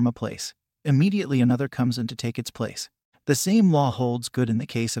removed from a place, immediately another comes in to take its place. The same law holds good in the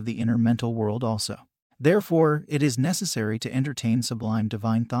case of the inner mental world also. Therefore, it is necessary to entertain sublime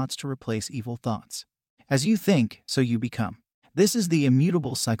divine thoughts to replace evil thoughts. As you think, so you become. This is the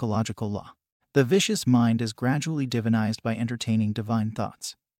immutable psychological law. The vicious mind is gradually divinized by entertaining divine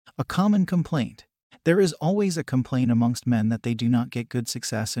thoughts. A common complaint. There is always a complaint amongst men that they do not get good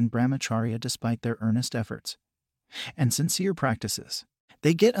success in brahmacharya despite their earnest efforts and sincere practices.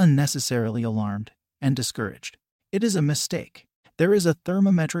 They get unnecessarily alarmed and discouraged. It is a mistake. There is a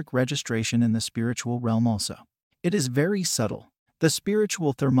thermometric registration in the spiritual realm also. It is very subtle. The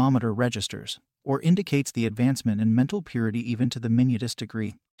spiritual thermometer registers or indicates the advancement in mental purity even to the minutest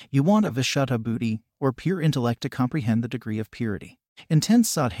degree. You want a vishuddha buddhi, or pure intellect, to comprehend the degree of purity. Intense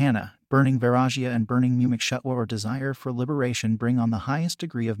sadhana, burning vairagya and burning mumukshutva or desire for liberation bring on the highest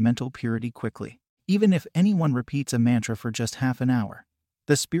degree of mental purity quickly. Even if anyone repeats a mantra for just half an hour,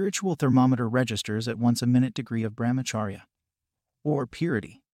 the spiritual thermometer registers at once a minute degree of brahmacharya, or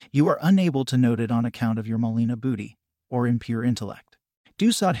purity. You are unable to note it on account of your malina buddhi, or impure intellect.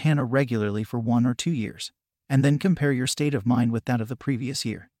 Do sadhana regularly for 1 or 2 years, and then compare your state of mind with that of the previous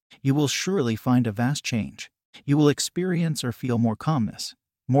year. You will surely find a vast change. You will experience or feel more calmness,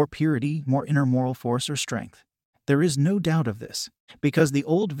 more purity, more inner moral force or strength. There is no doubt of this, because the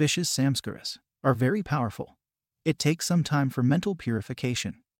old vicious samskaras are very powerful. It takes some time for mental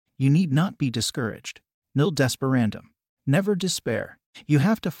purification. You need not be discouraged. Nil desperandum. Never despair. You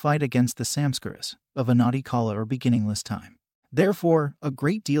have to fight against the samskaras of anadi kala or beginningless time. Therefore, a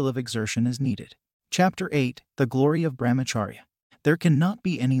great deal of exertion is needed. Chapter 8, The Glory of Brahmacharya. There cannot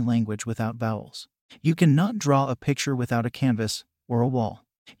be any language without vowels. You cannot draw a picture without a canvas or a wall.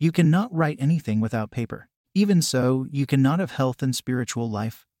 You cannot write anything without paper. Even so, you cannot have health and spiritual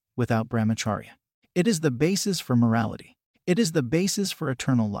life without Brahmacharya. It is the basis for morality. It is the basis for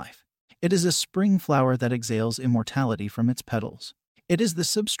eternal life. It is a spring flower that exhales immortality from its petals. It is the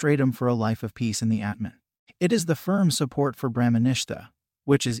substratum for a life of peace in the Atman. It is the firm support for Brahmanishta,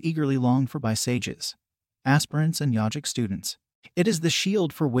 which is eagerly longed for by sages, aspirants, and yogic students. It is the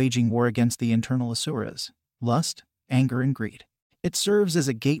shield for waging war against the internal asuras, lust, anger, and greed. It serves as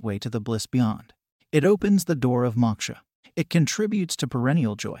a gateway to the bliss beyond. It opens the door of moksha. It contributes to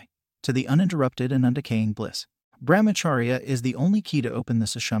perennial joy, to the uninterrupted and undecaying bliss. Brahmacharya is the only key to open the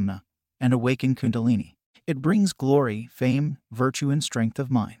sushumna and awaken kundalini. It brings glory, fame, virtue, and strength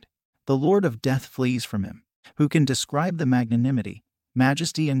of mind. The Lord of Death flees from him. Who can describe the magnanimity,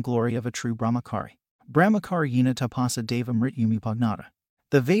 majesty, and glory of a true Brahmachari? Brahmacharyena tapasa deva mrityumi pagnata.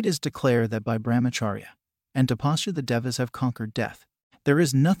 The Vedas declare that by Brahmacharya and tapasya the devas have conquered death. There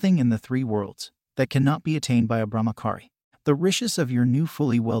is nothing in the three worlds that cannot be attained by a Brahmachari. The rishis of your knew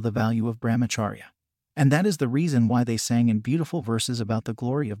fully well the value of Brahmacharya, and that is the reason why they sang in beautiful verses about the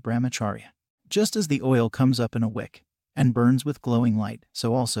glory of Brahmacharya. Just as the oil comes up in a wick and burns with glowing light,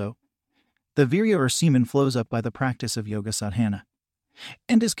 so also the virya or semen flows up by the practice of yoga sadhana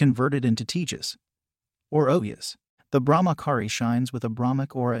and is converted into tejas or oyas. The Brahmachari shines with a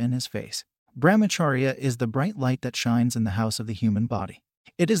Brahmic aura in his face. Brahmacharya is the bright light that shines in the house of the human body.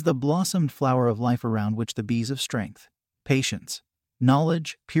 It is the blossomed flower of life around which the bees of strength, patience,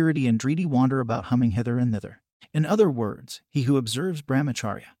 knowledge, purity, and dreedy wander about humming hither and thither. In other words, he who observes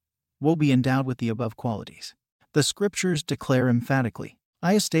Brahmacharya will be endowed with the above qualities. The scriptures declare emphatically,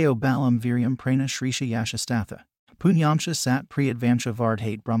 Ayasteo balam viryam prana shrisha yashastatha, punyamsha sat priyadvansha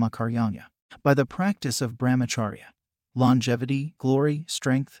vardhate brahmakaryanya. By the practice of Brahmacharya, longevity, glory,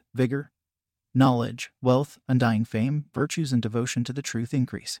 strength, vigor, knowledge, wealth, undying fame, virtues, and devotion to the truth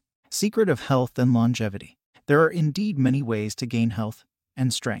increase. Secret of health and longevity. There are indeed many ways to gain health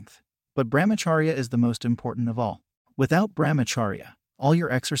and strength, but Brahmacharya is the most important of all. Without Brahmacharya, all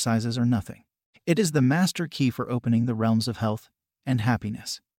your exercises are nothing. It is the master key for opening the realms of health and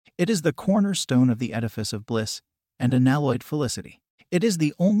happiness. It is the cornerstone of the edifice of bliss and unalloyed felicity. It is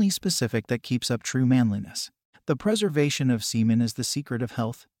the only specific that keeps up true manliness. The preservation of semen is the secret of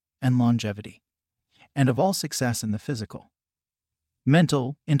health and longevity, and of all success in the physical,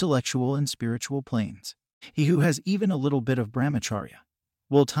 mental, intellectual, and spiritual planes. He who has even a little bit of Brahmacharya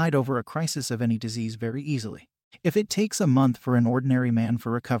will tide over a crisis of any disease very easily. If it takes a month for an ordinary man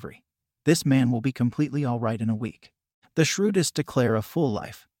for recovery, this man will be completely all right in a week. The shrewdest declare a full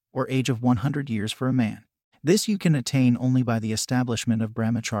life, or age of 100 years for a man. This you can attain only by the establishment of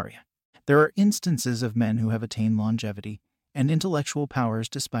Brahmacharya. There are instances of men who have attained longevity and intellectual powers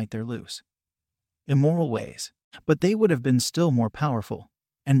despite their loose, immoral ways, but they would have been still more powerful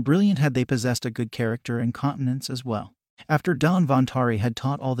and brilliant had they possessed a good character and continence as well. After Dhanvantari had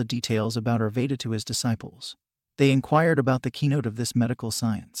taught all the details about Ayurveda to his disciples, they inquired about the keynote of this medical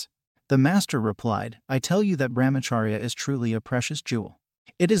science. The master replied, I tell you that Brahmacharya is truly a precious jewel.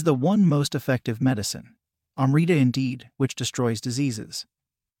 It is the one most effective medicine, Amrita indeed, which destroys diseases,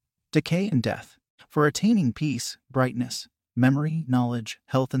 decay, and death. For attaining peace, brightness, memory, knowledge,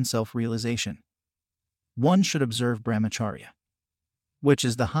 health, and self-realization, one should observe Brahmacharya, which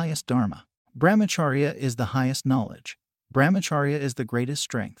is the highest dharma. Brahmacharya is the highest knowledge. Brahmacharya is the greatest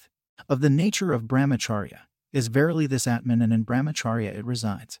strength. Of the nature of Brahmacharya is verily this Atman, and in Brahmacharya it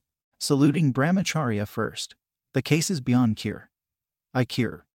resides. Saluting Brahmacharya first. The case is beyond cure. I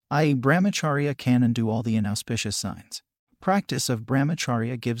cure, i.e. Brahmacharya can undo all the inauspicious signs. Practice of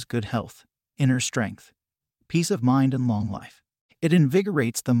Brahmacharya gives good health, inner strength, peace of mind, and long life. It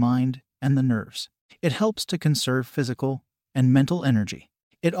invigorates the mind and the nerves. It helps to conserve physical and mental energy.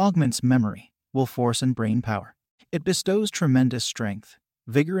 It augments memory, will force, and brain power. It bestows tremendous strength,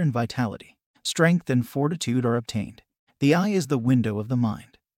 vigor, and vitality. Strength and fortitude are obtained. The eye is the window of the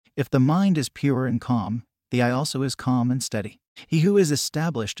mind. If the mind is pure and calm, the eye also is calm and steady. He who is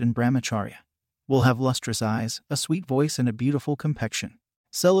established in Brahmacharya will have lustrous eyes, a sweet voice, and a beautiful complexion.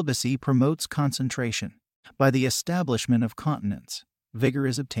 Celibacy promotes concentration. By the establishment of continence, vigor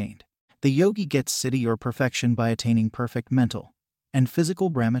is obtained. The yogi gets siddhi or perfection by attaining perfect mental and physical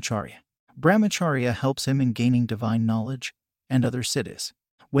Brahmacharya. Brahmacharya helps him in gaining divine knowledge and other siddhis.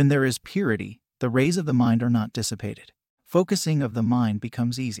 When there is purity, the rays of the mind are not dissipated. Focusing of the mind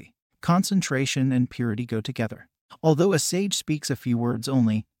becomes easy. Concentration and purity go together. Although a sage speaks a few words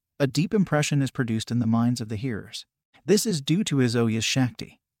only, a deep impression is produced in the minds of the hearers. This is due to his Oyas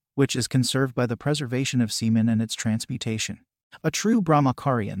Shakti, which is conserved by the preservation of semen and its transmutation. A true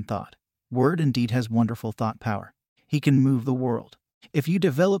Brahmacharyan thought word and deed has wonderful thought power. He can move the world. If you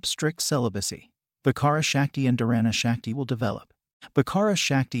develop strict celibacy, Vikara Shakti and Dharana Shakti will develop. Vikara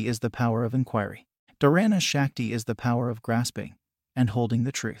Shakti is the power of inquiry. Dharana Shakti is the power of grasping and holding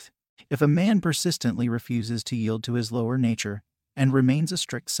the truth. If a man persistently refuses to yield to his lower nature and remains a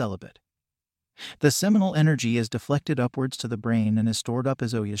strict celibate, the seminal energy is deflected upwards to the brain and is stored up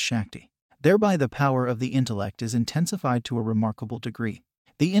as Oya Shakti. Thereby the power of the intellect is intensified to a remarkable degree.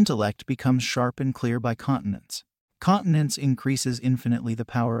 The intellect becomes sharp and clear by continence. Continence increases infinitely the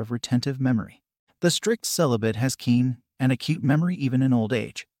power of retentive memory. The strict celibate has keen and acute memory even in old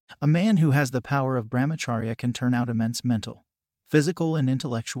age. A man who has the power of Brahmacharya can turn out immense mental, physical, and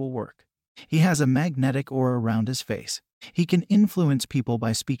intellectual work. He has a magnetic aura around his face. He can influence people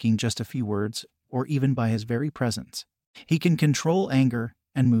by speaking just a few words, or even by his very presence. He can control anger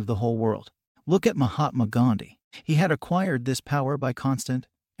and move the whole world. Look at Mahatma Gandhi. He had acquired this power by constant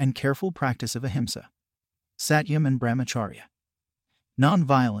and careful practice of ahimsa, satyam, and brahmacharya.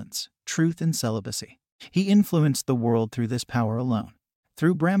 Non-violence, truth, and celibacy. He influenced the world through this power alone.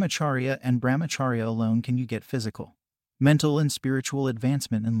 Through brahmacharya and brahmacharya alone can you get physical, mental, and spiritual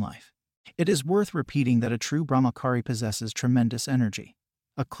advancement in life. It is worth repeating that a true brahmachari possesses tremendous energy,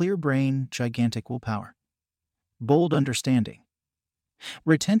 a clear brain, gigantic willpower, bold understanding,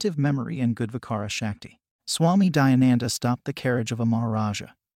 retentive memory, and good Vikara Shakti. Swami Dayananda stopped the carriage of a Maharaja.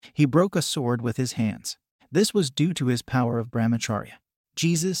 He broke a sword with his hands. This was due to his power of brahmacharya.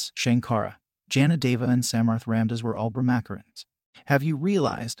 Jesus, Shankara, Janadeva, and Samarth Ramdas were all Brahmacharyans. Have you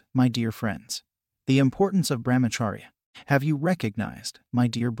realized, my dear friends, the importance of brahmacharya? Have you recognized, my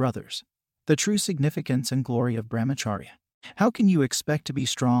dear brothers, the true significance and glory of brahmacharya? How can you expect to be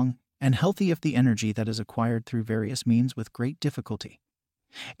strong and healthy if the energy that is acquired through various means with great difficulty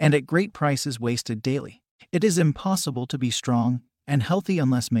and at great price is wasted daily? It is impossible to be strong and healthy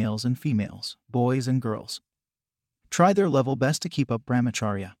unless males and females, boys and girls, try their level best to keep up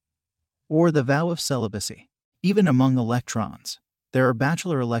brahmacharya, or the vow of celibacy. Even among electrons, there are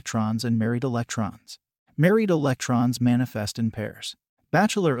bachelor electrons and married electrons. Married electrons manifest in pairs.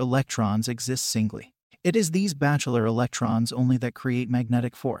 Bachelor electrons exist singly. It is these bachelor electrons only that create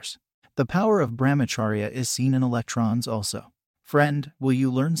magnetic force. The power of brahmacharya is seen in electrons also. Friend, will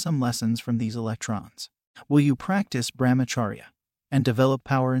you learn some lessons from these electrons? Will you practice brahmacharya and develop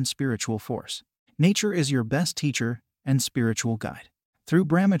power and spiritual force? Nature is your best teacher and spiritual guide. Through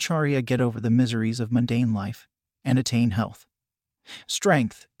brahmacharya, get over the miseries of mundane life and attain health,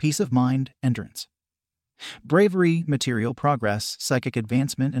 strength, peace of mind, endurance, bravery, material progress, psychic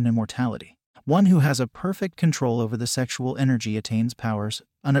advancement, and immortality. One who has a perfect control over the sexual energy attains powers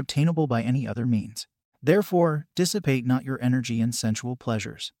unobtainable by any other means. Therefore, dissipate not your energy in sensual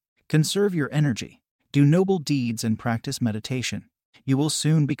pleasures. Conserve your energy, do noble deeds, and practice meditation. You will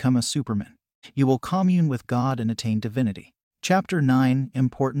soon become a superman. You will commune with God and attain divinity. Chapter 9: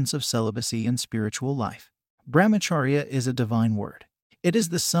 Importance of Celibacy in Spiritual Life. Brahmacharya is a divine word. It is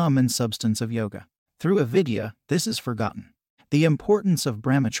the sum and substance of yoga. Through avidya, this is forgotten. The importance of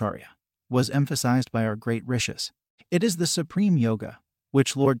brahmacharya was emphasized by our great rishis. It is the supreme yoga,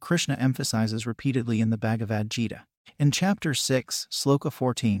 which Lord Krishna emphasizes repeatedly in the Bhagavad Gita. In Chapter 6, Sloka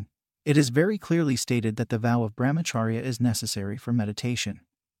 14, it is very clearly stated that the vow of brahmacharya is necessary for meditation.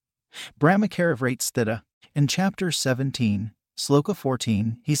 Brahmacharya Sthita. In Chapter 17, Sloka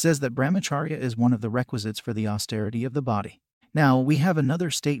 14, he says that brahmacharya is one of the requisites for the austerity of the body. Now, we have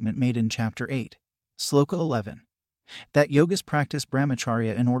another statement made in Chapter 8, Sloka 11, that yogas practice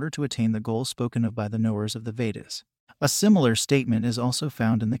brahmacharya in order to attain the goals spoken of by the knowers of the Vedas. A similar statement is also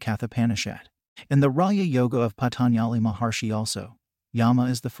found in the Kathopanishad. In the Raya Yoga of Patanjali Maharshi also, yama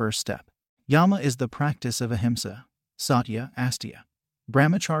is the first step. Yama is the practice of ahimsa, satya, asteya,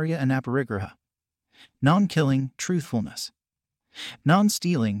 brahmacharya, and aparigraha, non-killing, truthfulness,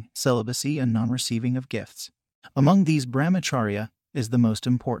 non-stealing, celibacy, and non-receiving of gifts. Among these, brahmacharya is the most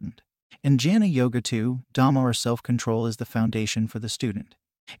important. In Jnana Yoga too, Dhamma or self-control is the foundation for the student.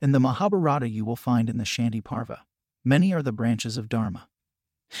 In the Mahabharata you will find in the Shanti Parva, many are the branches of Dharma,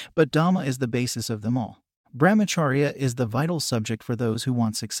 but Dhamma is the basis of them all. Brahmacharya is the vital subject for those who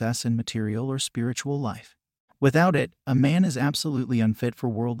want success in material or spiritual life. Without it, a man is absolutely unfit for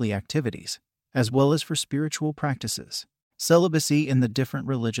worldly activities, as well as for spiritual practices. Celibacy in the different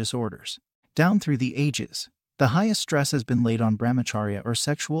religious orders. Down through the ages, the highest stress has been laid on brahmacharya or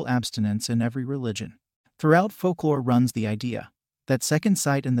sexual abstinence in every religion. Throughout folklore runs the idea that second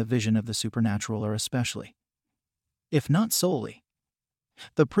sight and the vision of the supernatural are especially, if not solely,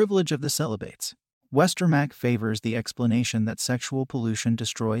 the privilege of the celibates. Westermarck favors the explanation that sexual pollution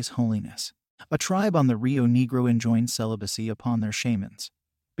destroys holiness. A tribe on the Rio Negro enjoined celibacy upon their shamans.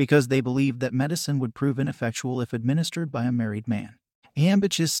 because they believed that medicine would prove ineffectual if administered by a married man.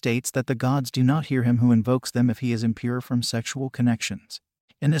 Iambichus states that the gods do not hear him who invokes them if he is impure from sexual connections.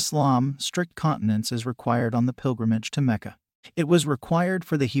 In Islam, strict continence is required on the pilgrimage to Mecca. It was required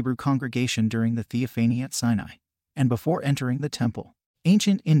for the Hebrew congregation during the Theophany at Sinai, and before entering the temple.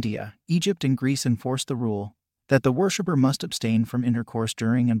 Ancient India, Egypt, and Greece enforced the rule that the worshipper must abstain from intercourse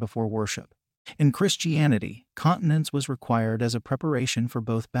during and before worship. In Christianity, continence was required as a preparation for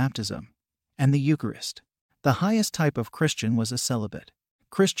both baptism and the Eucharist. The highest type of Christian was a celibate.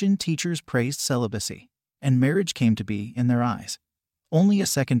 Christian teachers praised celibacy, and marriage came to be, in their eyes, only a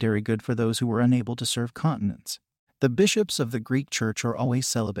secondary good for those who were unable to serve continence. The bishops of the Greek Church are always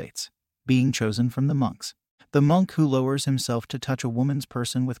celibates, being chosen from the monks. The monk who lowers himself to touch a woman's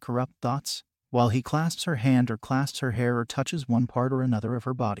person with corrupt thoughts, while he clasps her hand or clasps her hair or touches one part or another of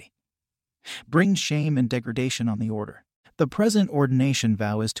her body, brings shame and degradation on the order. The present ordination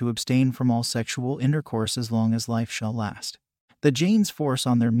vow is to abstain from all sexual intercourse as long as life shall last. The Jains force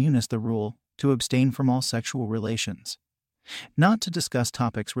on their munis the rule to abstain from all sexual relations, not to discuss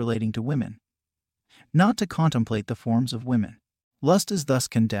topics relating to women, not to contemplate the forms of women. Lust is thus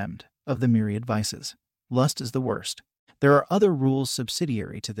condemned. Of the myriad vices, lust is the worst. There are other rules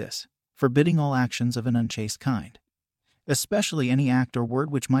subsidiary to this, forbidding all actions of an unchaste kind, especially any act or word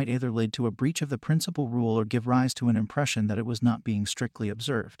which might either lead to a breach of the principal rule or give rise to an impression that it was not being strictly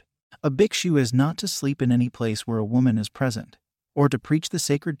observed. A bhikshu is not to sleep in any place where a woman is present, or to preach the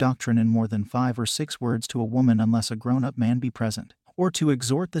sacred doctrine in more than 5 or 6 words to a woman unless a grown-up man be present, or to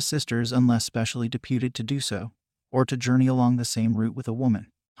exhort the sisters unless specially deputed to do so, or to journey along the same route with a woman.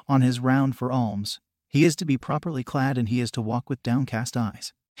 On his round for alms, he is to be properly clad and he is to walk with downcast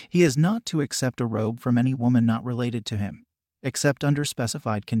eyes. He is not to accept a robe from any woman not related to him, except under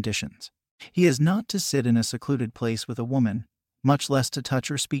specified conditions. He is not to sit in a secluded place with a woman, much less to touch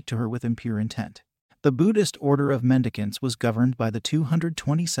or speak to her with impure intent. The Buddhist order of mendicants was governed by the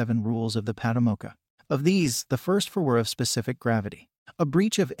 227 rules of the Patimokkha. Of these, the first 4 were of specific gravity. A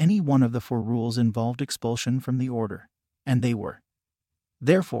breach of any one of the 4 rules involved expulsion from the order, and they were,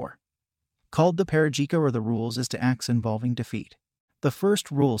 therefore, called the parajika, or the rules as to acts involving defeat. The first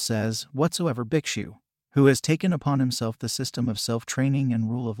rule says, whatsoever bhikshu, who has taken upon himself the system of self-training and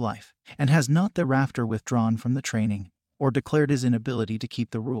rule of life, and has not thereafter withdrawn from the training, or declared his inability to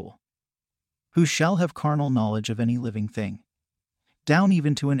keep the rule, who shall have carnal knowledge of any living thing, down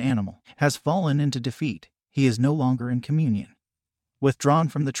even to an animal, has fallen into defeat, he is no longer in communion. Withdrawn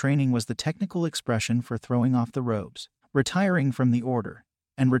from the training was the technical expression for throwing off the robes, retiring from the order,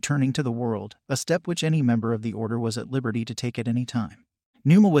 and returning to the world, a step which any member of the order was at liberty to take at any time.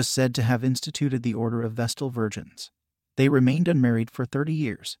 Numa was said to have instituted the order of Vestal Virgins. They remained unmarried for 30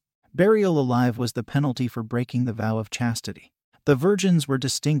 years. Burial alive was the penalty for breaking the vow of chastity. The virgins were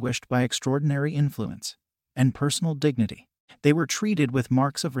distinguished by extraordinary influence and personal dignity. They were treated with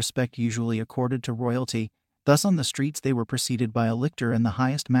marks of respect usually accorded to royalty. Thus on the streets they were preceded by a lictor and the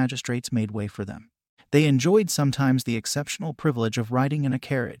highest magistrates made way for them. They enjoyed sometimes the exceptional privilege of riding in a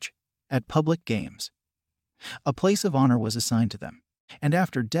carriage at public games. A place of honor was assigned to them, and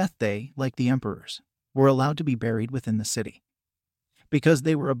after death they, like the emperors, were allowed to be buried within the city. Because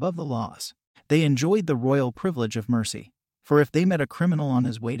they were above the laws, they enjoyed the royal privilege of mercy, for if they met a criminal on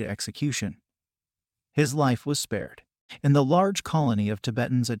his way to execution, his life was spared. In the large colony of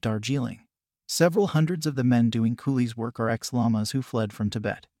Tibetans at Darjeeling, several hundreds of the men doing coolies' work are ex-lamas who fled from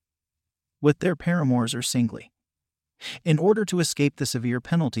Tibet, with their paramours or singly, in order to escape the severe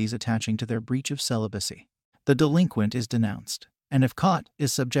penalties attaching to their breach of celibacy. The delinquent is denounced, and if caught,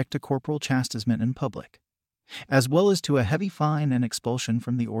 is subject to corporal chastisement in public, as well as to a heavy fine and expulsion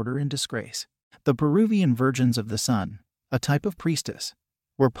from the order in disgrace. The Peruvian Virgins of the Sun, a type of priestess,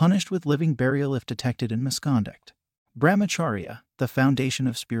 were punished with living burial if detected in misconduct. Brahmacharya, the foundation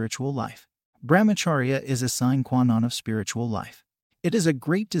of spiritual life. Brahmacharya is a sine qua non of spiritual life. It is a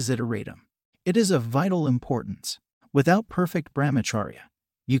great desideratum. It is of vital importance. Without perfect brahmacharya,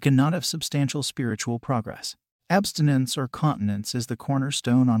 you cannot have substantial spiritual progress. Abstinence or continence is the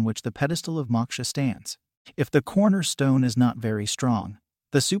cornerstone on which the pedestal of moksha stands. If the cornerstone is not very strong,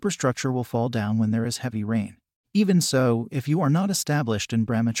 the superstructure will fall down when there is heavy rain. Even so, if you are not established in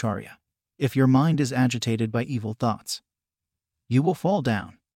brahmacharya, if your mind is agitated by evil thoughts, you will fall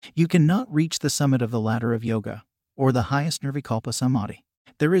down. You cannot reach the summit of the ladder of yoga, or the highest nirvikalpa samadhi.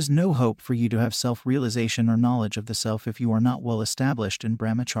 There is no hope for you to have self-realization or knowledge of the self if you are not well established in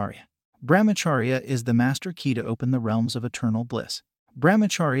brahmacharya. Brahmacharya is the master key to open the realms of eternal bliss.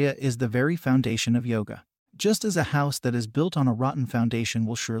 Brahmacharya is the very foundation of yoga. Just as a house that is built on a rotten foundation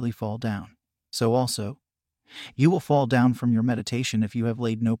will surely fall down, so also, You will fall down from your meditation if you have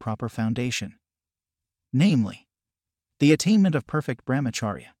laid no proper foundation. Namely, the attainment of perfect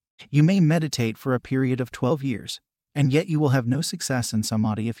Brahmacharya. You may meditate for a period of 12 years, and yet you will have no success in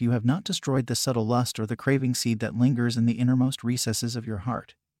samadhi if you have not destroyed the subtle lust or the craving seed that lingers in the innermost recesses of your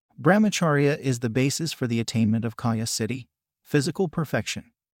heart. Brahmacharya is the basis for the attainment of kaya siddhi, physical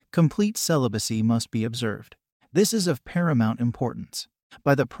perfection. Complete celibacy must be observed. This is of paramount importance.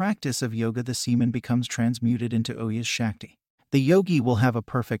 By the practice of yoga, the semen becomes transmuted into Oyas Shakti. The yogi will have a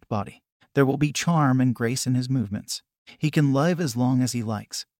perfect body. There will be charm and grace in his movements. He can live as long as he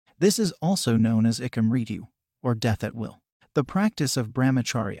likes. This is also known as ikam mrityu, or death at will. The practice of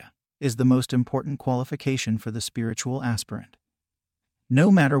Brahmacharya is the most important qualification for the spiritual aspirant,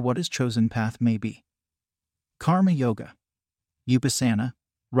 no matter what his chosen path may be. Karma Yoga, Upasana,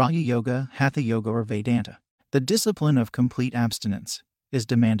 Raja Yoga, Hatha Yoga, or Vedanta. The discipline of complete abstinence is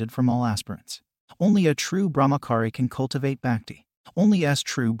demanded from all aspirants. Only a true Brahmachari can cultivate bhakti. Only a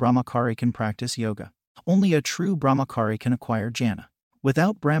true Brahmachari can practice yoga. Only a true Brahmachari can acquire jnana.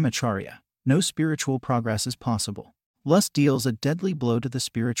 Without Brahmacharya, no spiritual progress is possible. Lust deals a deadly blow to the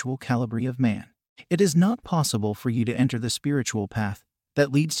spiritual calibre of man. It is not possible for you to enter the spiritual path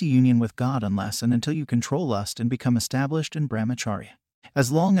that leads to union with God unless and until you control lust and become established in Brahmacharya.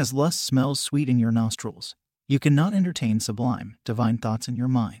 As long as lust smells sweet in your nostrils, you cannot entertain sublime, divine thoughts in your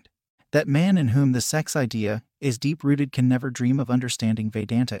mind. That man in whom the sex idea is deep-rooted can never dream of understanding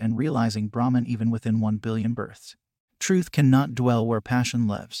Vedanta and realizing Brahman even within 1 billion births. Truth cannot dwell where passion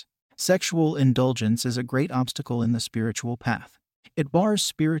lives. Sexual indulgence is a great obstacle in the spiritual path. It bars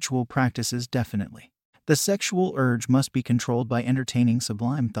spiritual practices definitely. The sexual urge must be controlled by entertaining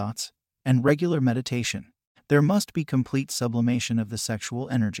sublime thoughts and regular meditation. There must be complete sublimation of the sexual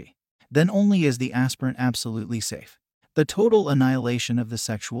energy. Then only is the aspirant absolutely safe. The total annihilation of the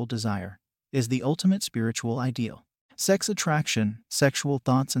sexual desire is the ultimate spiritual ideal. Sex attraction, sexual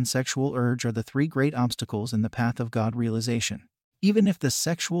thoughts, and sexual urge are the 3 great obstacles in the path of God realization. Even if the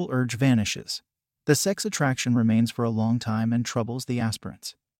sexual urge vanishes, the sex attraction remains for a long time and troubles the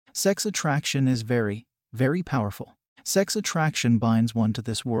aspirants. Sex attraction is very, very powerful. Sex attraction binds one to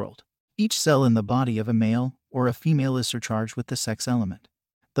this world. Each cell in the body of a male or a female is surcharged with the sex element.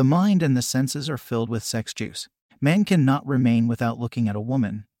 The mind and the senses are filled with sex juice. Man cannot remain without looking at a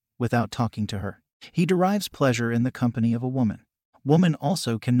woman, without talking to her. He derives pleasure in the company of a woman. Woman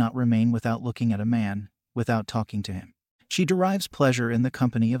also cannot remain without looking at a man, without talking to him. She derives pleasure in the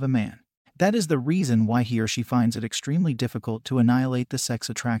company of a man. That is the reason why he or she finds it extremely difficult to annihilate the sex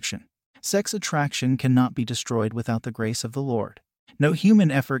attraction. Sex attraction cannot be destroyed without the grace of the Lord. No human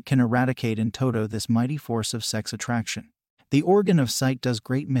effort can eradicate in toto this mighty force of sex attraction. The organ of sight does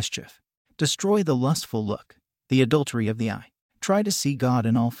great mischief. Destroy the lustful look, the adultery of the eye. Try to see God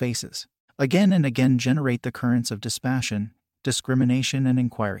in all faces. Again and again generate the currents of dispassion, discrimination, and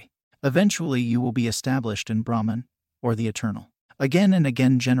inquiry. Eventually you will be established in Brahman, or the Eternal. Again and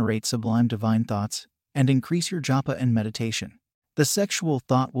again generate sublime divine thoughts, and increase your japa and meditation. The sexual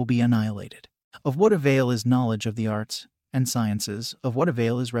thought will be annihilated. Of what avail is knowledge of the arts and sciences? Of what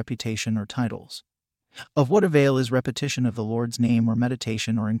avail is reputation or titles? Of what avail is repetition of the Lord's name or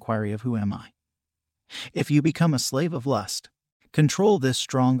meditation or inquiry of who am I? If you become a slave of lust, control this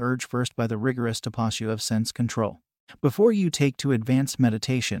strong urge first by the rigorous tapasya of sense control. Before you take to advanced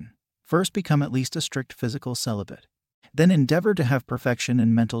meditation, first become at least a strict physical celibate. Then endeavor to have perfection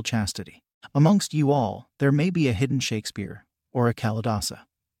in mental chastity. Amongst you all, there may be a hidden Shakespeare, or a Kalidasa,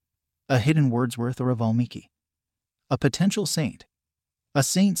 a hidden Wordsworth or a Valmiki, a potential saint, a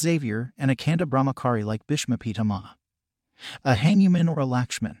Saint Xavier and a Kanda Brahmachari like Bhishma Pitamaha, a Hanuman or a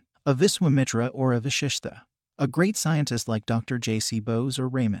Lakshman, a Viswamitra or a Vashishta, a great scientist like Dr. J.C. Bose or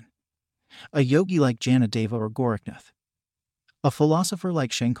Raymond, a yogi like Janadeva or Gorakhnath, a philosopher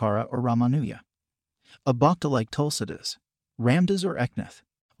like Shankara or Ramanuja, a bhakta like Tulsidas, Ramdas or Eknath.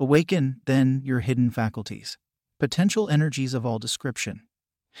 Awaken, then, your hidden faculties, potential energies of all description,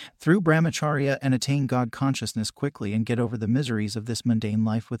 through Brahmacharya, and attain God consciousness quickly and get over the miseries of this mundane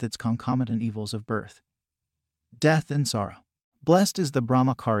life with its concomitant evils of birth, death, and sorrow. Blessed is the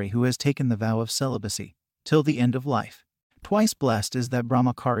Brahmachari who has taken the vow of celibacy till the end of life. Twice blessed is that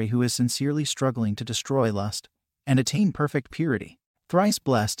Brahmachari who is sincerely struggling to destroy lust and attain perfect purity. Thrice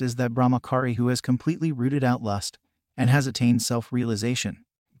blessed is that Brahmachari who has completely rooted out lust and has attained self-realization.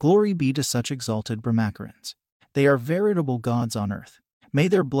 Glory be to such exalted Brahmacharins. They are veritable gods on earth. May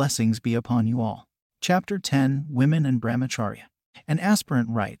their blessings be upon you all. Chapter 10, Women and Brahmacharya. An aspirant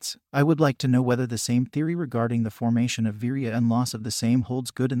writes, I would like to know whether the same theory regarding the formation of virya and loss of the same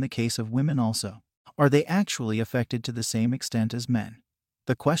holds good in the case of women also. Are they actually affected to the same extent as men?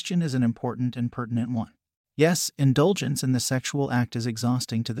 The question is an important and pertinent one. Yes, indulgence in the sexual act is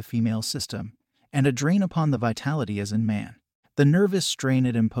exhausting to the female system, and a drain upon the vitality as in man. The nervous strain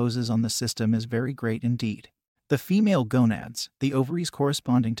it imposes on the system is very great indeed. The female gonads, the ovaries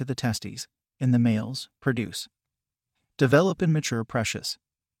corresponding to the testes, in the males, produce, develop and mature precious,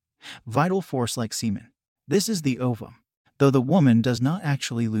 vital force like semen. This is the ovum, though the woman does not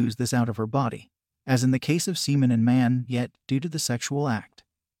actually lose this out of her body, as in the case of semen in man, yet, due to the sexual act,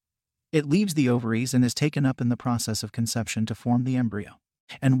 it leaves the ovaries and is taken up in the process of conception to form the embryo.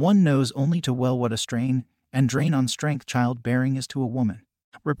 And one knows only too well what a strain and drain on strength childbearing is to a woman.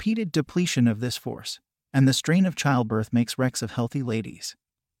 Repeated depletion of this force, and the strain of childbirth makes wrecks of healthy ladies,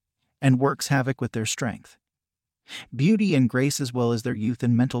 and works havoc with their strength, beauty and grace as well as their youth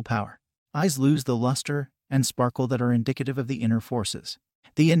and mental power. Eyes lose the luster and sparkle that are indicative of the inner forces.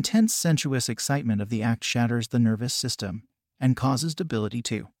 The intense sensuous excitement of the act shatters the nervous system and causes debility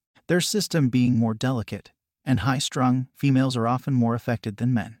too. Their system being more delicate and high-strung, females are often more affected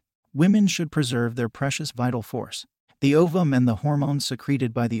than men. Women should preserve their precious vital force. The ovum and the hormones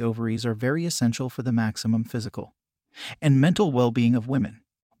secreted by the ovaries are very essential for the maximum physical and mental well-being of women.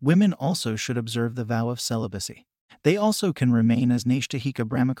 Women also should observe the vow of celibacy. They also can remain as Nashtahika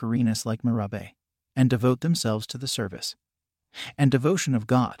Brahmacharinas like Mirabe, and devote themselves to the service and devotion of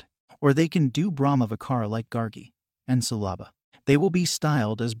God, or they can do Brahmacharya like Gargi and Sulabha. They will be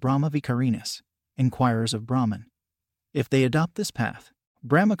styled as Brahmavicarinas, inquirers of Brahman, if they adopt this path.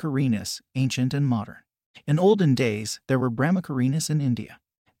 Brahmacharinas, ancient and modern. In olden days, there were Brahmacharinas in India.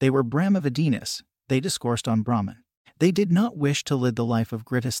 They were Brahmavadinas, they discoursed on Brahman. They did not wish to lead the life of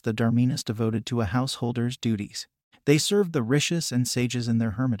Gritis the Dharminas devoted to a householder's duties. They served the rishis and sages in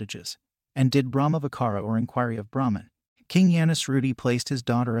their hermitages, and did Brahmavicharya or inquiry of Brahman. King Yanasruti placed his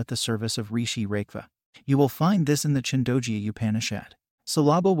daughter at the service of Rishi Rakva. You will find this in the Chandogya Upanishad.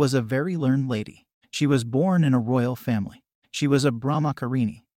 Sulabha was a very learned lady. She was born in a royal family. She was a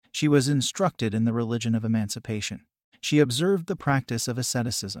Brahmacharini. She was instructed in the religion of emancipation. She observed the practice of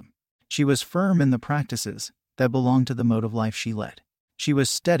asceticism. She was firm in the practices that belonged to the mode of life she led. She was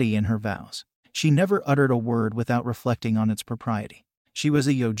steady in her vows. She never uttered a word without reflecting on its propriety. She was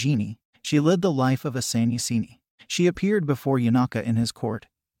a yogini. She led the life of a sannyasini. She appeared before Yanaka in his court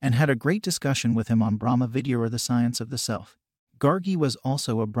and had a great discussion with him on Brahma Vidya or the science of the self. Gargi was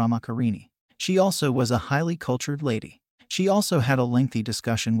also a Brahmacharini. She also was a highly cultured lady. She also had a lengthy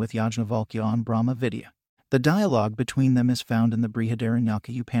discussion with Yajnavalkya on Brahma Vidya. The dialogue between them is found in the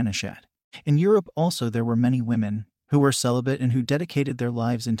Brihadaranyaka Upanishad. In Europe also there were many women who were celibate and who dedicated their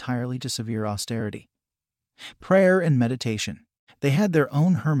lives entirely to severe austerity, prayer and meditation. They had their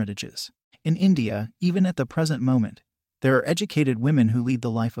own hermitages. In India, even at the present moment, there are educated women who lead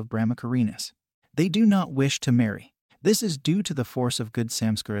the life of Brahmacharinas. They do not wish to marry. This is due to the force of good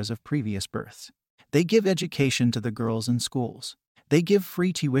samskaras of previous births. They give education to the girls in schools. They give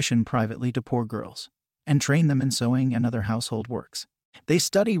free tuition privately to poor girls, and train them in sewing and other household works. They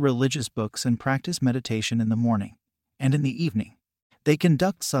study religious books and practice meditation in the morning and in the evening. They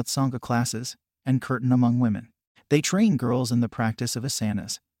conduct satsanga classes and kirtan among women. They train girls in the practice of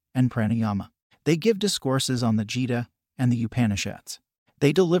asanas and pranayama. They give discourses on the Gita and the Upanishads.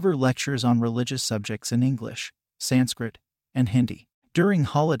 They deliver lectures on religious subjects in English, Sanskrit, and Hindi. During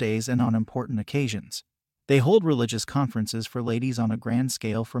holidays and on important occasions, they hold religious conferences for ladies on a grand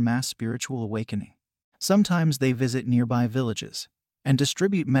scale for mass spiritual awakening. Sometimes they visit nearby villages and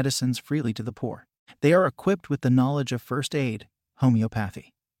distribute medicines freely to the poor. They are equipped with the knowledge of first aid,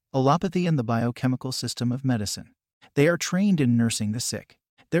 homeopathy, allopathy, and the biochemical system of medicine. They are trained in nursing the sick.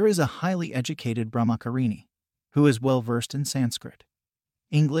 There is a highly educated Brahmacharini who is well versed in Sanskrit,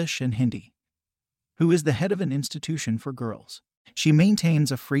 English, and Hindi, who is the head of an institution for girls. She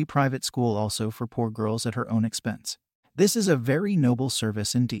maintains a free private school also for poor girls at her own expense. This is a very noble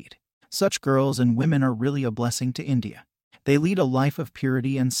service indeed. Such girls and women are really a blessing to India. They lead a life of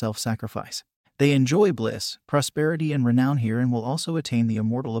purity and self-sacrifice. They enjoy bliss, prosperity, and renown here and will also attain the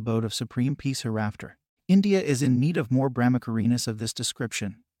immortal abode of supreme peace hereafter. India is in need of more Brahmacharinas of this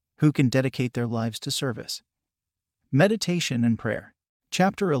description, who can dedicate their lives to service, meditation, and prayer.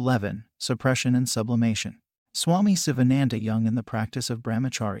 Chapter 11, Suppression and Sublimation. Swami Sivananda young in the practice of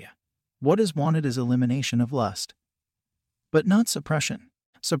Brahmacharya. What is wanted is elimination of lust, but not suppression.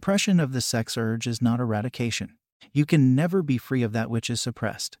 Suppression of the sex urge is not eradication. You can never be free of that which is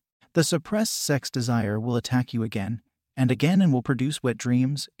suppressed. The suppressed sex desire will attack you again and will produce wet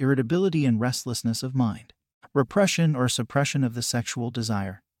dreams, irritability, and restlessness of mind. Repression or suppression of the sexual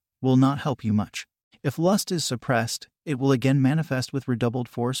desire will not help you much. If lust is suppressed, it will again manifest with redoubled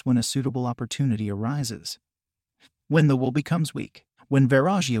force when a suitable opportunity arises. When the will becomes weak, When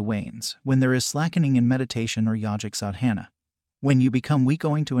Vairagya wanes, when there is slackening in meditation or yogic sadhana, when you become weak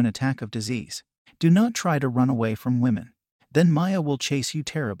owing to an attack of disease, do not try to run away from women. Then Maya will chase you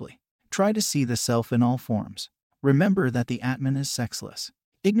terribly. Try to see the self in all forms. Remember that the Atman is sexless.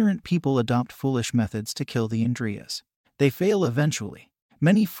 Ignorant people adopt foolish methods to kill the Indriyas. They fail eventually.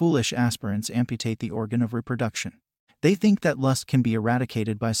 Many foolish aspirants amputate the organ of reproduction. They think that lust can be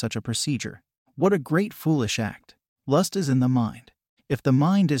eradicated by such a procedure. What a great foolish act. Lust is in the mind. If the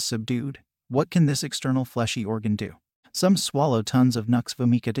mind is subdued, what can this external fleshy organ do? Some swallow tons of nux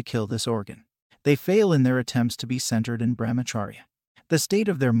vomica to kill this organ. They fail in their attempts to be centered in Brahmacharya. The state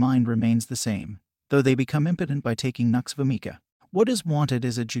of their mind remains the same, though they become impotent by taking nux vomica. What is wanted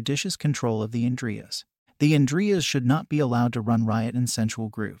is a judicious control of the Indriyas. The Indriyas should not be allowed to run riot in sensual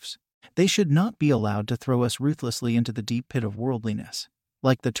grooves. They should not be allowed to throw us ruthlessly into the deep pit of worldliness,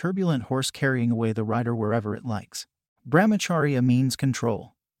 like the turbulent horse carrying away the rider wherever it likes. Brahmacharya means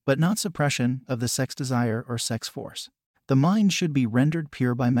control, but not suppression of the sex desire or sex force. The mind should be rendered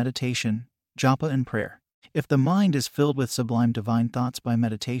pure by meditation, japa and prayer. If the mind is filled with sublime divine thoughts by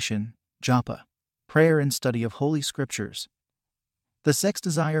meditation, japa, prayer and study of holy scriptures, the sex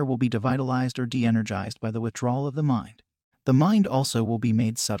desire will be devitalized or de-energized by the withdrawal of the mind. The mind also will be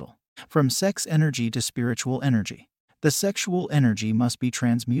made subtle. From sex energy to spiritual energy, the sexual energy must be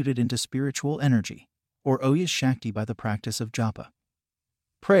transmuted into spiritual energy, or Oyas Shakti, by the practice of japa,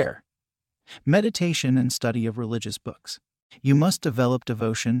 prayer, meditation and study of religious books. You must develop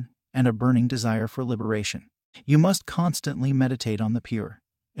devotion and a burning desire for liberation. You must constantly meditate on the pure,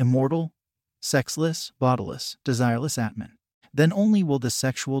 immortal, sexless, bodiless, desireless Atman. Then only will the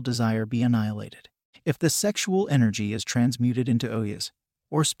sexual desire be annihilated. If the sexual energy is transmuted into Oyas,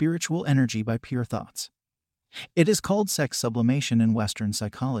 or spiritual energy by pure thoughts, it is called sex sublimation in Western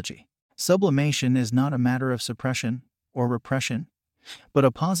psychology. Sublimation is not a matter of suppression or repression, but a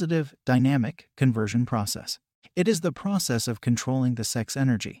positive, dynamic conversion process. It is the process of controlling the sex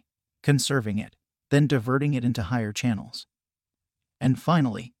energy, conserving it, then diverting it into higher channels, and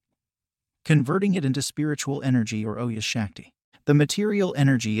finally, converting it into spiritual energy or Oyas Shakti. The material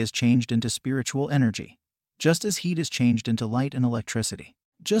energy is changed into spiritual energy, just as heat is changed into light and electricity.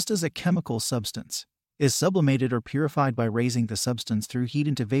 Just as a chemical substance is sublimated or purified by raising the substance through heat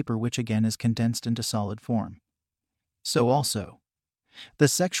into vapor, which again is condensed into solid form, so also the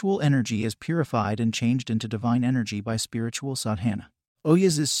sexual energy is purified and changed into divine energy by spiritual sadhana.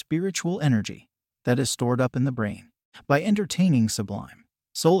 Oyas is spiritual energy that is stored up in the brain. By entertaining sublime,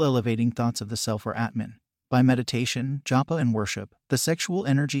 soul-elevating thoughts of the self or Atman, by meditation, japa and worship, the sexual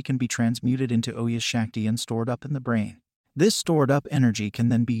energy can be transmuted into Oyas Shakti and stored up in the brain. This stored up energy can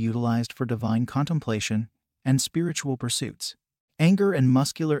then be utilized for divine contemplation and spiritual pursuits. Anger and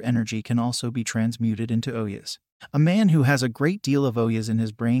muscular energy can also be transmuted into Oyas. A man who has a great deal of Oyas in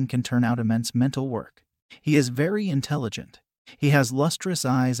his brain can turn out immense mental work. He is very intelligent. He has lustrous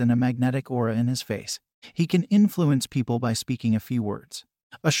eyes and a magnetic aura in his face. He can influence people by speaking a few words.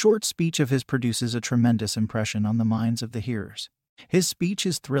 A short speech of his produces a tremendous impression on the minds of the hearers. His speech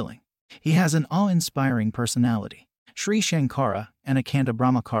is thrilling. He has an awe-inspiring personality. Sri Shankara, an Akanta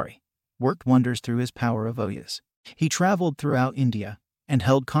Brahmacharya, worked wonders through his power of Oyas. He traveled throughout India and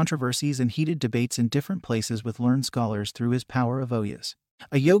held controversies and heated debates in different places with learned scholars through his power of Oyas.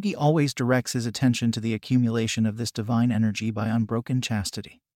 A yogi always directs his attention to the accumulation of this divine energy by unbroken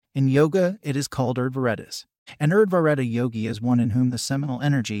chastity. In yoga, it is called Urdhvaretas. An Urdhvareta yogi is one in whom the seminal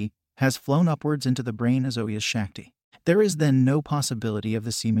energy has flown upwards into the brain as Oyas Shakti. There is then no possibility of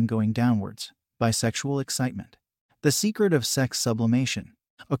the semen going downwards by sexual excitement. The secret of sex sublimation.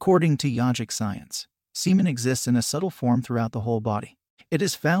 According to yogic science, semen exists in a subtle form throughout the whole body. It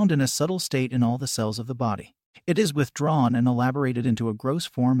is found in a subtle state in all the cells of the body. It is withdrawn and elaborated into a gross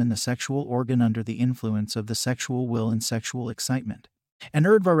form in the sexual organ under the influence of the sexual will and sexual excitement. An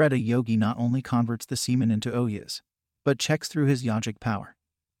Urdhvareta yogi not only converts the semen into Oyas, but checks through his yogic power,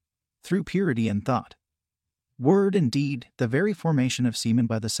 through purity and thought, word and deed, the very formation of semen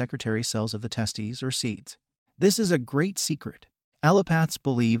by the secretory cells of the testes or seeds. This is a great secret. Allopaths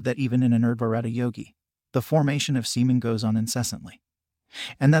believe that even in an Urdhvareta yogi, the formation of semen goes on incessantly,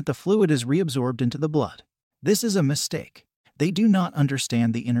 and that the fluid is reabsorbed into the blood. This is a mistake. They do not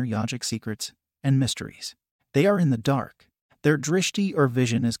understand the inner yogic secrets and mysteries. They are in the dark. Their drishti or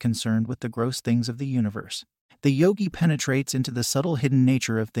vision is concerned with the gross things of the universe. The yogi penetrates into the subtle hidden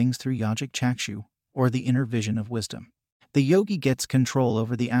nature of things through yogic chakshu, or the inner vision of wisdom. The yogi gets control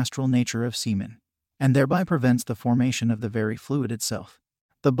over the astral nature of semen, and thereby prevents the formation of the very fluid itself.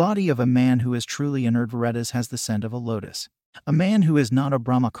 The body of a man who is truly an Urdhvaretas has the scent of a lotus. A man who is not a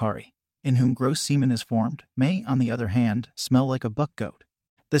Brahmacharya in whom gross semen is formed, may, on the other hand, smell like a buck goat.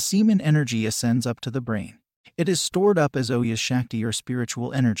 The semen energy ascends up to the brain. It is stored up as Oya Shakti or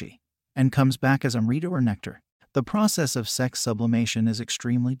spiritual energy, and comes back as Amrita or nectar. The process of sex sublimation is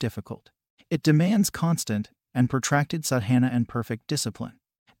extremely difficult. It demands constant and protracted sadhana and perfect discipline.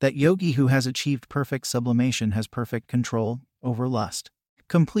 That yogi who has achieved perfect sublimation has perfect control over lust.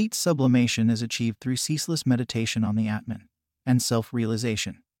 Complete sublimation is achieved through ceaseless meditation on the Atman and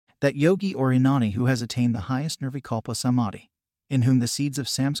self-realization. That yogi or inani who has attained the highest nirvikalpa samadhi, in whom the seeds of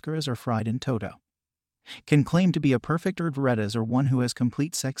samskaras are fried in toto, can claim to be a perfect urdhvaretas or one who has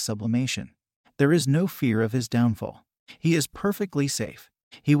complete sex sublimation. There is no fear of his downfall. He is perfectly safe.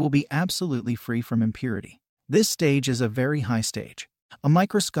 He will be absolutely free from impurity. This stage is a very high stage. A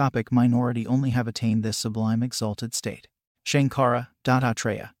microscopic minority only have attained this sublime exalted state. Shankara,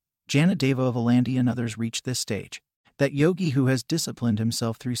 Dattatreya, Janadeva of Alandi and others reach this stage. That yogi who has disciplined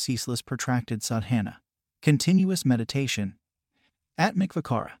himself through ceaseless protracted sadhana, continuous meditation, Atmik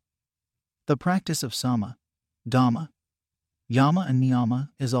Vikara. The practice of Sama, Dhamma, Yama and Niyama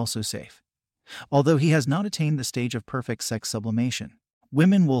is also safe. Although he has not attained the stage of perfect sex sublimation,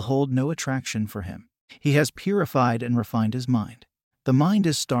 women will hold no attraction for him. He has purified and refined his mind. The mind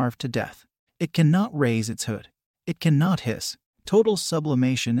is starved to death. It cannot raise its hood. It cannot hiss. Total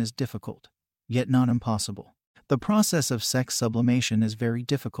sublimation is difficult, yet not impossible. The process of sex sublimation is very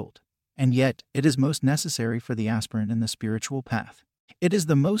difficult, and yet it is most necessary for the aspirant in the spiritual path. It is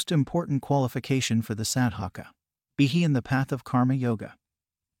the most important qualification for the sadhaka, be he in the path of karma yoga,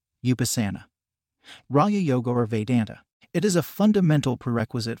 upasana, Raya Yoga or Vedanta. It is a fundamental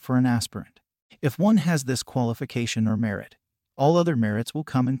prerequisite for an aspirant. If one has this qualification or merit, all other merits will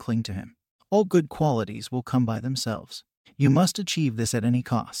come and cling to him. All good qualities will come by themselves. You must achieve this at any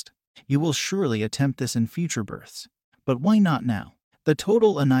cost. You will surely attempt this in future births. But why not now? The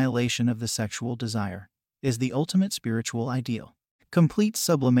total annihilation of the sexual desire is the ultimate spiritual ideal. Complete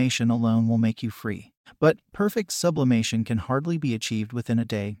sublimation alone will make you free. But perfect sublimation can hardly be achieved within a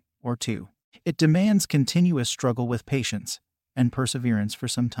day or two. It demands continuous struggle with patience and perseverance for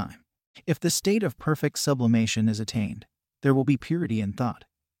some time. If the state of perfect sublimation is attained, there will be purity in thought,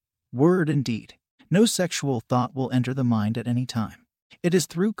 word and deed. No sexual thought will enter the mind at any time. It is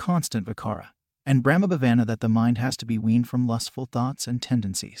through constant vikara and brahmabhavana that the mind has to be weaned from lustful thoughts and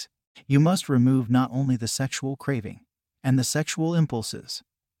tendencies. You must remove not only the sexual craving and the sexual impulses,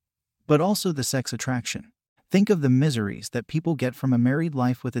 but also the sex attraction. Think of the miseries that people get from a married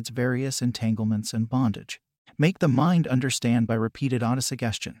life with its various entanglements and bondage. Make the mind understand by repeated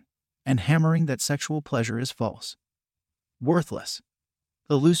autosuggestion and hammering that sexual pleasure is false, worthless,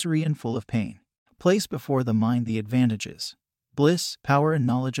 illusory and full of pain. Place before the mind the advantages, bliss, power and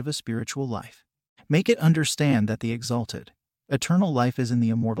knowledge of a spiritual life. Make it understand that the exalted, eternal life is in the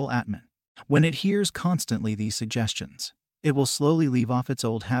immortal Atman. When it hears constantly these suggestions, it will slowly leave off its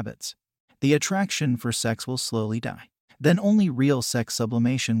old habits. The attraction for sex will slowly die. Then only real sex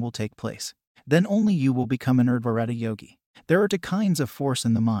sublimation will take place. Then only you will become an urdhvareta yogi. There are two kinds of force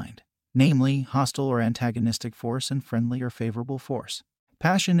in the mind, namely hostile or antagonistic force and friendly or favorable force.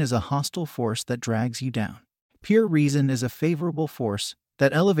 Passion is a hostile force that drags you down. Pure reason is a favorable force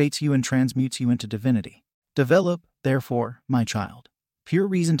that elevates you and transmutes you into divinity. Develop, therefore, my child, pure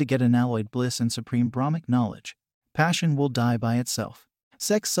reason to get unalloyed bliss and supreme Brahmic knowledge. Passion will die by itself.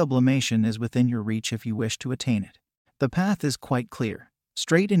 Sex sublimation is within your reach if you wish to attain it. The path is quite clear,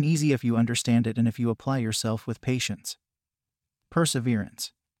 straight and easy if you understand it and if you apply yourself with patience,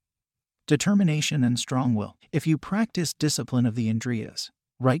 perseverance, determination and strong will. If you practice discipline of the indriyas,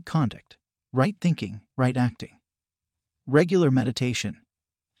 right conduct, right thinking, right acting, regular meditation,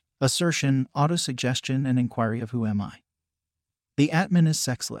 assertion, autosuggestion and inquiry of who am I. The Atman is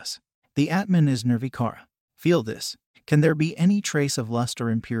sexless. The Atman is nirvikara. Feel this. Can there be any trace of lust or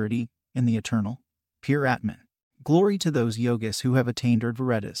impurity in the eternal, pure Atman? Glory to those yogis who have attained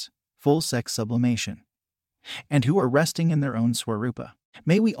urdhvaretas, full sex sublimation, and who are resting in their own swarupa.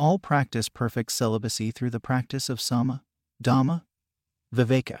 May we all practice perfect celibacy through the practice of Sama, Dhamma,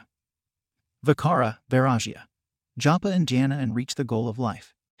 Viveka, Vikara, Vairagya, Japa and Jnana and reach the goal of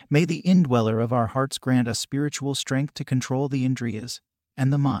life. May the indweller of our hearts grant us spiritual strength to control the indriyas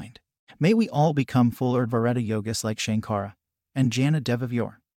and the mind. May we all become full urdhvareta yogis like Shankara and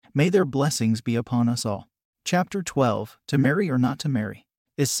Janadeva. May their blessings be upon us all. Chapter 12. To marry or not to marry.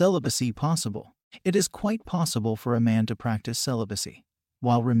 Is celibacy possible? It is quite possible for a man to practice celibacy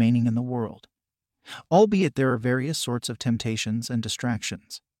while remaining in the world, albeit there are various sorts of temptations and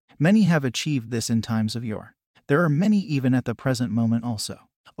distractions. Many have achieved this in times of yore. There are many even at the present moment also.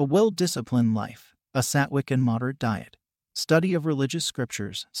 A well-disciplined life, a sattvic and moderate diet, study of religious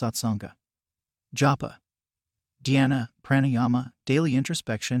scriptures, satsanga. Japa, dhyana, pranayama, daily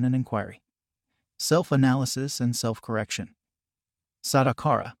introspection and inquiry. Self-analysis and self-correction.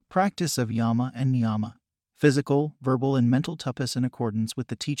 Sadhakara, practice of yama and niyama, physical, verbal, and mental tapas in accordance with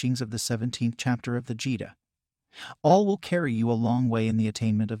the teachings of the 17th chapter of the Gita. All will carry you a long way in the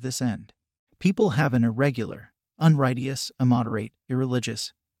attainment of this end. People have an irregular, unrighteous, immoderate,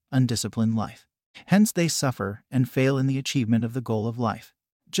 irreligious, undisciplined life. Hence they suffer and fail in the achievement of the goal of life.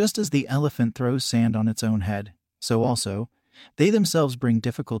 Just as the elephant throws sand on its own head, so also, they themselves bring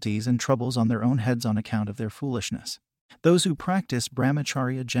difficulties and troubles on their own heads on account of their foolishness. Those who practice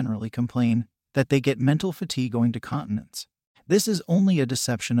Brahmacharya generally complain that they get mental fatigue owing to continence. This is only a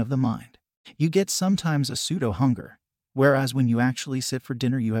deception of the mind. You get sometimes a pseudo-hunger, whereas when you actually sit for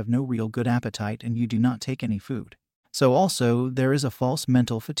dinner you have no real good appetite and you do not take any food. So also there is a false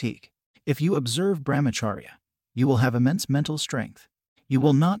mental fatigue. If you observe Brahmacharya, you will have immense mental strength. You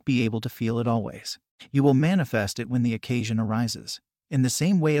will not be able to feel it always. You will manifest it when the occasion arises, in the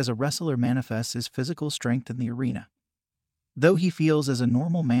same way as a wrestler manifests his physical strength in the arena, though he feels as a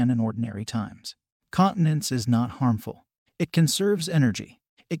normal man in ordinary times. Continence is not harmful. It conserves energy.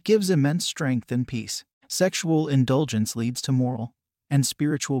 It gives immense strength and peace. Sexual indulgence leads to moral and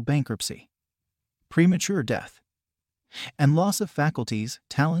spiritual bankruptcy, premature death, and loss of faculties,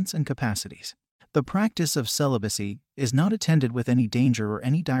 talents, and capacities. The practice of celibacy is not attended with any danger or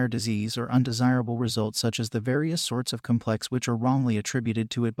any dire disease or undesirable results such as the various sorts of complex which are wrongly attributed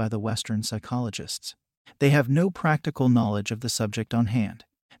to it by the Western psychologists. They have no practical knowledge of the subject on hand.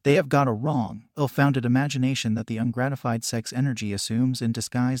 They have got a wrong, ill-founded imagination that the ungratified sex energy assumes in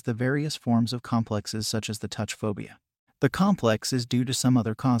disguise the various forms of complexes such as the touch phobia. The complex is due to some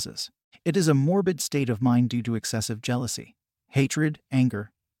other causes. It is a morbid state of mind due to excessive jealousy, hatred,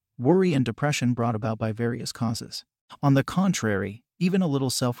 anger, worry, and depression brought about by various causes. On the contrary, even a little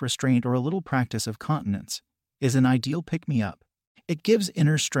self-restraint or a little practice of continence is an ideal pick-me-up. It gives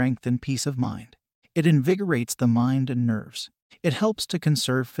inner strength and peace of mind. It invigorates the mind and nerves. It helps to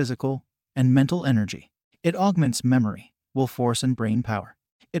conserve physical and mental energy. It augments memory, will force, and brain power.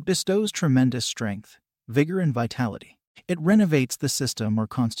 It bestows tremendous strength, vigor, and vitality. It renovates the system or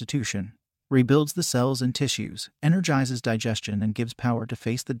constitution, rebuilds the cells and tissues, energizes digestion, and gives power to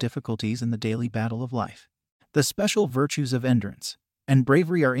face the difficulties in the daily battle of life. The special virtues of endurance and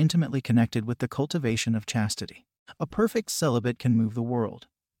bravery are intimately connected with the cultivation of chastity. A perfect celibate can move the world,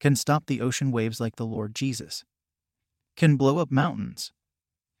 can stop the ocean waves like the Lord Jesus, can blow up mountains,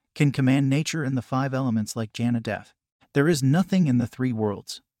 can command nature and the 5 elements like Jana Death. There is nothing in the 3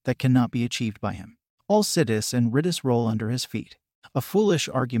 worlds that cannot be achieved by him. All siddhis and riddhis roll under his feet. A foolish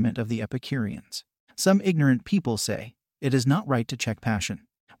argument of the Epicureans. Some ignorant people say, it is not right to check passion.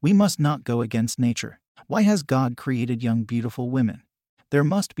 We must not go against nature. Why has God created young beautiful women? There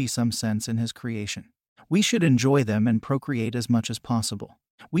must be some sense in his creation. We should enjoy them and procreate as much as possible.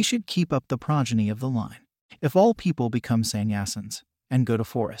 We should keep up the progeny of the line. If all people become sannyasins and go to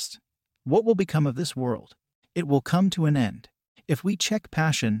forests, what will become of this world? It will come to an end. If we check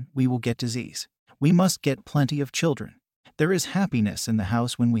passion, we will get disease. We must get plenty of children. There is happiness in the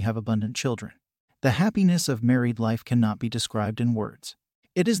house when we have abundant children. The happiness of married life cannot be described in words.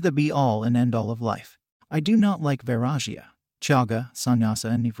 It is the be-all and end-all of life. I do not like Vairagya, Tyaga, Sannyasa,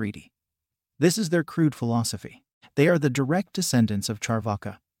 and Nivritti. This is their crude philosophy. They are the direct descendants of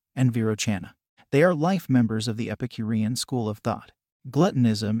Charvaka and Virochana. They are life members of the Epicurean school of thought.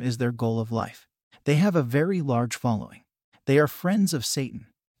 Gluttonism is their goal of life. They have a very large following. They are friends of Satan.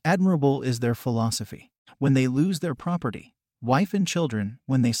 Admirable is their philosophy. When they lose their property, wife and children,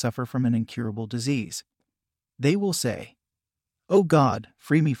 when they suffer from an incurable disease, they will say, "O God,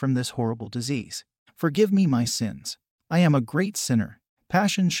 free me from this horrible disease. Forgive me my sins. I am a great sinner."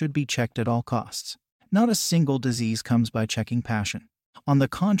 Passion should be checked at all costs. Not a single disease comes by checking passion. On the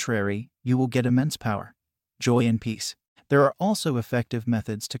contrary, you will get immense power, joy, and peace. There are also effective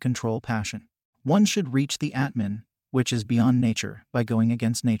methods to control passion. One should reach the Atman, which is beyond nature, by going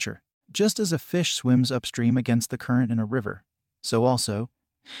against nature. Just as a fish swims upstream against the current in a river, so also,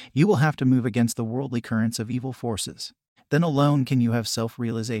 you will have to move against the worldly currents of evil forces. Then alone can you have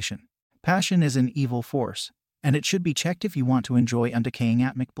self-realization. Passion is an evil force, and it should be checked if you want to enjoy undecaying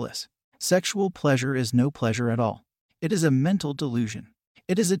atmic bliss. Sexual pleasure is no pleasure at all. It is a mental delusion.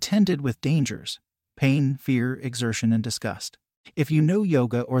 It is attended with dangers, pain, fear, exertion, and disgust. If you know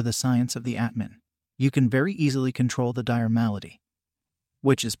yoga or the science of the Atman, you can very easily control the dire malady,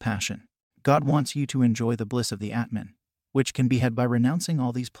 which is passion. God wants you to enjoy the bliss of the Atman, which can be had by renouncing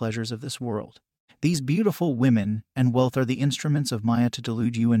all these pleasures of this world. These beautiful women and wealth are the instruments of Maya to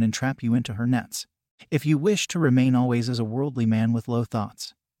delude you and entrap you into her nets. If you wish to remain always as a worldly man with low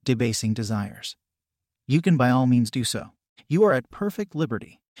thoughts, debasing desires, you can by all means do so. You are at perfect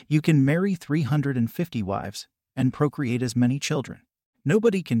liberty. You can marry 350 wives and procreate as many children.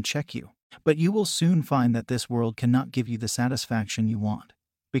 Nobody can check you, but you will soon find that this world cannot give you the satisfaction you want,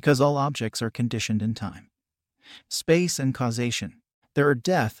 because all objects are conditioned in time, space, and causation. There are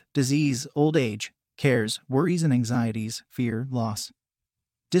death, disease, old age, cares, worries and anxieties, fear, loss,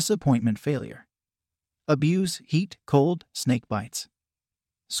 disappointment, failure, abuse, heat, cold, snake bites,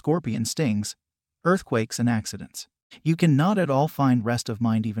 scorpion stings, earthquakes and accidents. You cannot at all find rest of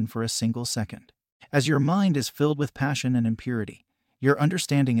mind even for a single second. As your mind is filled with passion and impurity, your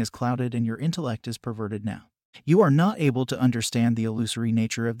understanding is clouded and your intellect is perverted now. You are not able to understand the illusory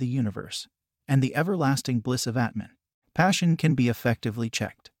nature of the universe and the everlasting bliss of Atman. Passion can be effectively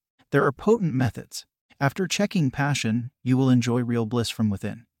checked. There are potent methods. After checking passion, you will enjoy real bliss from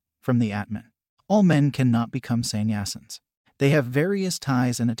within, from the Atman. All men cannot become sannyasins. They have various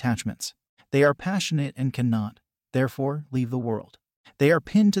ties and attachments. They are passionate and cannot, therefore, leave the world. They are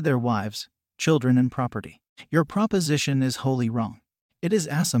pinned to their wives, children, and property. Your proposition is wholly wrong. It is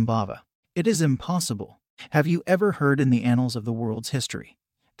asambhava. It is impossible. Have you ever heard in the annals of the world's history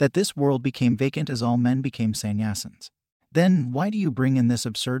that this world became vacant as all men became sannyasins? Then why do you bring in this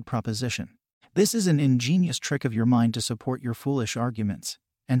absurd proposition? This is an ingenious trick of your mind to support your foolish arguments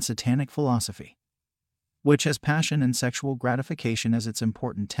and satanic philosophy, which has passion and sexual gratification as its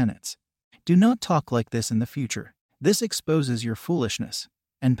important tenets. Do not talk like this in the future. This exposes your foolishness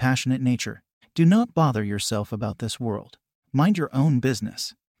and passionate nature. Do not bother yourself about this world. Mind your own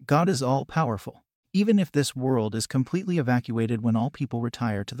business. God is all-powerful. Even if this world is completely evacuated when all people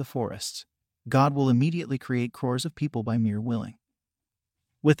retire to the forests, God will immediately create crores of people by mere willing,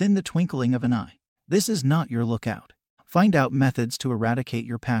 within the twinkling of an eye. This is not your lookout. Find out methods to eradicate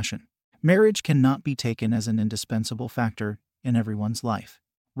your passion. Marriage cannot be taken as an indispensable factor in everyone's life.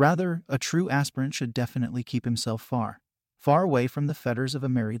 Rather, a true aspirant should definitely keep himself far, far away from the fetters of a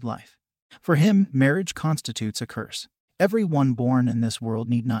married life. For him, marriage constitutes a curse. Everyone born in this world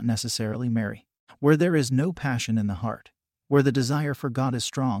need not necessarily marry. Where there is no passion in the heart, where the desire for God is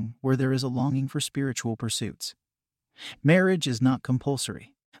strong, where there is a longing for spiritual pursuits, marriage is not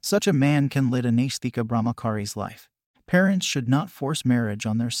compulsory. Such a man can lead a Naisthika Brahmachari's life. Parents should not force marriage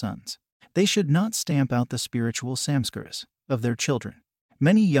on their sons. They should not stamp out the spiritual samskaras of their children.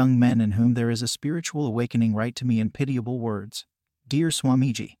 Many young men in whom there is a spiritual awakening write to me in pitiable words, "Dear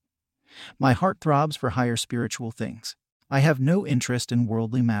Swamiji, my heart throbs for higher spiritual things. I have no interest in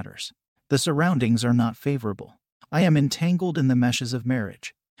worldly matters. The surroundings are not favorable. I am entangled in the meshes of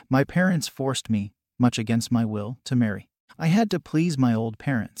marriage. My parents forced me, much against my will, to marry. I had to please my old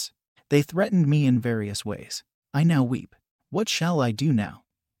parents. They threatened me in various ways. I now weep. What shall I do now?"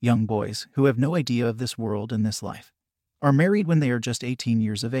 Young boys, who have no idea of this world and this life, are married when they are just 18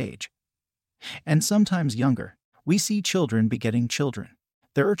 years of age, and sometimes younger. We see children begetting children.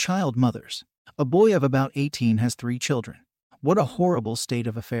 There are child mothers. A boy of about 18 has 3 children. What a horrible state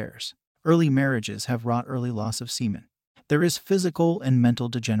of affairs. Early marriages have wrought early loss of semen. There is physical and mental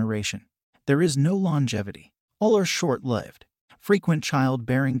degeneration. There is no longevity. All are short-lived. Frequent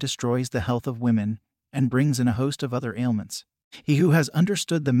childbearing destroys the health of women and brings in a host of other ailments. He who has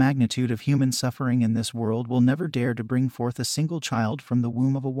understood the magnitude of human suffering in this world will never dare to bring forth a single child from the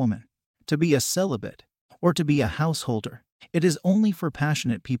womb of a woman. To be a celibate, or to be a householder, it is only for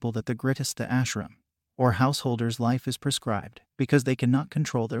passionate people that the gritastha ashram, or householder's life, is prescribed, because they cannot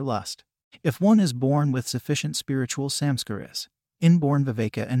control their lust. If one is born with sufficient spiritual samskaras, inborn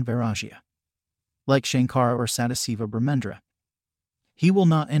viveka and vairagya, like Shankara or Sadasiva Brahmendra, he will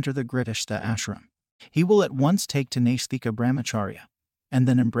not enter the gritastha ashram. He will at once take to Naisthika Brahmacharya, and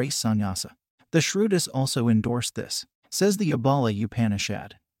then embrace sannyasa. The Shrutas also endorse this. Says the Abala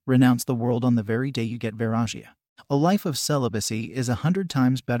Upanishad, renounce the world on the very day you get vairagya. A life of celibacy is 100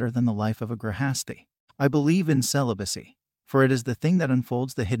 times better than the life of a grihasthi. I believe in celibacy, for it is the thing that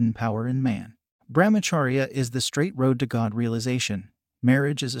unfolds the hidden power in man. Brahmacharya is the straight road to God realization.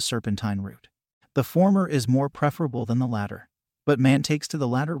 Marriage is a serpentine route. The former is more preferable than the latter, but man takes to the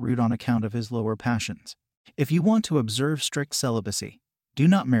latter route on account of his lower passions. If you want to observe strict celibacy, do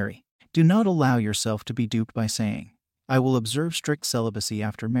not marry. Do not allow yourself to be duped by saying, "I will observe strict celibacy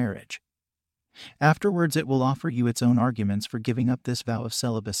after marriage." Afterwards it will offer you its own arguments for giving up this vow of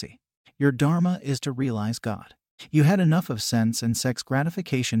celibacy. Your dharma is to realize God. You had enough of sense and sex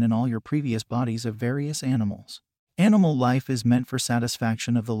gratification in all your previous bodies of various animals. Animal life is meant for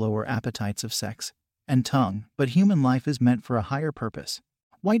satisfaction of the lower appetites of sex and tongue, but human life is meant for a higher purpose.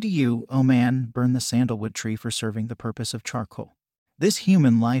 Why do you, O man, burn the sandalwood tree for serving the purpose of charcoal? This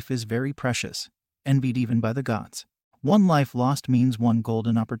human life is very precious. envied even by the gods. One life lost means one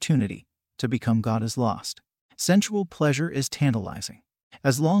golden opportunity to become God is lost. Sensual pleasure is tantalizing.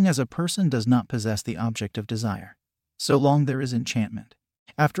 As long as a person does not possess the object of desire, so long there is enchantment.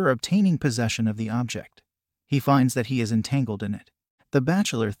 After obtaining possession of the object, he finds that he is entangled in it. The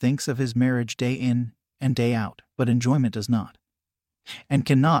bachelor thinks of his marriage day in and day out, but enjoyment does not and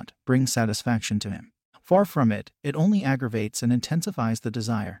cannot bring satisfaction to him. Far from it, it only aggravates and intensifies the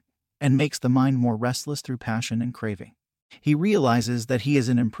desire and makes the mind more restless through passion and craving. He realizes that he is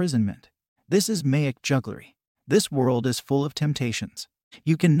in imprisonment. This is Maic jugglery. This world is full of temptations.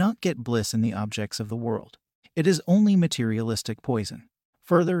 You cannot get bliss in the objects of the world. It is only materialistic poison.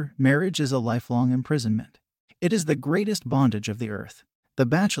 Further, marriage is a lifelong imprisonment. It is the greatest bondage of the earth. The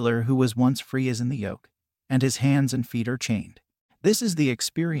bachelor who was once free is in the yoke, and his hands and feet are chained. This is the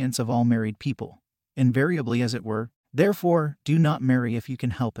experience of all married people, invariably as it were. Therefore, do not marry if you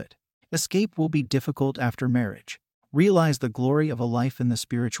can help it. Escape will be difficult after marriage. Realize the glory of a life in the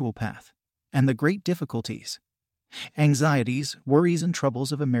spiritual path, and the great difficulties, anxieties, worries, and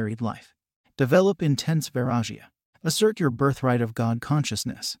troubles of a married life. Develop intense vairagya. Assert your birthright of God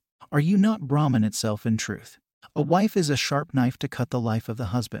consciousness. Are you not Brahman itself in truth? A wife is a sharp knife to cut the life of the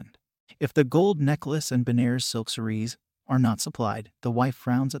husband. If the gold necklace and Benares silk sarees are not supplied, the wife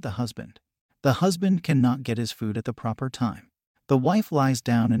frowns at the husband. The husband cannot get his food at the proper time. The wife lies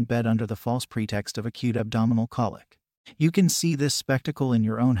down in bed under the false pretext of acute abdominal colic. You can see this spectacle in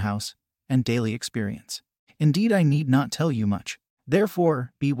your own house and daily experience. Indeed, I need not tell you much.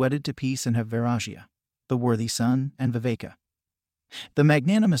 Therefore, be wedded to peace and have vairagya, the worthy son, and viveka, the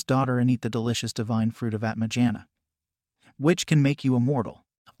magnanimous daughter, and eat the delicious divine fruit of Atmajnana, which can make you immortal.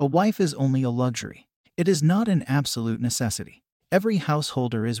 A wife is only a luxury. It is not an absolute necessity. Every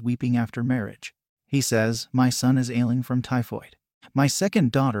householder is weeping after marriage. He says, my son is ailing from typhoid. My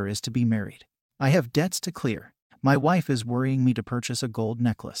second daughter is to be married. I have debts to clear. My wife is worrying me to purchase a gold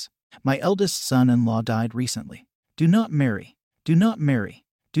necklace. My eldest son-in-law died recently. Do not marry. Do not marry.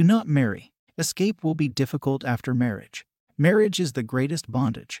 Do not marry. Escape will be difficult after marriage. Marriage is the greatest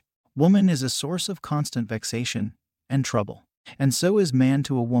bondage. Woman is a source of constant vexation and trouble, and so is man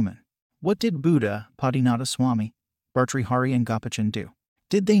to a woman. What did Buddha, Padinata Swami, Bhartrihari, and Gopachan do?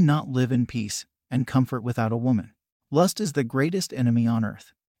 Did they not live in peace and comfort without a woman? Lust is the greatest enemy on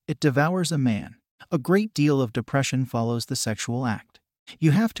earth. It devours a man. A great deal of depression follows the sexual act.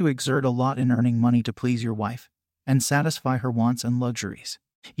 You have to exert a lot in earning money to please your wife and satisfy her wants and luxuries.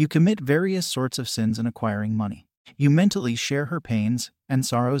 You commit various sorts of sins in acquiring money. You mentally share her pains and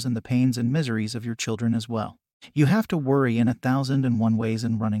sorrows and the pains and miseries of your children as well. You have to worry in 1,001 ways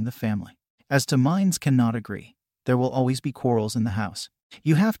in running the family. As to minds cannot agree, there will always be quarrels in the house.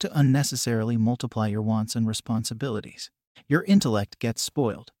 You have to unnecessarily multiply your wants and responsibilities. Your intellect gets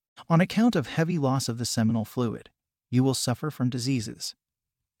spoiled. On account of heavy loss of the seminal fluid, you will suffer from diseases,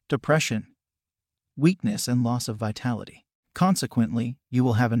 depression, weakness, and loss of vitality. Consequently, you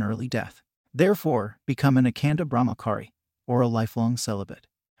will have an early death. Therefore, become an Akanda Brahmachari, or a lifelong celibate.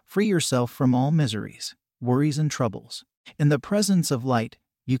 Free yourself from all miseries, worries, and troubles. In the presence of light,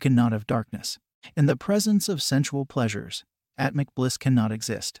 you cannot have darkness. In the presence of sensual pleasures, Atmic bliss cannot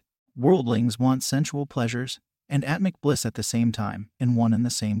exist. Worldlings want sensual pleasures and Atmic bliss at the same time, in one and the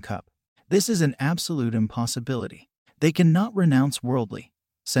same cup. This is an absolute impossibility. They cannot renounce worldly,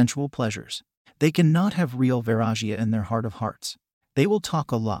 sensual pleasures. They cannot have real vairagya in their heart of hearts. They will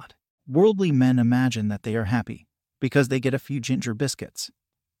talk a lot. Worldly men imagine that they are happy because they get a few ginger biscuits,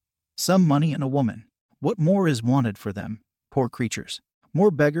 some money, and a woman. What more is wanted for them, poor creatures?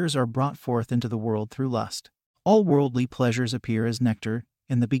 More beggars are brought forth into the world through lust. All worldly pleasures appear as nectar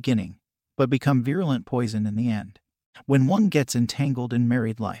in the beginning, but become virulent poison in the end. When one gets entangled in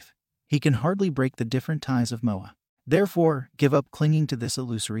married life, he can hardly break the different ties of Moha. Therefore, give up clinging to this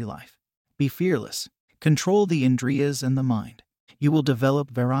illusory life. Be fearless. Control the indriyas and the mind. You will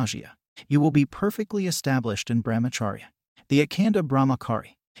develop vairagya. You will be perfectly established in Brahmacharya, the Akanda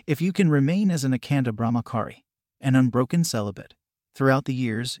Brahmachari. If you can remain as an Akanda Brahmachari, an unbroken celibate, throughout the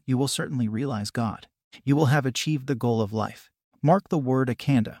years, you will certainly realize God. You will have achieved the goal of life. Mark the word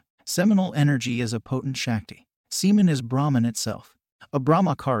Akanda. Seminal energy is a potent Shakti. Semen is Brahman itself. A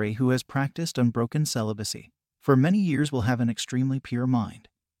Brahmachari who has practiced unbroken celibacy for many years will have an extremely pure mind,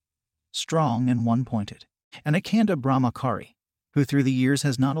 strong and one-pointed. An Akanda Brahmachari, who through the years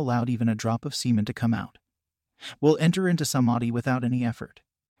has not allowed even a drop of semen to come out, will enter into samadhi without any effort.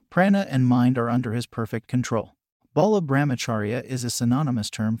 Prana and mind are under his perfect control. Bala Brahmacharya is a synonymous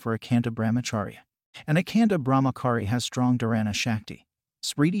term for Akanda Brahmacharya. An Akanda Brahmachari has strong Dharana Shakti,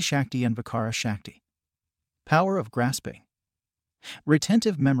 Smriti Shakti, and Vikara Shakti, power of grasping,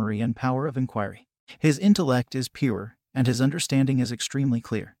 retentive memory, and power of inquiry. His intellect is pure, and his understanding is extremely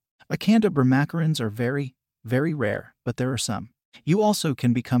clear. Akanda Brahmacharyans are very, very rare, but there are some. You also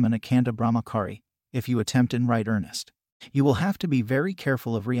can become an Akanda Brahmachari if you attempt in right earnest. You will have to be very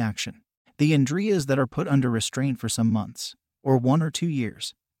careful of reaction. The Indriyas that are put under restraint for some months, or 1 or 2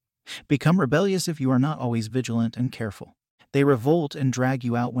 years, become rebellious if you are not always vigilant and careful. They revolt and drag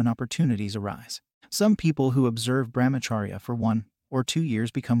you out when opportunities arise. Some people who observe Brahmacharya for 1 or 2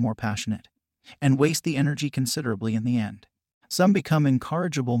 years become more passionate and waste the energy considerably in the end. Some become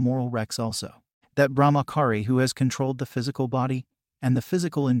incorrigible moral wrecks also. That Brahmachari who has controlled the physical body and the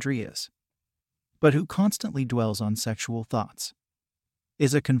physical Indriyas, but who constantly dwells on sexual thoughts,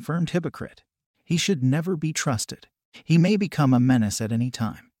 is a confirmed hypocrite. He should never be trusted. He may become a menace at any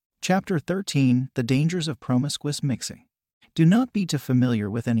time. Chapter 13: The Dangers of Promiscuous Mixing. Do not be too familiar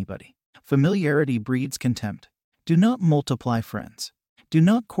with anybody. Familiarity breeds contempt. Do not multiply friends. Do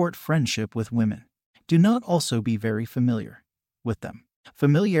not court friendship with women. Do not also be very familiar with them.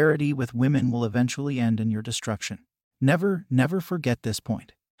 Familiarity with women will eventually end in your destruction. Never, never forget this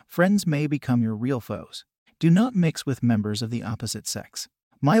point. Friends may become your real foes. Do not mix with members of the opposite sex.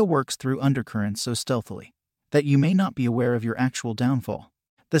 Maya works through undercurrents so stealthily that you may not be aware of your actual downfall.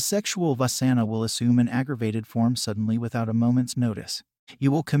 The sexual vasana will assume an aggravated form suddenly without a moment's notice.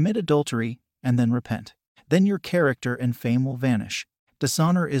 You will commit adultery and then repent. Then your character and fame will vanish.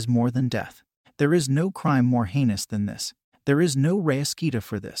 Dishonor is more than death. There is no crime more heinous than this. There is no reyaskita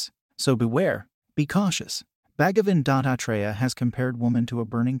for this. So beware, be cautious. Bhagavan Dattatreya has compared woman to a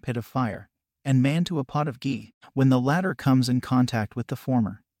burning pit of fire, and man to a pot of ghee. When the latter comes in contact with the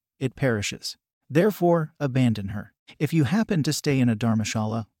former, it perishes. Therefore, abandon her. If you happen to stay in a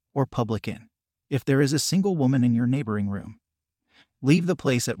dharmashala or public inn, if there is a single woman in your neighboring room, leave the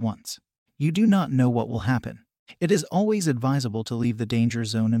place at once. You do not know what will happen. It is always advisable to leave the danger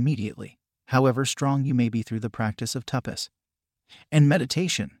zone immediately, however strong you may be through the practice of tapas and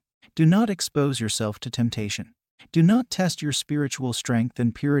meditation. Do not expose yourself to temptation. Do not test your spiritual strength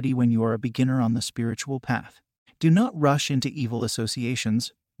and purity when you are a beginner on the spiritual path. Do not rush into evil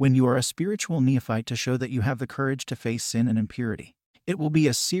associations when you are a spiritual neophyte to show that you have the courage to face sin and impurity. It will be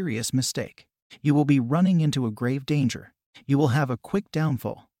a serious mistake. You will be running into a grave danger. You will have a quick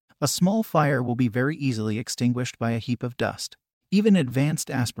downfall. A small fire will be very easily extinguished by a heap of dust. Even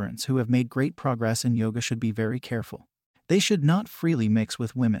advanced aspirants who have made great progress in yoga should be very careful. They should not freely mix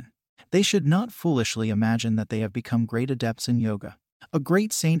with women. They should not foolishly imagine that they have become great adepts in yoga. A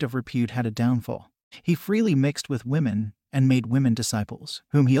great saint of repute had a downfall. He freely mixed with women and made women disciples,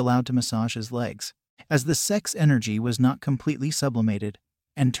 whom he allowed to massage his legs. As the sex energy was not completely sublimated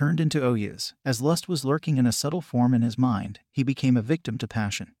and turned into oyas, as lust was lurking in a subtle form in his mind, he became a victim to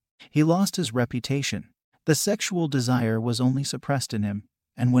passion. He lost his reputation. The sexual desire was only suppressed in him,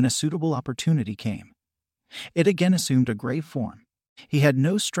 and when a suitable opportunity came, it again assumed a grave form. He had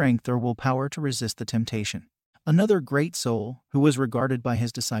no strength or willpower to resist the temptation. Another great soul, who was regarded by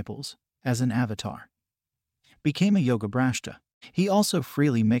his disciples as an avatar, became a yoga brashta. He also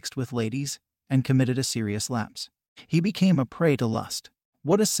freely mixed with ladies and committed a serious lapse. He became a prey to lust.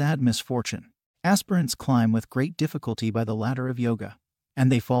 What a sad misfortune. Aspirants climb with great difficulty by the ladder of yoga,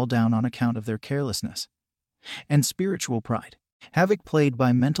 and they fall down on account of their carelessness and spiritual pride. Havoc played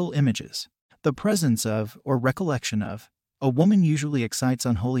by mental images. The presence of, or recollection of, a woman usually excites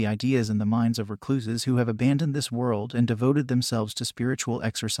unholy ideas in the minds of recluses who have abandoned this world and devoted themselves to spiritual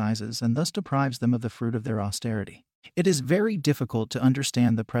exercises, and thus deprives them of the fruit of their austerity. It is very difficult to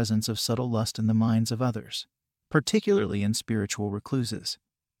understand the presence of subtle lust in the minds of others, particularly in spiritual recluses,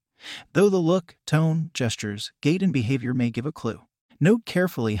 though the look, tone, gestures, gait, and behavior may give a clue. Note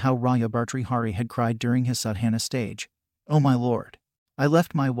carefully how Raya Bhartrihari had cried during his sadhana stage, "O my Lord, I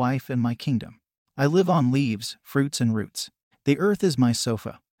left my wife and my kingdom. I live on leaves, fruits, and roots. The earth is my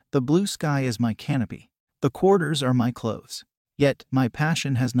sofa. The blue sky is my canopy. The quarters are my clothes. Yet my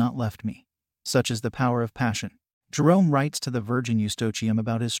passion has not left me." Such is the power of passion. Jerome writes to the Virgin Eustochium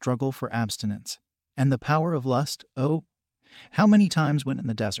about his struggle for abstinence. And the power of lust, oh, how many times when in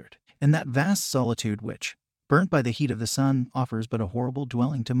the desert, in that vast solitude which, burnt by the heat of the sun, offers but a horrible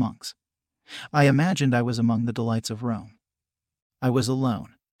dwelling to monks, I imagined I was among the delights of Rome. I was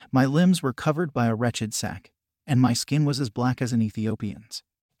alone. My limbs were covered by a wretched sack, and my skin was as black as an Ethiopian's.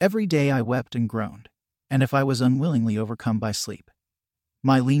 Every day I wept and groaned, and if I was unwillingly overcome by sleep,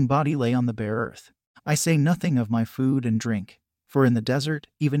 my lean body lay on the bare earth. I say nothing of my food and drink, for in the desert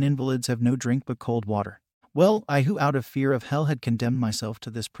even invalids have no drink but cold water. Well, I who out of fear of hell had condemned myself to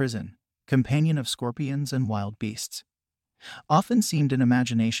this prison, companion of scorpions and wild beasts, often seemed in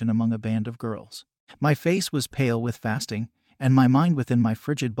imagination among a band of girls. My face was pale with fasting, and my mind within my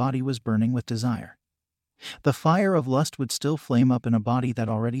frigid body was burning with desire. The fire of lust would still flame up in a body that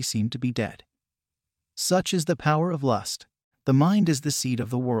already seemed to be dead. Such is the power of lust. The mind is the seed of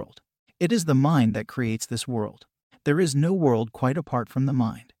the world. It is the mind that creates this world. There is no world quite apart from the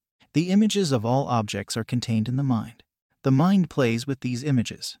mind. The images of all objects are contained in the mind. The mind plays with these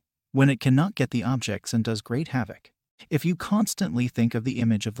images, when it cannot get the objects, and does great havoc. If you constantly think of the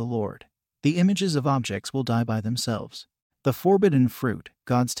image of the Lord, the images of objects will die by themselves. The forbidden fruit,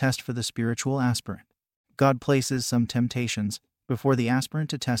 God's test for the spiritual aspirant. God places some temptations before the aspirant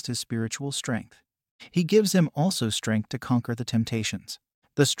to test his spiritual strength. He gives him also strength to conquer the temptations.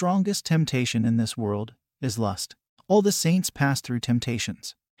 The strongest temptation in this world is lust. All the saints pass through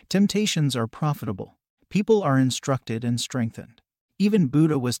temptations. Temptations are profitable. People are instructed and strengthened. Even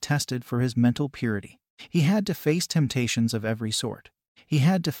Buddha was tested for his mental purity. He had to face temptations of every sort. He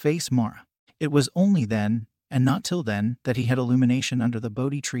had to face Mara. It was only then, and not till then, that he had illumination under the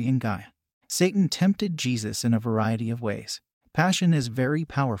Bodhi tree in Gaia. Satan tempted Jesus in a variety of ways. Passion is very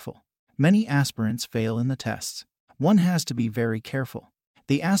powerful. Many aspirants fail in the tests. One has to be very careful.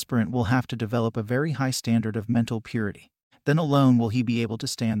 The aspirant will have to develop a very high standard of mental purity. Then alone will he be able to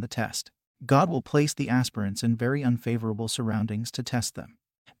stand the test. God will place the aspirants in very unfavorable surroundings to test them.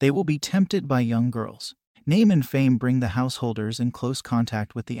 They will be tempted by young girls. Name and fame bring the householders in close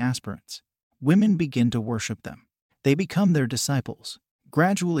contact with the aspirants. Women begin to worship them. They become their disciples.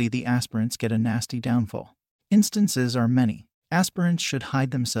 Gradually the aspirants get a nasty downfall. Instances are many. Aspirants should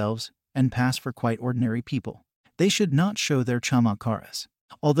hide themselves and pass for quite ordinary people. They should not show their chamakaras.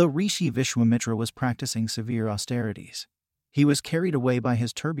 Although Rishi Vishwamitra was practicing severe austerities, he was carried away by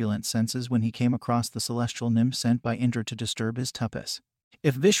his turbulent senses when he came across the celestial nymph sent by Indra to disturb his tapas.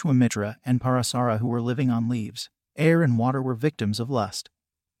 If Vishwamitra and Parasara, who were living on leaves, air and water, were victims of lust,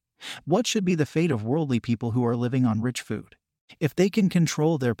 what should be the fate of worldly people who are living on rich food? If they can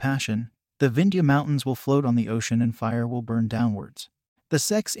control their passion, the Vindhya mountains will float on the ocean and fire will burn downwards. The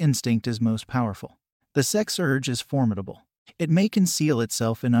sex instinct is most powerful. The sex urge is formidable. It may conceal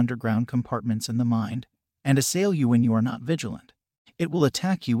itself in underground compartments in the mind and assail you when you are not vigilant. It will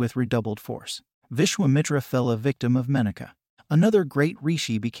attack you with redoubled force. Vishwamitra fell a victim of Menaka. Another great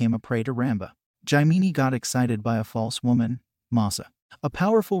rishi became a prey to Ramba. Jaimini got excited by a false woman, Masa. A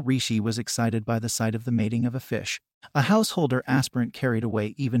powerful rishi was excited by the sight of the mating of a fish. A householder aspirant carried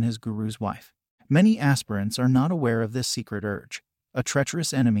away even his guru's wife. Many aspirants are not aware of this secret urge. A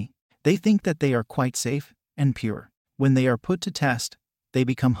treacherous enemy. They think that they are quite safe and pure. When they are put to test, they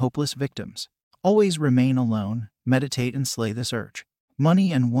become hopeless victims. Always remain alone, meditate and slay this urge.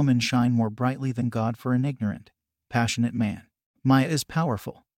 Money and woman shine more brightly than God for an ignorant, passionate man. Maya is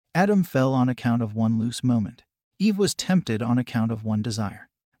powerful. Adam fell on account of one loose moment. Eve was tempted on account of one desire.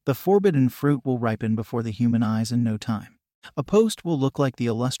 The forbidden fruit will ripen before the human eyes in no time. A post will look like the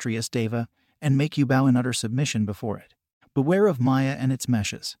illustrious Deva and make you bow in utter submission before it. Beware of Maya and its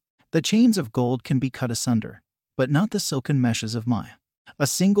meshes. The chains of gold can be cut asunder, but not the silken meshes of Maya. A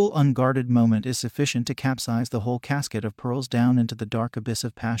single unguarded moment is sufficient to capsize the whole casket of pearls down into the dark abyss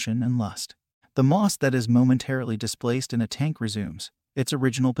of passion and lust. The moss that is momentarily displaced in a tank resumes its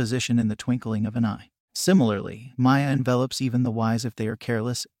original position in the twinkling of an eye. Similarly, Maya envelops even the wise if they are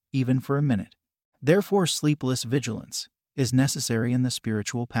careless, even for a minute. Therefore, sleepless vigilance is necessary in the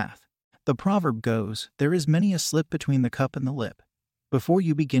spiritual path. The proverb goes, "There is many a slip between the cup and the lip," before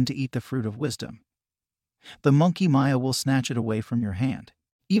you begin to eat the fruit of wisdom. The monkey Maya will snatch it away from your hand.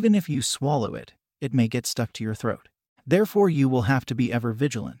 Even if you swallow it, it may get stuck to your throat. Therefore, you will have to be ever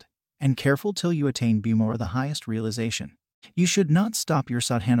vigilant and careful till you attain Bhuma, or the highest realization. You should not stop your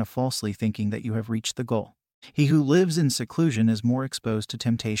sadhana falsely thinking that you have reached the goal. He who lives in seclusion is more exposed to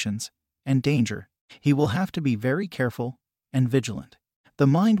temptations and danger. He will have to be very careful and vigilant. The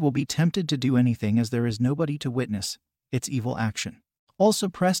mind will be tempted to do anything as there is nobody to witness its evil action. All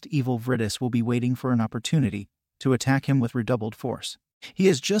suppressed evil vriddhis will be waiting for an opportunity to attack him with redoubled force. He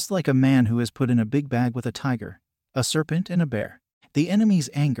is just like a man who is put in a big bag with a tiger, a serpent, and a bear. The enemy's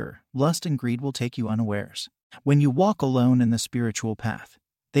anger, lust, and greed will take you unawares. When you walk alone in the spiritual path,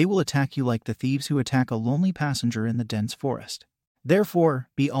 they will attack you like the thieves who attack a lonely passenger in the dense forest. Therefore,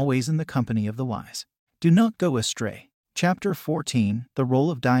 be always in the company of the wise. Do not go astray. Chapter 14, The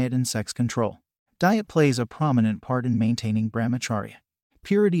Role of Diet in Sex Control. Diet plays a prominent part in maintaining Brahmacharya.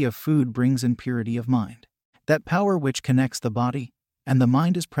 Purity of food brings in purity of mind. That power which connects the body and the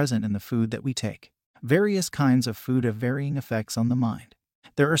mind is present in the food that we take. Various kinds of food have varying effects on the mind.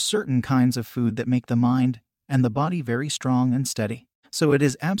 There are certain kinds of food that make the mind and the body very strong and steady. So it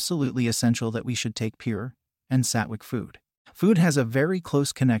is absolutely essential that we should take pure and sattvic food. Food has a very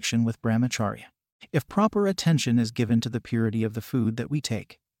close connection with Brahmacharya. If proper attention is given to the purity of the food that we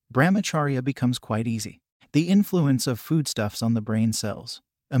take, Brahmacharya becomes quite easy. The influence of foodstuffs on the brain cells,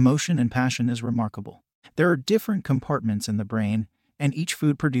 emotion and passion is remarkable. There are different compartments in the brain, and each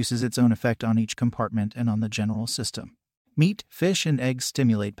food produces its own effect on each compartment and on the general system. Meat, fish, and eggs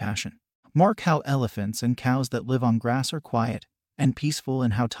stimulate passion. Mark how elephants and cows that live on grass are quiet and peaceful,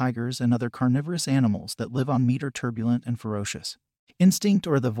 and how tigers and other carnivorous animals that live on meat are turbulent and ferocious. Instinct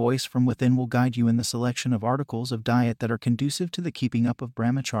or the voice from within will guide you in the selection of articles of diet that are conducive to the keeping up of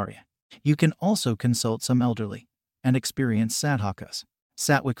Brahmacharya. You can also consult some elderly and experienced sadhakas.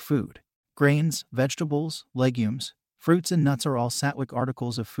 Sattvic food. Grains, vegetables, legumes, fruits and nuts are all sattvic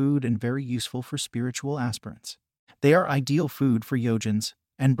articles of food and very useful for spiritual aspirants. They are ideal food for yojins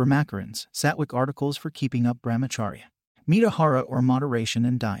and brahmacharyans, sattvic articles for keeping up Brahmacharya. Mitahara or moderation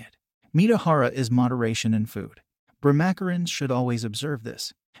in diet. Mitahara is moderation in food. Brahmacharyans should always observe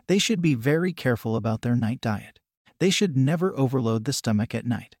this. They should be very careful about their night diet. They should never overload the stomach at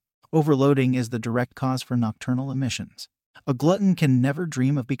night. Overloading is the direct cause for nocturnal emissions. A glutton can never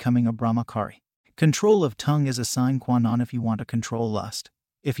dream of becoming a Brahmachari. Control of tongue is a sine qua non if you want to control lust.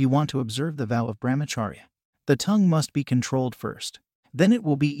 If you want to observe the vow of Brahmacharya, the tongue must be controlled first. Then it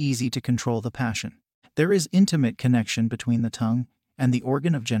will be easy to control the passion. There is intimate connection between the tongue and the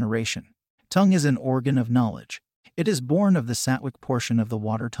organ of generation. Tongue is an organ of knowledge. It is born of the sattvic portion of the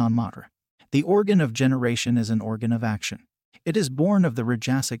water tanmatra. The organ of generation is an organ of action. It is born of the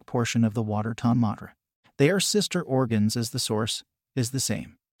rajasic portion of the water tanmatra. They are sister organs as the source is the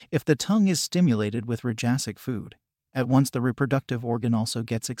same. If the tongue is stimulated with rajasic food, at once the reproductive organ also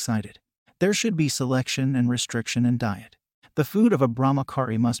gets excited. There should be selection and restriction in diet. The food of a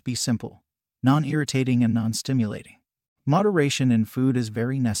Brahmachari must be simple, non-irritating and non-stimulating. Moderation in food is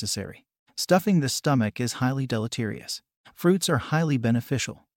very necessary. Stuffing the stomach is highly deleterious. Fruits are highly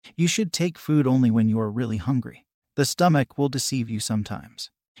beneficial. You should take food only when you are really hungry. The stomach will deceive you sometimes.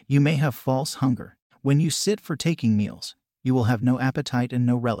 You may have false hunger. When you sit for taking meals, you will have no appetite and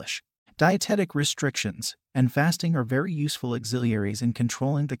no relish. Dietetic restrictions and fasting are very useful auxiliaries in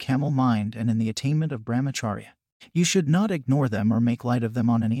controlling the camel mind and in the attainment of Brahmacharya. You should not ignore them or make light of them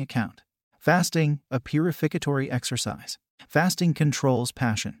on any account. Fasting, a purificatory exercise. Fasting controls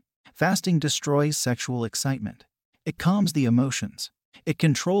passion. Fasting destroys sexual excitement. It calms the emotions. It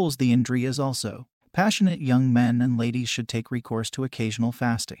controls the indriyas also. Passionate young men and ladies should take recourse to occasional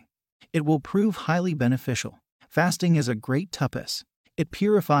fasting. It will prove highly beneficial. Fasting is a great tapas. It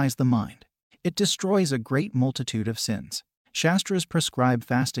purifies the mind. It destroys a great multitude of sins. Shastras prescribe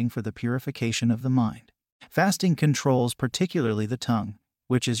fasting for the purification of the mind. Fasting controls particularly the tongue,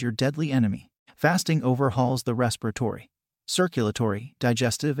 which is your deadly enemy. Fasting overhauls the respiratory, circulatory,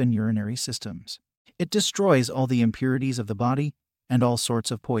 digestive, and urinary systems. It destroys all the impurities of the body and all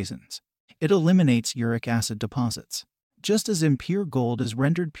sorts of poisons. It eliminates uric acid deposits. Just as impure gold is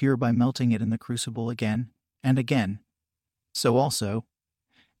rendered pure by melting it in the crucible again and again, so also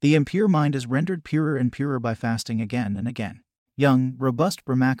the impure mind is rendered purer and purer by fasting again and again. Young, robust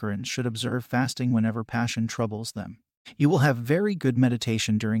Brahmacharyans should observe fasting whenever passion troubles them. You will have very good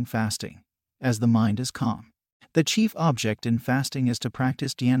meditation during fasting, as the mind is calm. The chief object in fasting is to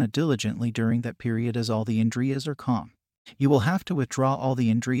practice dhyana diligently during that period, as all the indriyas are calm. You will have to withdraw all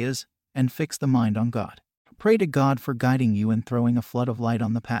the indriyas and fix the mind on God. Pray to God for guiding you and throwing a flood of light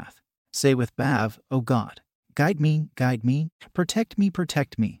on the path. Say with bhav, O God, guide me, protect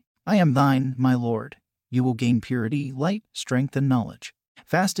me. I am thine, my Lord. You will gain purity, light, strength, and knowledge.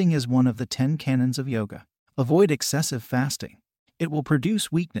 Fasting is one of the 10 canons of yoga. Avoid excessive fasting. It will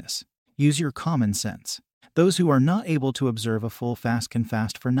produce weakness. Use your common sense. Those who are not able to observe a full fast can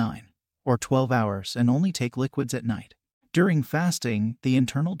fast for 9 or 12 hours and only take liquids at night. During fasting, the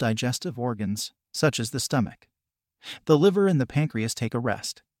internal digestive organs, such as the stomach, the liver, and the pancreas, take a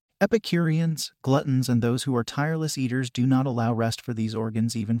rest. Epicureans, gluttons, and those who are tireless eaters do not allow rest for these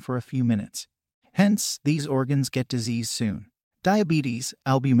organs even for a few minutes. Hence, these organs get disease soon. Diabetes,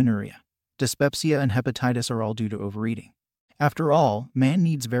 albuminuria, dyspepsia, and hepatitis are all due to overeating. After all, man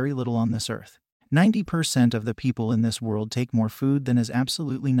needs very little on this earth. 90% of the people in this world take more food than is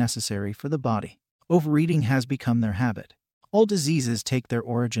absolutely necessary for the body. Overeating has become their habit. All diseases take their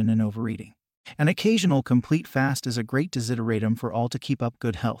origin in overeating. An occasional complete fast is a great desideratum for all to keep up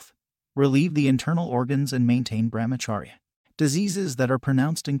good health, relieve the internal organs, and maintain Brahmacharya. Diseases that are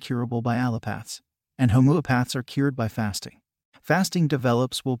pronounced incurable by allopaths and homeopaths are cured by fasting. Fasting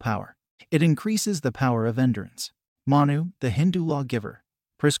develops willpower. It increases the power of endurance. Manu, the Hindu lawgiver,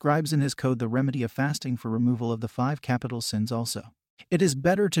 prescribes in his code the remedy of fasting for removal of the 5 capital sins also. It is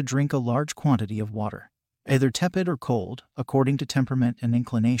better to drink a large quantity of water, either tepid or cold, according to temperament and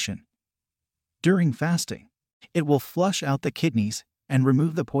inclination. During fasting, it will flush out the kidneys and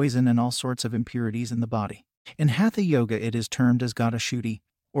remove the poison and all sorts of impurities in the body. In Hatha Yoga it is termed as Gata Shuddhi,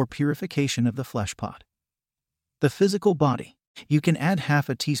 or purification of the flesh pot. The physical body. You can add half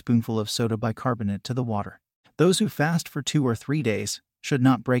a teaspoonful of soda bicarbonate to the water. Those who fast for 2 or 3 days should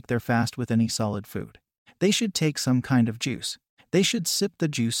not break their fast with any solid food. They should take some kind of juice. They should sip the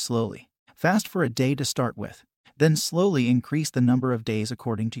juice slowly. Fast for a day to start with. Then slowly increase the number of days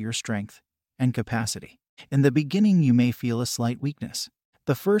according to your strength and capacity. In the beginning you may feel a slight weakness.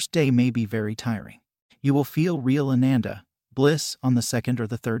 The first day may be very tiring. You will feel real ananda, bliss, on the second or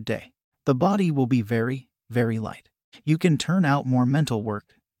the third day. The body will be very, very light. You can turn out more mental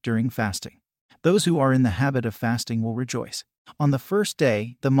work during fasting. Those who are in the habit of fasting will rejoice. On the first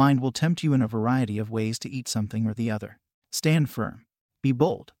day, the mind will tempt you in a variety of ways to eat something or the other. Stand firm. Be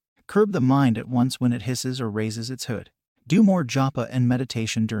bold. Curb the mind at once when it hisses or raises its hood. Do more japa and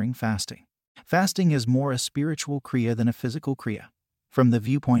meditation during fasting. Fasting is more a spiritual kriya than a physical kriya. From the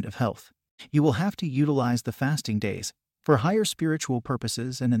viewpoint of health, you will have to utilize the fasting days for higher spiritual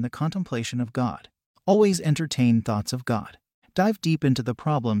purposes and in the contemplation of God. Always entertain thoughts of God. Dive deep into the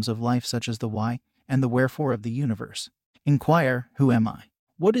problems of life, such as the why and the wherefore of the universe. Inquire, who am I?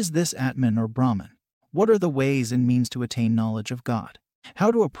 What is this Atman or Brahman? What are the ways and means to attain knowledge of God?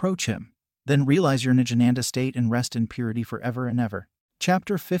 How to approach Him? Then realize your Nijnana state and rest in purity forever and ever.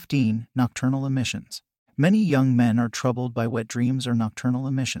 Chapter 15, Nocturnal Emissions. Many young men are troubled by wet dreams or nocturnal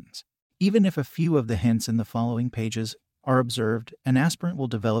emissions. Even if a few of the hints in the following pages are observed, an aspirant will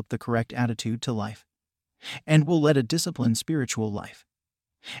develop the correct attitude to life and will lead a disciplined spiritual life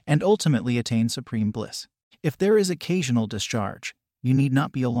and ultimately attain supreme bliss. If there is occasional discharge, you need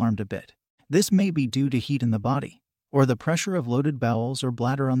not be alarmed a bit. This may be due to heat in the body, or the pressure of loaded bowels or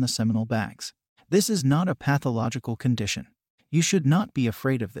bladder on the seminal bags. This is not a pathological condition. You should not be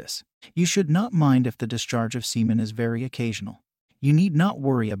afraid of this. You should not mind if the discharge of semen is very occasional. You need not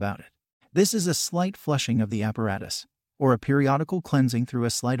worry about it. This is a slight flushing of the apparatus, or a periodical cleansing through a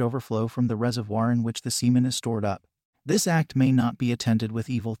slight overflow from the reservoir in which the semen is stored up. This act may not be attended with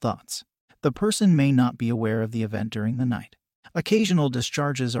evil thoughts. The person may not be aware of the event during the night. Occasional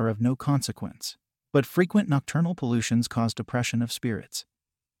discharges are of no consequence, but frequent nocturnal pollutions cause depression of spirits,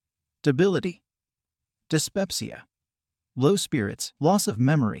 debility, dyspepsia, low spirits, loss of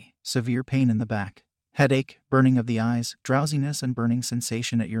memory, severe pain in the back, headache, burning of the eyes, drowsiness and burning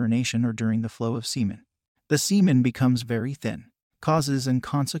sensation at urination or during the flow of semen. The semen becomes very thin. Causes and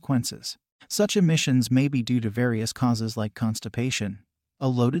consequences. Such emissions may be due to various causes like constipation, a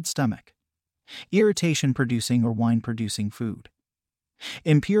loaded stomach, irritation-producing or wine-producing food,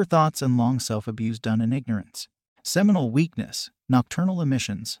 impure thoughts and long self-abuse done in ignorance, seminal weakness, nocturnal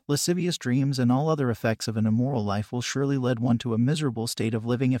emissions, lascivious dreams, and all other effects of an immoral life will surely lead one to a miserable state of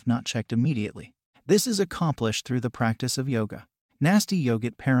living if not checked immediately. This is accomplished through the practice of yoga. Nasti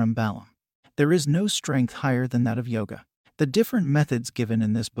yogit param balam. There is no strength higher than that of yoga. The different methods given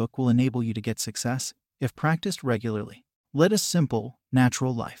in this book will enable you to get success if practiced regularly. Lead a simple,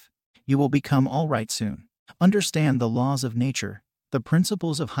 natural life. You will become all right soon. Understand the laws of nature, the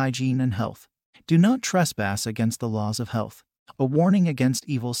principles of hygiene and health. Do not trespass against the laws of health. A warning against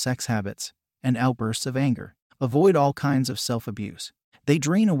evil sex habits and outbursts of anger. Avoid all kinds of self-abuse. They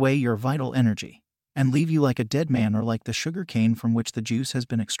drain away your vital energy and leave you like a dead man or like the sugar cane from which the juice has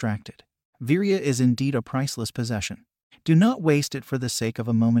been extracted. Virya is indeed a priceless possession. Do not waste it for the sake of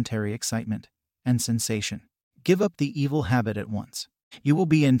a momentary excitement and sensation. Give up the evil habit at once. You will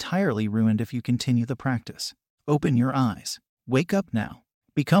be entirely ruined if you continue the practice. Open your eyes. Wake up now.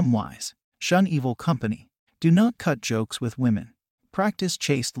 Become wise. Shun evil company. Do not cut jokes with women. Practice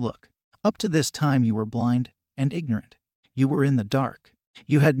chaste look. Up to this time you were blind and ignorant. You were in the dark.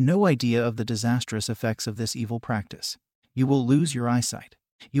 You had no idea of the disastrous effects of this evil practice. You will lose your eyesight.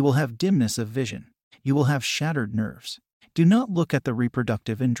 You will have dimness of vision. You will have shattered nerves. Do not look at the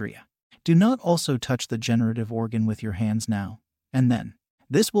reproductive indriya. Do not also touch the generative organ with your hands now and then.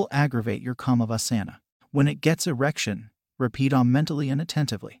 This will aggravate your kamavasana. When it gets erection, repeat Om mentally and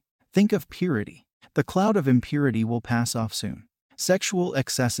attentively. Think of purity. The cloud of impurity will pass off soon. Sexual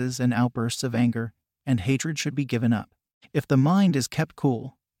excesses and outbursts of anger and hatred should be given up. If the mind is kept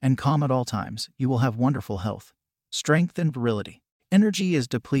cool and calm at all times, you will have wonderful health, strength, and virility. Energy is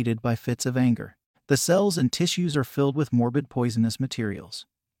depleted by fits of anger. The cells and tissues are filled with morbid poisonous materials.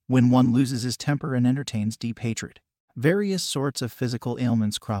 When one loses his temper and entertains deep hatred, various sorts of physical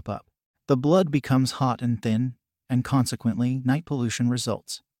ailments crop up. The blood becomes hot and thin, and consequently, night pollution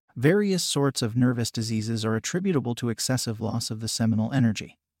results. Various sorts of nervous diseases are attributable to excessive loss of the seminal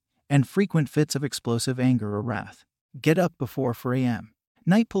energy, and frequent fits of explosive anger or wrath. Get up before 4 a.m.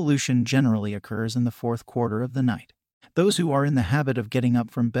 Night pollution generally occurs in the fourth quarter of the night. Those who are in the habit of getting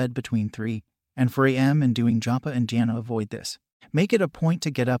up from bed between 3 and 4 a.m. and doing japa and dhyana avoid this. Make it a point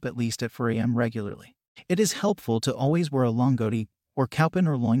to get up at least at 4 a.m. regularly. It is helpful to always wear a langoti or kaupan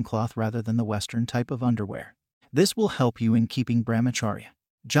or loincloth rather than the Western type of underwear. This will help you in keeping Brahmacharya.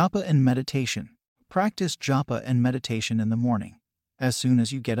 Japa and meditation. Practice japa and meditation in the morning, as soon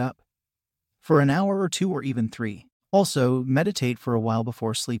as you get up, for an hour or 2 or even 3. Also, meditate for a while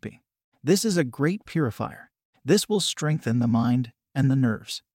before sleeping. This is a great purifier. This will strengthen the mind and the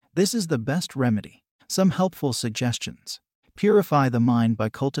nerves. This is the best remedy. Some helpful suggestions. Purify the mind by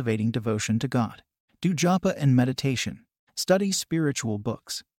cultivating devotion to God. Do japa and meditation. Study spiritual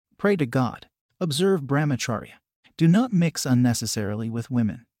books. Pray to God. Observe Brahmacharya. Do not mix unnecessarily with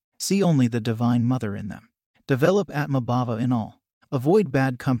women. See only the Divine Mother in them. Develop Atma-bhava in all. Avoid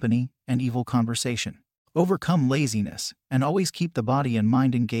bad company and evil conversation. Overcome laziness and always keep the body and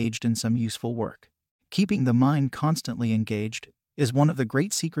mind engaged in some useful work. Keeping the mind constantly engaged is one of the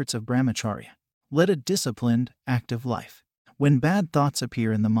great secrets of Brahmacharya. Lead a disciplined, active life. When bad thoughts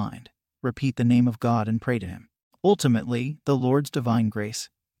appear in the mind, repeat the name of God and pray to Him. Ultimately, the Lord's divine grace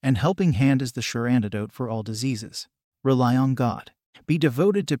and helping hand is the sure antidote for all diseases. Rely on God. Be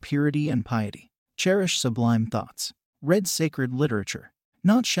devoted to purity and piety. Cherish sublime thoughts. Read sacred literature.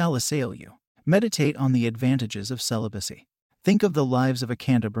 Naught shall assail you. Meditate on the advantages of celibacy. Think of the lives of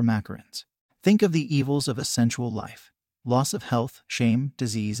Akanta Brahmacharyans. Think of the evils of a sensual life. Loss of health, shame,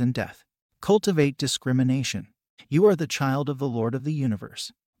 disease, and death. Cultivate discrimination. You are the child of the Lord of the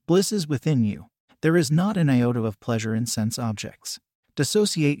universe. Bliss is within you. There is not an iota of pleasure in sense objects.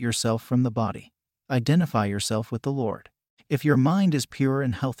 Dissociate yourself from the body. Identify yourself with the Lord. If your mind is pure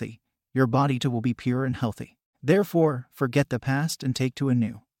and healthy, your body too will be pure and healthy. Therefore, forget the past and take to a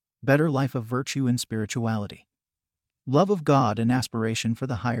new, better life of virtue and spirituality. Love of God and aspiration for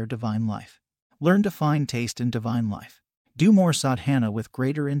the higher divine life. Learn to find taste in divine life. Do more sadhana with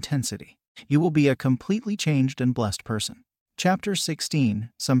greater intensity. You will be a completely changed and blessed person. Chapter 16.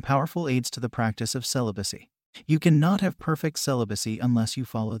 Some powerful aids to the practice of celibacy. You cannot have perfect celibacy unless you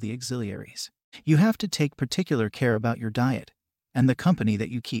follow the auxiliaries. You have to take particular care about your diet and the company that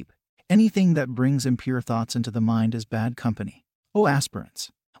you keep. Anything that brings impure thoughts into the mind is bad company. O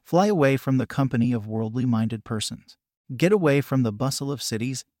aspirants, fly away from the company of worldly-minded persons. Get away from the bustle of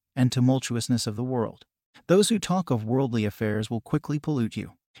cities and tumultuousness of the world. Those who talk of worldly affairs will quickly pollute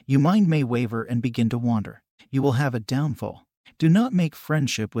you. Your mind may waver and begin to wander. You will have a downfall. Do not make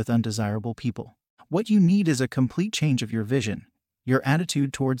friendship with undesirable people. What you need is a complete change of your vision, your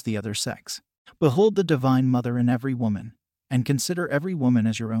attitude towards the other sex. Behold the Divine Mother in every woman, and consider every woman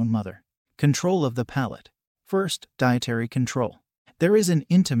as your own mother. Control of the palate. First, dietary control. There is an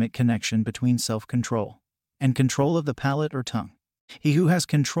intimate connection between self-control and control of the palate or tongue. He who has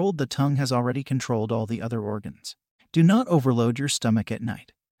controlled the tongue has already controlled all the other organs. Do not overload your stomach at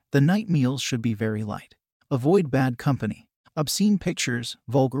night. The night meals should be very light. Avoid bad company. Obscene pictures,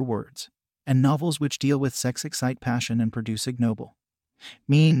 vulgar words, and novels which deal with sex excite passion and produce ignoble,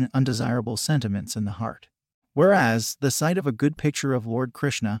 mean, undesirable sentiments in the heart. Whereas, the sight of a good picture of Lord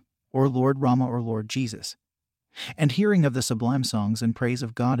Krishna, or Lord Rama or Lord Jesus, and hearing of the sublime songs in praise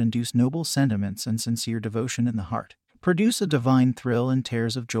of God induce noble sentiments and sincere devotion in the heart, produce a divine thrill and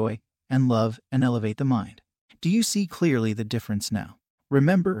tears of joy and love and elevate the mind. Do you see clearly the difference now?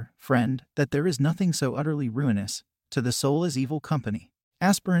 Remember, friend, that there is nothing so utterly ruinous to the soul as evil company.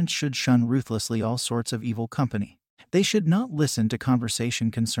 Aspirants should shun ruthlessly all sorts of evil company. They should not listen to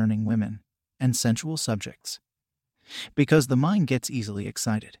conversation concerning women and sensual subjects, because the mind gets easily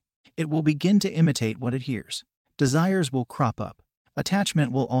excited. It will begin to imitate what it hears. Desires will crop up.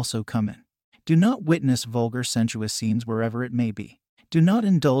 Attachment will also come in. Do not witness vulgar sensuous scenes wherever it may be. Do not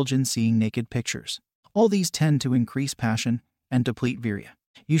indulge in seeing naked pictures. All these tend to increase passion and deplete virya.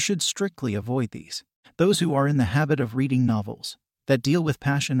 You should strictly avoid these. Those who are in the habit of reading novels that deal with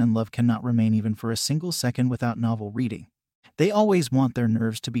passion and love cannot remain even for a single second without novel reading. They always want their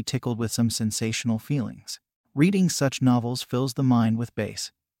nerves to be tickled with some sensational feelings. Reading such novels fills the mind with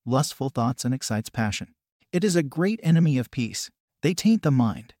base, lustful thoughts and excites passion. It is a great enemy of peace. They taint the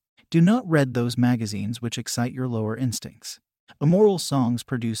mind. Do not read those magazines which excite your lower instincts. Immoral songs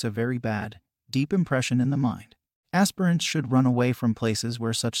produce a very bad, deep impression in the mind. Aspirants should run away from places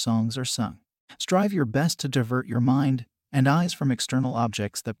where such songs are sung. Strive your best to divert your mind and eyes from external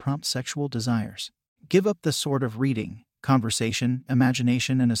objects that prompt sexual desires. Give up the sort of reading, conversation,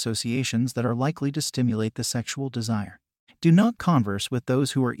 imagination, and associations that are likely to stimulate the sexual desire. Do not converse with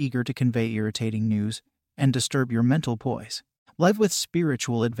those who are eager to convey irritating news and disturb your mental poise. Live with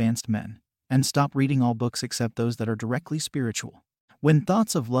spiritual advanced men, and stop reading all books except those that are directly spiritual. When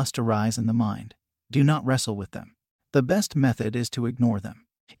thoughts of lust arise in the mind, do not wrestle with them. The best method is to ignore them.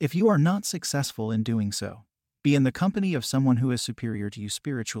 If you are not successful in doing so, be in the company of someone who is superior to you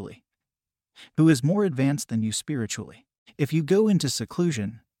spiritually, who is more advanced than you spiritually. If you go into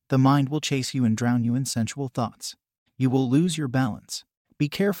seclusion, the mind will chase you and drown you in sensual thoughts. You will lose your balance. Be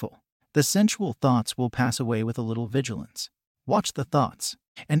careful. The sensual thoughts will pass away with a little vigilance. Watch the thoughts.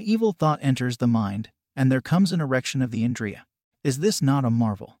 An evil thought enters the mind, and there comes an erection of the indriya. Is this not a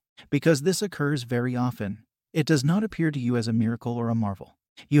marvel? Because this occurs very often, it does not appear to you as a miracle or a marvel.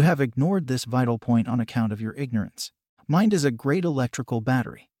 You have ignored this vital point on account of your ignorance. Mind is a great electrical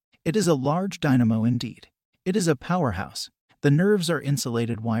battery. It is a large dynamo indeed. It is a powerhouse. The nerves are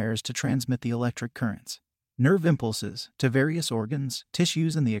insulated wires to transmit the electric currents. Nerve impulses to various organs,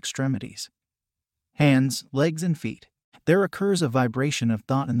 tissues, and the extremities. Hands, legs, and feet. There occurs a vibration of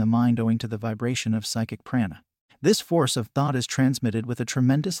thought in the mind owing to the vibration of psychic prana. This force of thought is transmitted with a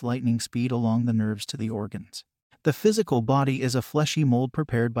tremendous lightning speed along the nerves to the organs. The physical body is a fleshy mold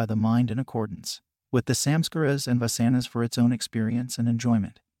prepared by the mind in accordance with the samskaras and vasanas for its own experience and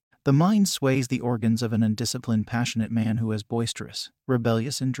enjoyment. The mind sways the organs of an undisciplined, passionate man who has boisterous,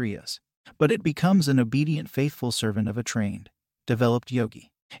 rebellious indriyas. But it becomes an obedient, faithful servant of a trained, developed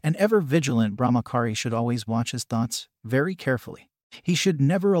yogi. An ever-vigilant Brahmacharya should always watch his thoughts very carefully. He should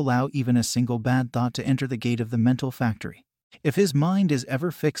never allow even a single bad thought to enter the gate of the mental factory. If his mind is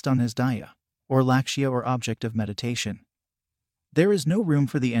ever fixed on his daya, or lakshya or object of meditation, there is no room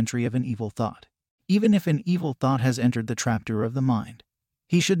for the entry of an evil thought. Even if an evil thought has entered the trapdoor of the mind,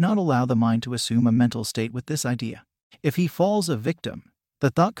 he should not allow the mind to assume a mental state with this idea. If he falls a victim, the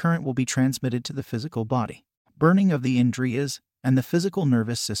thought current will be transmitted to the physical body. Burning of the indriyas and the physical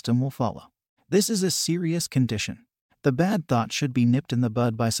nervous system will follow. This is a serious condition. The bad thought should be nipped in the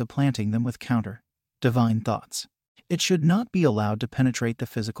bud by supplanting them with counter, divine thoughts. It should not be allowed to penetrate the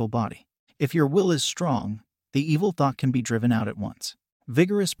physical body. If your will is strong, the evil thought can be driven out at once.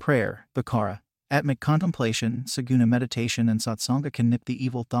 Vigorous prayer, vichara, atmic contemplation, saguna meditation, and satsanga can nip the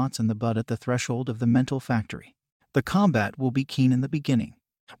evil thoughts in the bud at the threshold of the mental factory. The combat will be keen in the beginning.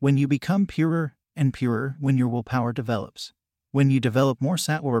 When you become purer and purer, when your willpower develops, when you develop more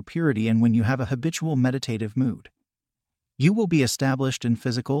sattva or purity, and when you have a habitual meditative mood, you will be established in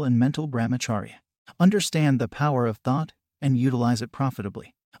physical and mental brahmacharya. Understand the power of thought and utilize it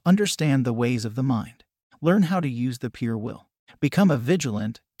profitably. Understand the ways of the mind. Learn how to use the pure will. Become a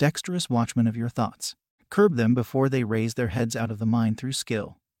vigilant, dexterous watchman of your thoughts. Curb them before they raise their heads out of the mind through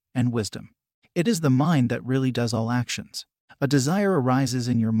skill and wisdom. It is the mind that really does all actions. A desire arises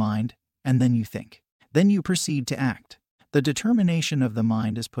in your mind, and then you think. Then you proceed to act. The determination of the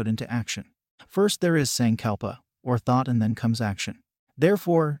mind is put into action. First there is sankalpa, or thought, and then comes action.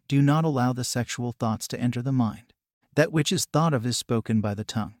 Therefore, do not allow the sexual thoughts to enter the mind. That which is thought of is spoken by the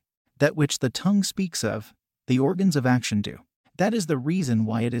tongue. That which the tongue speaks of, the organs of action do. That is the reason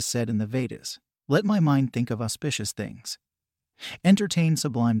why it is said in the Vedas, "Let my mind think of auspicious things. Entertain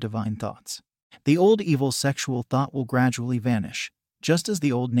sublime divine thoughts." The old evil sexual thought will gradually vanish, just as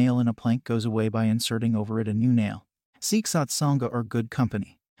the old nail in a plank goes away by inserting over it a new nail. Seek satsanga or good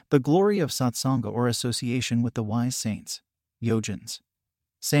company. The glory of satsanga or association with the wise saints, yogins,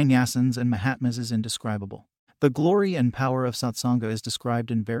 sannyasins, and mahatmas is indescribable. The glory and power of satsanga is described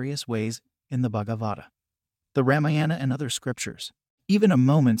in various ways in the Bhagavata, the Ramayana, and other scriptures. Even a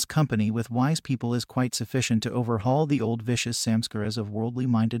moment's company with wise people is quite sufficient to overhaul the old vicious samskaras of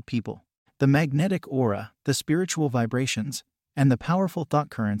worldly-minded people. The magnetic aura, the spiritual vibrations, and the powerful thought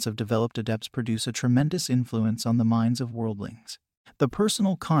currents of developed adepts produce a tremendous influence on the minds of worldlings. The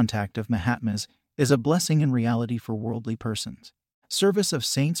personal contact of Mahatmas is a blessing in reality for worldly persons. Service of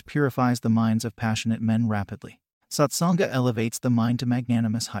saints purifies the minds of passionate men rapidly. Satsanga elevates the mind to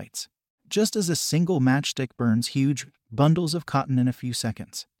magnanimous heights. Just as a single matchstick burns huge bundles of cotton in a few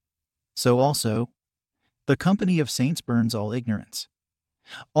seconds, so also the company of saints burns all ignorance,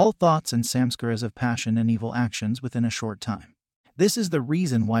 all thoughts and samskaras of passion and evil actions within a short time. This is the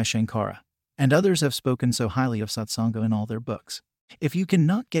reason why Shankara and others have spoken so highly of satsanga in all their books. If you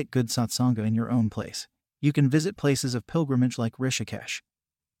cannot get good satsanga in your own place, you can visit places of pilgrimage like Rishikesh,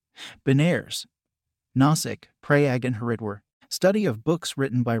 Benares, Nasik, Prayag, and Haridwar. Study of books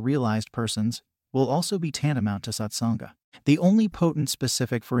written by realized persons will also be tantamount to satsanga. The only potent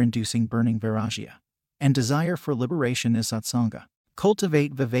specific for inducing burning vairagya and desire for liberation is satsanga.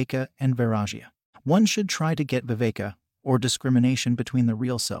 Cultivate viveka and vairagya. One should try to get viveka, or discrimination between the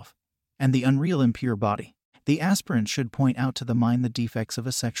real self and the unreal impure body. The aspirant should point out to the mind the defects of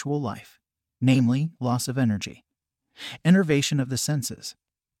a sexual life, namely, loss of energy, enervation of the senses,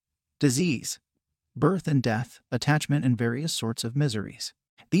 disease, birth and death, attachment, and various sorts of miseries.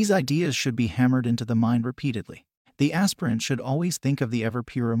 These ideas should be hammered into the mind repeatedly. The aspirant should always think of the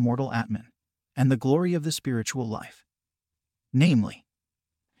ever-pure immortal Atman and the glory of the spiritual life, namely,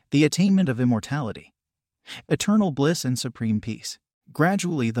 the attainment of immortality, eternal bliss and supreme peace.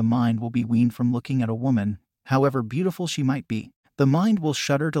 Gradually the mind will be weaned from looking at a woman, however beautiful she might be. The mind will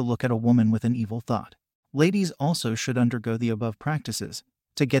shudder to look at a woman with an evil thought. Ladies also should undergo the above practices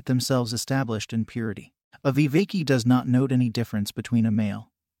to get themselves established in purity. A viveki does not note any difference between a male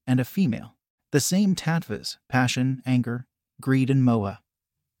and a female. The same tattvas, passion, anger, greed and moha,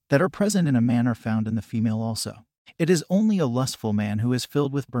 that are present in a man are found in the female also. It is only a lustful man who is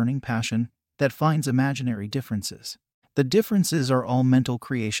filled with burning passion that finds imaginary differences. The differences are all mental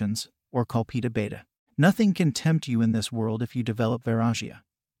creations, or kalpita beta. Nothing can tempt you in this world if you develop vairagya,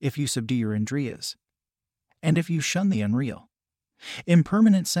 if you subdue your indriyas, and if you shun the unreal.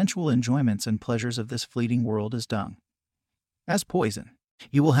 Impermanent sensual enjoyments and pleasures of this fleeting world as dung, as poison.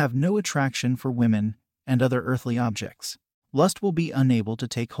 You will have no attraction for women and other earthly objects. Lust will be unable to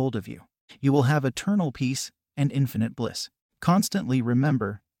take hold of you. You will have eternal peace and infinite bliss. Constantly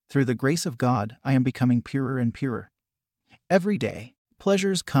remember, through the grace of God, I am becoming purer and purer. Every day,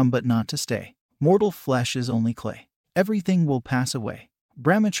 pleasures come but not to stay. Mortal flesh is only clay. Everything will pass away.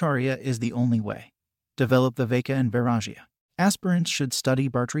 Brahmacharya is the only way. Develop Viveka and Vairagya. Aspirants should study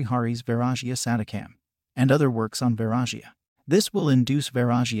Bhartrihari's Vairagya Sadakam and other works on Vairagya. This will induce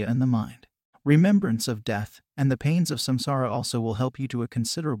Vairagya in the mind. Remembrance of death and the pains of samsara also will help you to a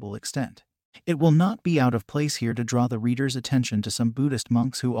considerable extent. It will not be out of place here to draw the reader's attention to some Buddhist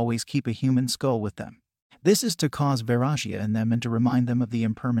monks who always keep a human skull with them. This is to cause Vairagya in them and to remind them of the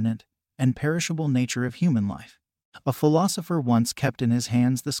impermanent and perishable nature of human life. A philosopher once kept in his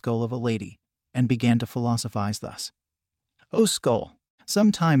hands the skull of a lady and began to philosophize thus. O skull,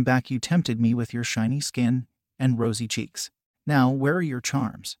 some time back you tempted me with your shiny skin and rosy cheeks. Now, where are your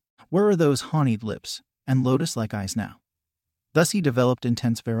charms? Where are those honeyed lips and lotus-like eyes now? Thus he developed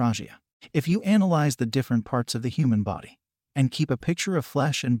intense vairagya. If you analyze the different parts of the human body and keep a picture of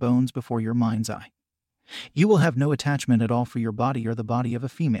flesh and bones before your mind's eye, you will have no attachment at all for your body or the body of a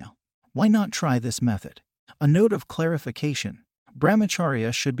female. Why not try this method? A note of clarification: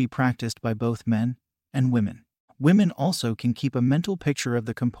 Brahmacharya should be practiced by both men and women. Women also can keep a mental picture of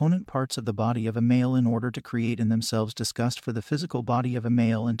the component parts of the body of a male in order to create in themselves disgust for the physical body of a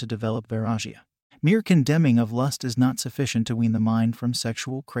male and to develop vairagya. Mere condemning of lust is not sufficient to wean the mind from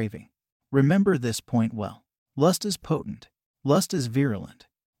sexual craving. Remember this point well. Lust is potent. Lust is virulent.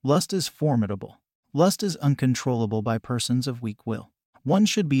 Lust is formidable. Lust is uncontrollable by persons of weak will. One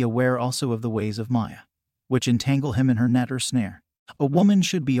should be aware also of the ways of Maya, which entangle him in her net or snare. A woman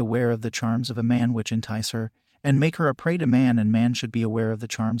should be aware of the charms of a man which entice her and make her a prey to man, and man should be aware of the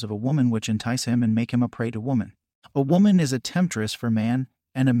charms of a woman which entice him and make him a prey to woman. A woman is a temptress for man,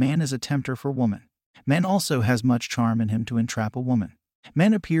 and a man is a tempter for woman. Man also has much charm in him to entrap a woman.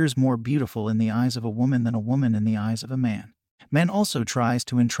 Man appears more beautiful in the eyes of a woman than a woman in the eyes of a man. Man also tries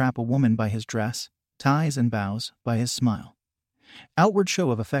to entrap a woman by his dress, ties and bows, by his smile, outward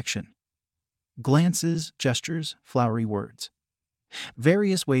show of affection, glances, gestures, flowery words,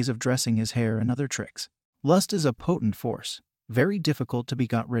 various ways of dressing his hair and other tricks. Lust is a potent force, very difficult to be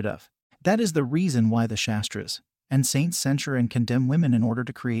got rid of. That is the reason why the Shastras and saints censure and condemn women in order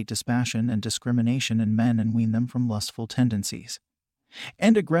to create dispassion and discrimination in men and wean them from lustful tendencies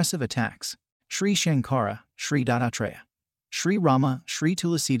and aggressive attacks. Sri Shankara, Sri Dattatreya, Sri Rama, Sri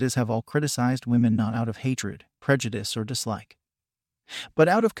Tulasidas have all criticized women not out of hatred, prejudice, or dislike, but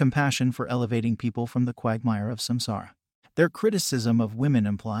out of compassion for elevating people from the quagmire of samsara. Their criticism of women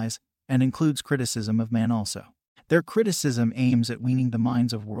implies and includes criticism of man also. Their criticism aims at weaning the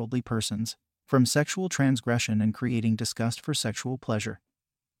minds of worldly persons from sexual transgression and creating disgust for sexual pleasure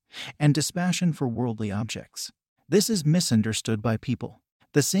and dispassion for worldly objects. This is misunderstood by people.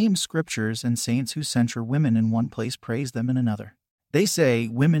 The same scriptures and saints who censure women in one place praise them in another. They say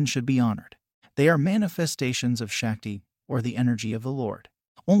women should be honored. They are manifestations of Shakti, or the energy of the Lord.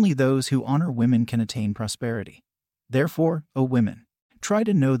 Only those who honor women can attain prosperity. Therefore, O women, try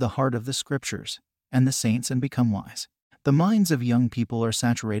to know the heart of the scriptures and the saints and become wise. The minds of young people are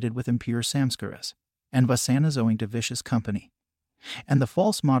saturated with impure samskaras and vasanas owing to vicious company and the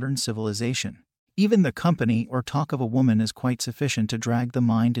false modern civilization. Even the company or talk of a woman is quite sufficient to drag the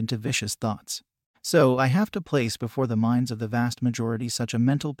mind into vicious thoughts. So I have to place before the minds of the vast majority such a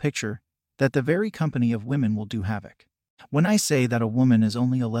mental picture that the very company of women will do havoc. When I say that a woman is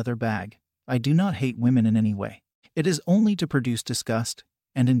only a leather bag, I do not hate women in any way. It is only to produce disgust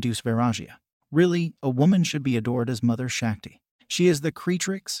and induce vairagya. Really, a woman should be adored as Mother Shakti. She is the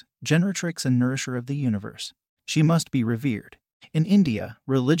creatrix, generatrix, and nourisher of the universe. She must be revered. In India,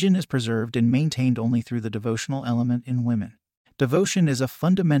 religion is preserved and maintained only through the devotional element in women. Devotion is a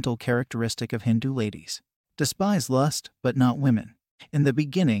fundamental characteristic of Hindu ladies. Despise lust, but not women. In the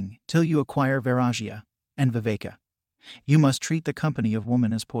beginning, till you acquire vairagya and viveka, you must treat the company of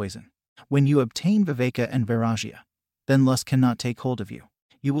woman as poison. When you obtain viveka and vairagya, then lust cannot take hold of you.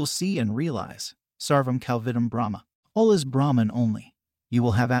 You will see and realize, sarvam kalvidam Brahma, all is Brahman only. You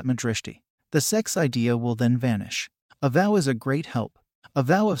will have atmadrishti. The sex idea will then vanish. A vow is a great help. A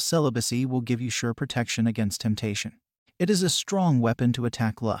vow of celibacy will give you sure protection against temptation. It is a strong weapon to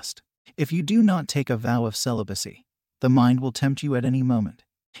attack lust. If you do not take a vow of celibacy, the mind will tempt you at any moment.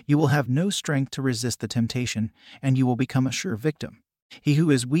 You will have no strength to resist the temptation, and you will become a sure victim. He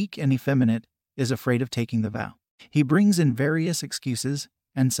who is weak and effeminate is afraid of taking the vow. He brings in various excuses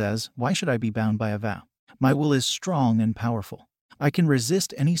and says, "Why should I be bound by a vow? My will is strong and powerful. I can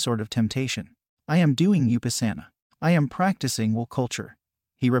resist any sort of temptation. I am doing upasana. I am practicing will culture."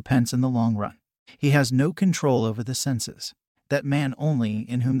 He repents in the long run. He has no control over the senses. That man only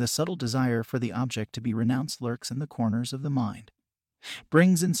in whom the subtle desire for the object to be renounced lurks in the corners of the mind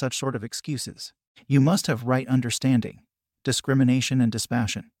brings in such sort of excuses. You must have right understanding, discrimination and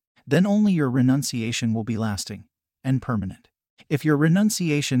dispassion. Then only your renunciation will be lasting and permanent. If your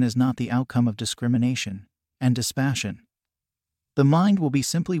renunciation is not the outcome of discrimination and dispassion, the mind will be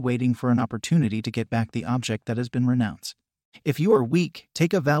simply waiting for an opportunity to get back the object that has been renounced. If you are weak,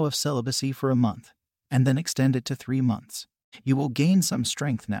 take a vow of celibacy for a month, and then extend it to 3 months. You will gain some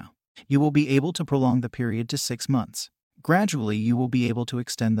strength now. You will be able to prolong the period to 6 months. Gradually, you will be able to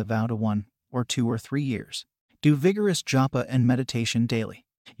extend the vow to 1 or 2 or 3 years. Do vigorous japa and meditation daily.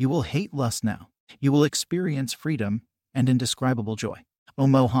 You will hate lust now. You will experience freedom and indescribable joy. O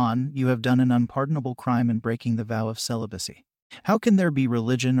Mohan, you have done an unpardonable crime in breaking the vow of celibacy. How can there be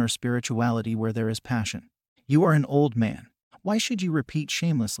religion or spirituality where there is passion? You are an old man. Why should you repeat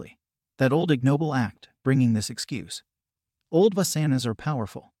shamelessly that old ignoble act, bringing this excuse? Old vasanas are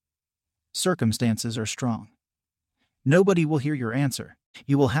powerful. Circumstances are strong. Nobody will hear your answer.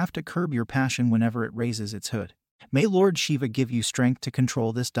 You will have to curb your passion whenever it raises its hood. May Lord Shiva give you strength to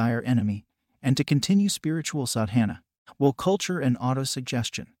control this dire enemy and to continue spiritual sadhana, will culture and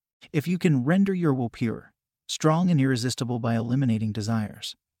auto-suggestion. If you can render your will pure, strong and irresistible by eliminating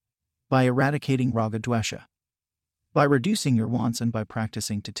desires, by eradicating raga dvesha, by reducing your wants and by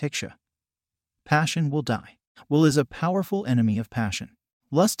practicing titiksha, passion will die. Will is a powerful enemy of passion.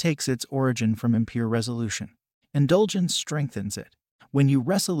 Lust takes its origin from impure resolution. Indulgence strengthens it. When you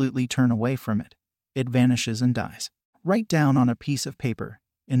resolutely turn away from it, it vanishes and dies. Write down on a piece of paper,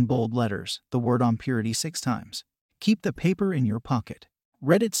 in bold letters, the word on purity 6 times. Keep the paper in your pocket.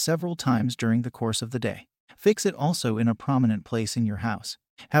 Read it several times during the course of the day. Fix it also in a prominent place in your house.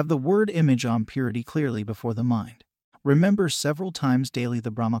 Have the word image on purity clearly before the mind. Remember several times daily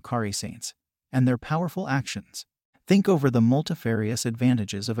the Brahmacharya saints and their powerful actions. Think over the multifarious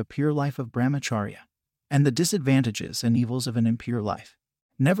advantages of a pure life of Brahmacharya and the disadvantages and evils of an impure life.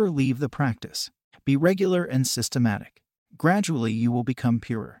 Never leave the practice. Be regular and systematic. Gradually you will become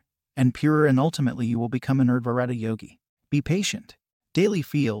purer, and ultimately you will become an Urdhvarata yogi. Be patient. Daily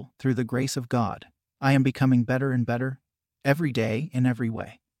feel, through the grace of God, I am becoming better and better, every day in every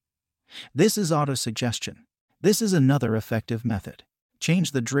way. This is auto-suggestion. This is another effective method.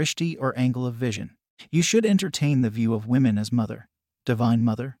 Change the drishti or angle of vision. You should entertain the view of women as mother, divine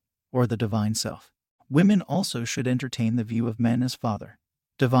mother, or the divine self. Women also should entertain the view of men as father,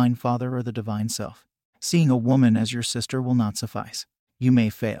 divine father, or the divine self. Seeing a woman as your sister will not suffice. You may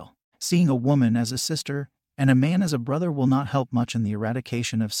fail. Seeing a woman as a sister and a man as a brother will not help much in the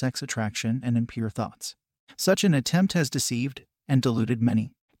eradication of sex attraction and impure thoughts. Such an attempt has deceived and deluded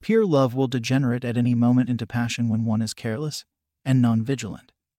many. Pure love will degenerate at any moment into passion when one is careless and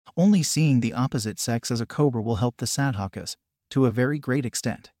non-vigilant. Only seeing the opposite sex as a cobra will help the sadhakas to a very great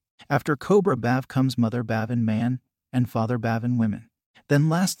extent. After cobra bhav comes mother bhav in man and father bhav in women. Then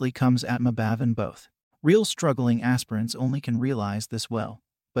lastly comes atma bhav in both. Real struggling aspirants only can realize this well,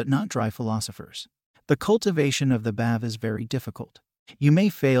 but not dry philosophers. The cultivation of the bhav is very difficult. You may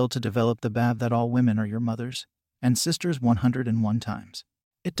fail to develop the bhav that all women are your mothers and sisters 101 times.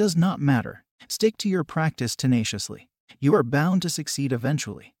 It does not matter. Stick to your practice tenaciously. You are bound to succeed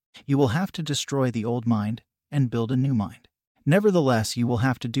eventually. You will have to destroy the old mind and build a new mind. Nevertheless, you will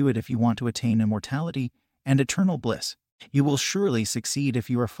have to do it if you want to attain immortality and eternal bliss. You will surely succeed if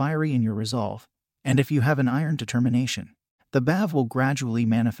you are fiery in your resolve, and if you have an iron determination. The bhav will gradually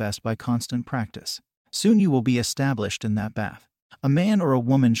manifest by constant practice. Soon you will be established in that bhav. A man or a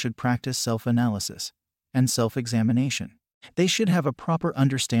woman should practice self-analysis and self-examination. They should have a proper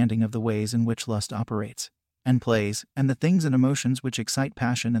understanding of the ways in which lust operates. and plays, and the things and emotions which excite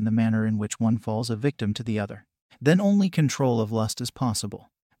passion and the manner in which one falls a victim to the other. Then only control of lust is possible.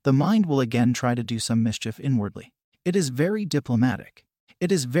 The mind will again try to do some mischief inwardly. It is very diplomatic.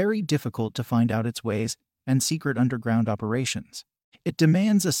 It is very difficult to find out its ways and secret underground operations. It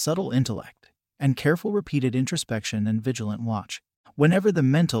demands a subtle intellect and careful repeated introspection and vigilant watch. Whenever the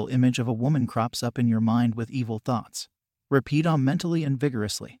mental image of a woman crops up in your mind with evil thoughts, repeat Om mentally and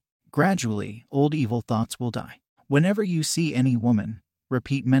vigorously. Gradually, old evil thoughts will die. Whenever you see any woman,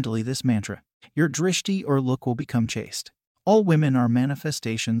 repeat mentally this mantra. Your drishti or look will become chaste. All women are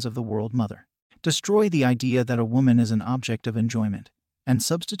manifestations of the World Mother. Destroy the idea that a woman is an object of enjoyment, and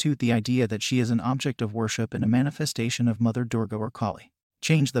substitute the idea that she is an object of worship and a manifestation of Mother Durga or Kali.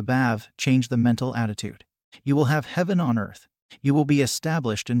 Change the bhav, change the mental attitude. You will have heaven on earth. You will be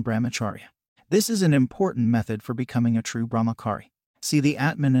established in Brahmacharya. This is an important method for becoming a true Brahmachari. See the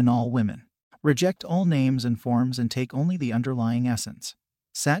Atman in all women. Reject all names and forms and take only the underlying essence.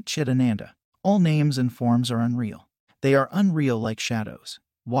 Sat Chit Ananda. All names and forms are unreal. They are unreal like shadows,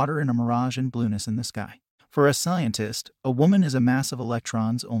 water in a mirage and blueness in the sky. For a scientist, a woman is a mass of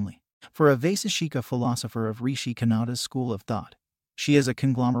electrons only. For a Vaiseshika philosopher of Rishi Kanada's school of thought, she is a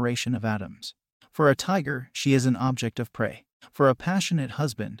conglomeration of atoms. For a tiger, she is an object of prey. For a passionate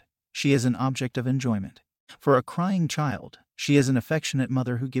husband, she is an object of enjoyment. For a crying child, she is an affectionate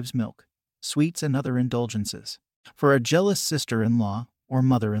mother who gives milk, sweets, and other indulgences. For a jealous sister-in-law or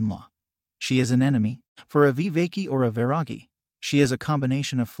mother-in-law, she is an enemy. For a viveki or a vairagi, she is a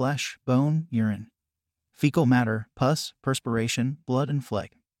combination of flesh, bone, urine, fecal matter, pus, perspiration, blood, and phlegm.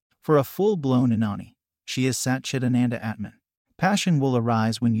 For a full-blown inani, she is Sat Chit Ananda Atman. Passion will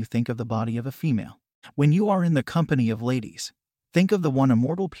arise when you think of the body of a female. When you are in the company of ladies, think of the one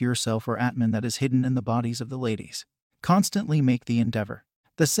immortal pure self or Atman that is hidden in the bodies of the ladies. Constantly make the endeavor.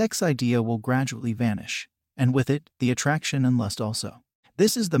 The sex idea will gradually vanish, and with it, the attraction and lust also.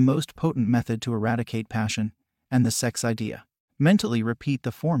 This is the most potent method to eradicate passion and the sex idea. Mentally repeat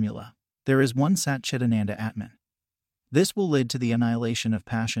the formula. There is one Sat Chit Ananda Atman. This will lead to the annihilation of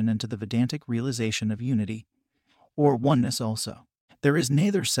passion and to the Vedantic realization of unity, or oneness also. There is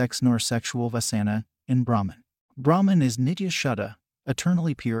neither sex nor sexual vasana in Brahman. Brahman is Nitya Shuddha,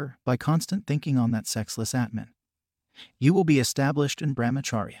 eternally pure, by constant thinking on that sexless Atman. You will be established in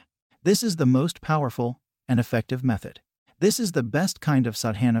Brahmacharya. This is the most powerful and effective method. This is the best kind of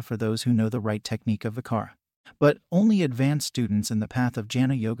sadhana for those who know the right technique of Vikara. But only advanced students in the path of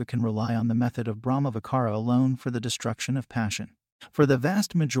Jnana Yoga can rely on the method of Brahma Vikara alone for the destruction of passion. For the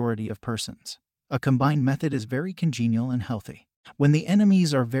vast majority of persons, a combined method is very congenial and healthy. When the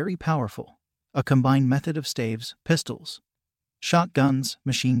enemies are very powerful, a combined method of staves, pistols, shotguns,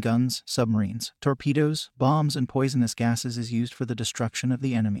 machine guns, submarines, torpedoes, bombs, and poisonous gases is used for the destruction of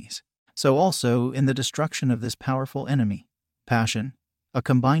the enemies. So also, in the destruction of this powerful enemy, passion, a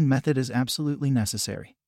combined method is absolutely necessary.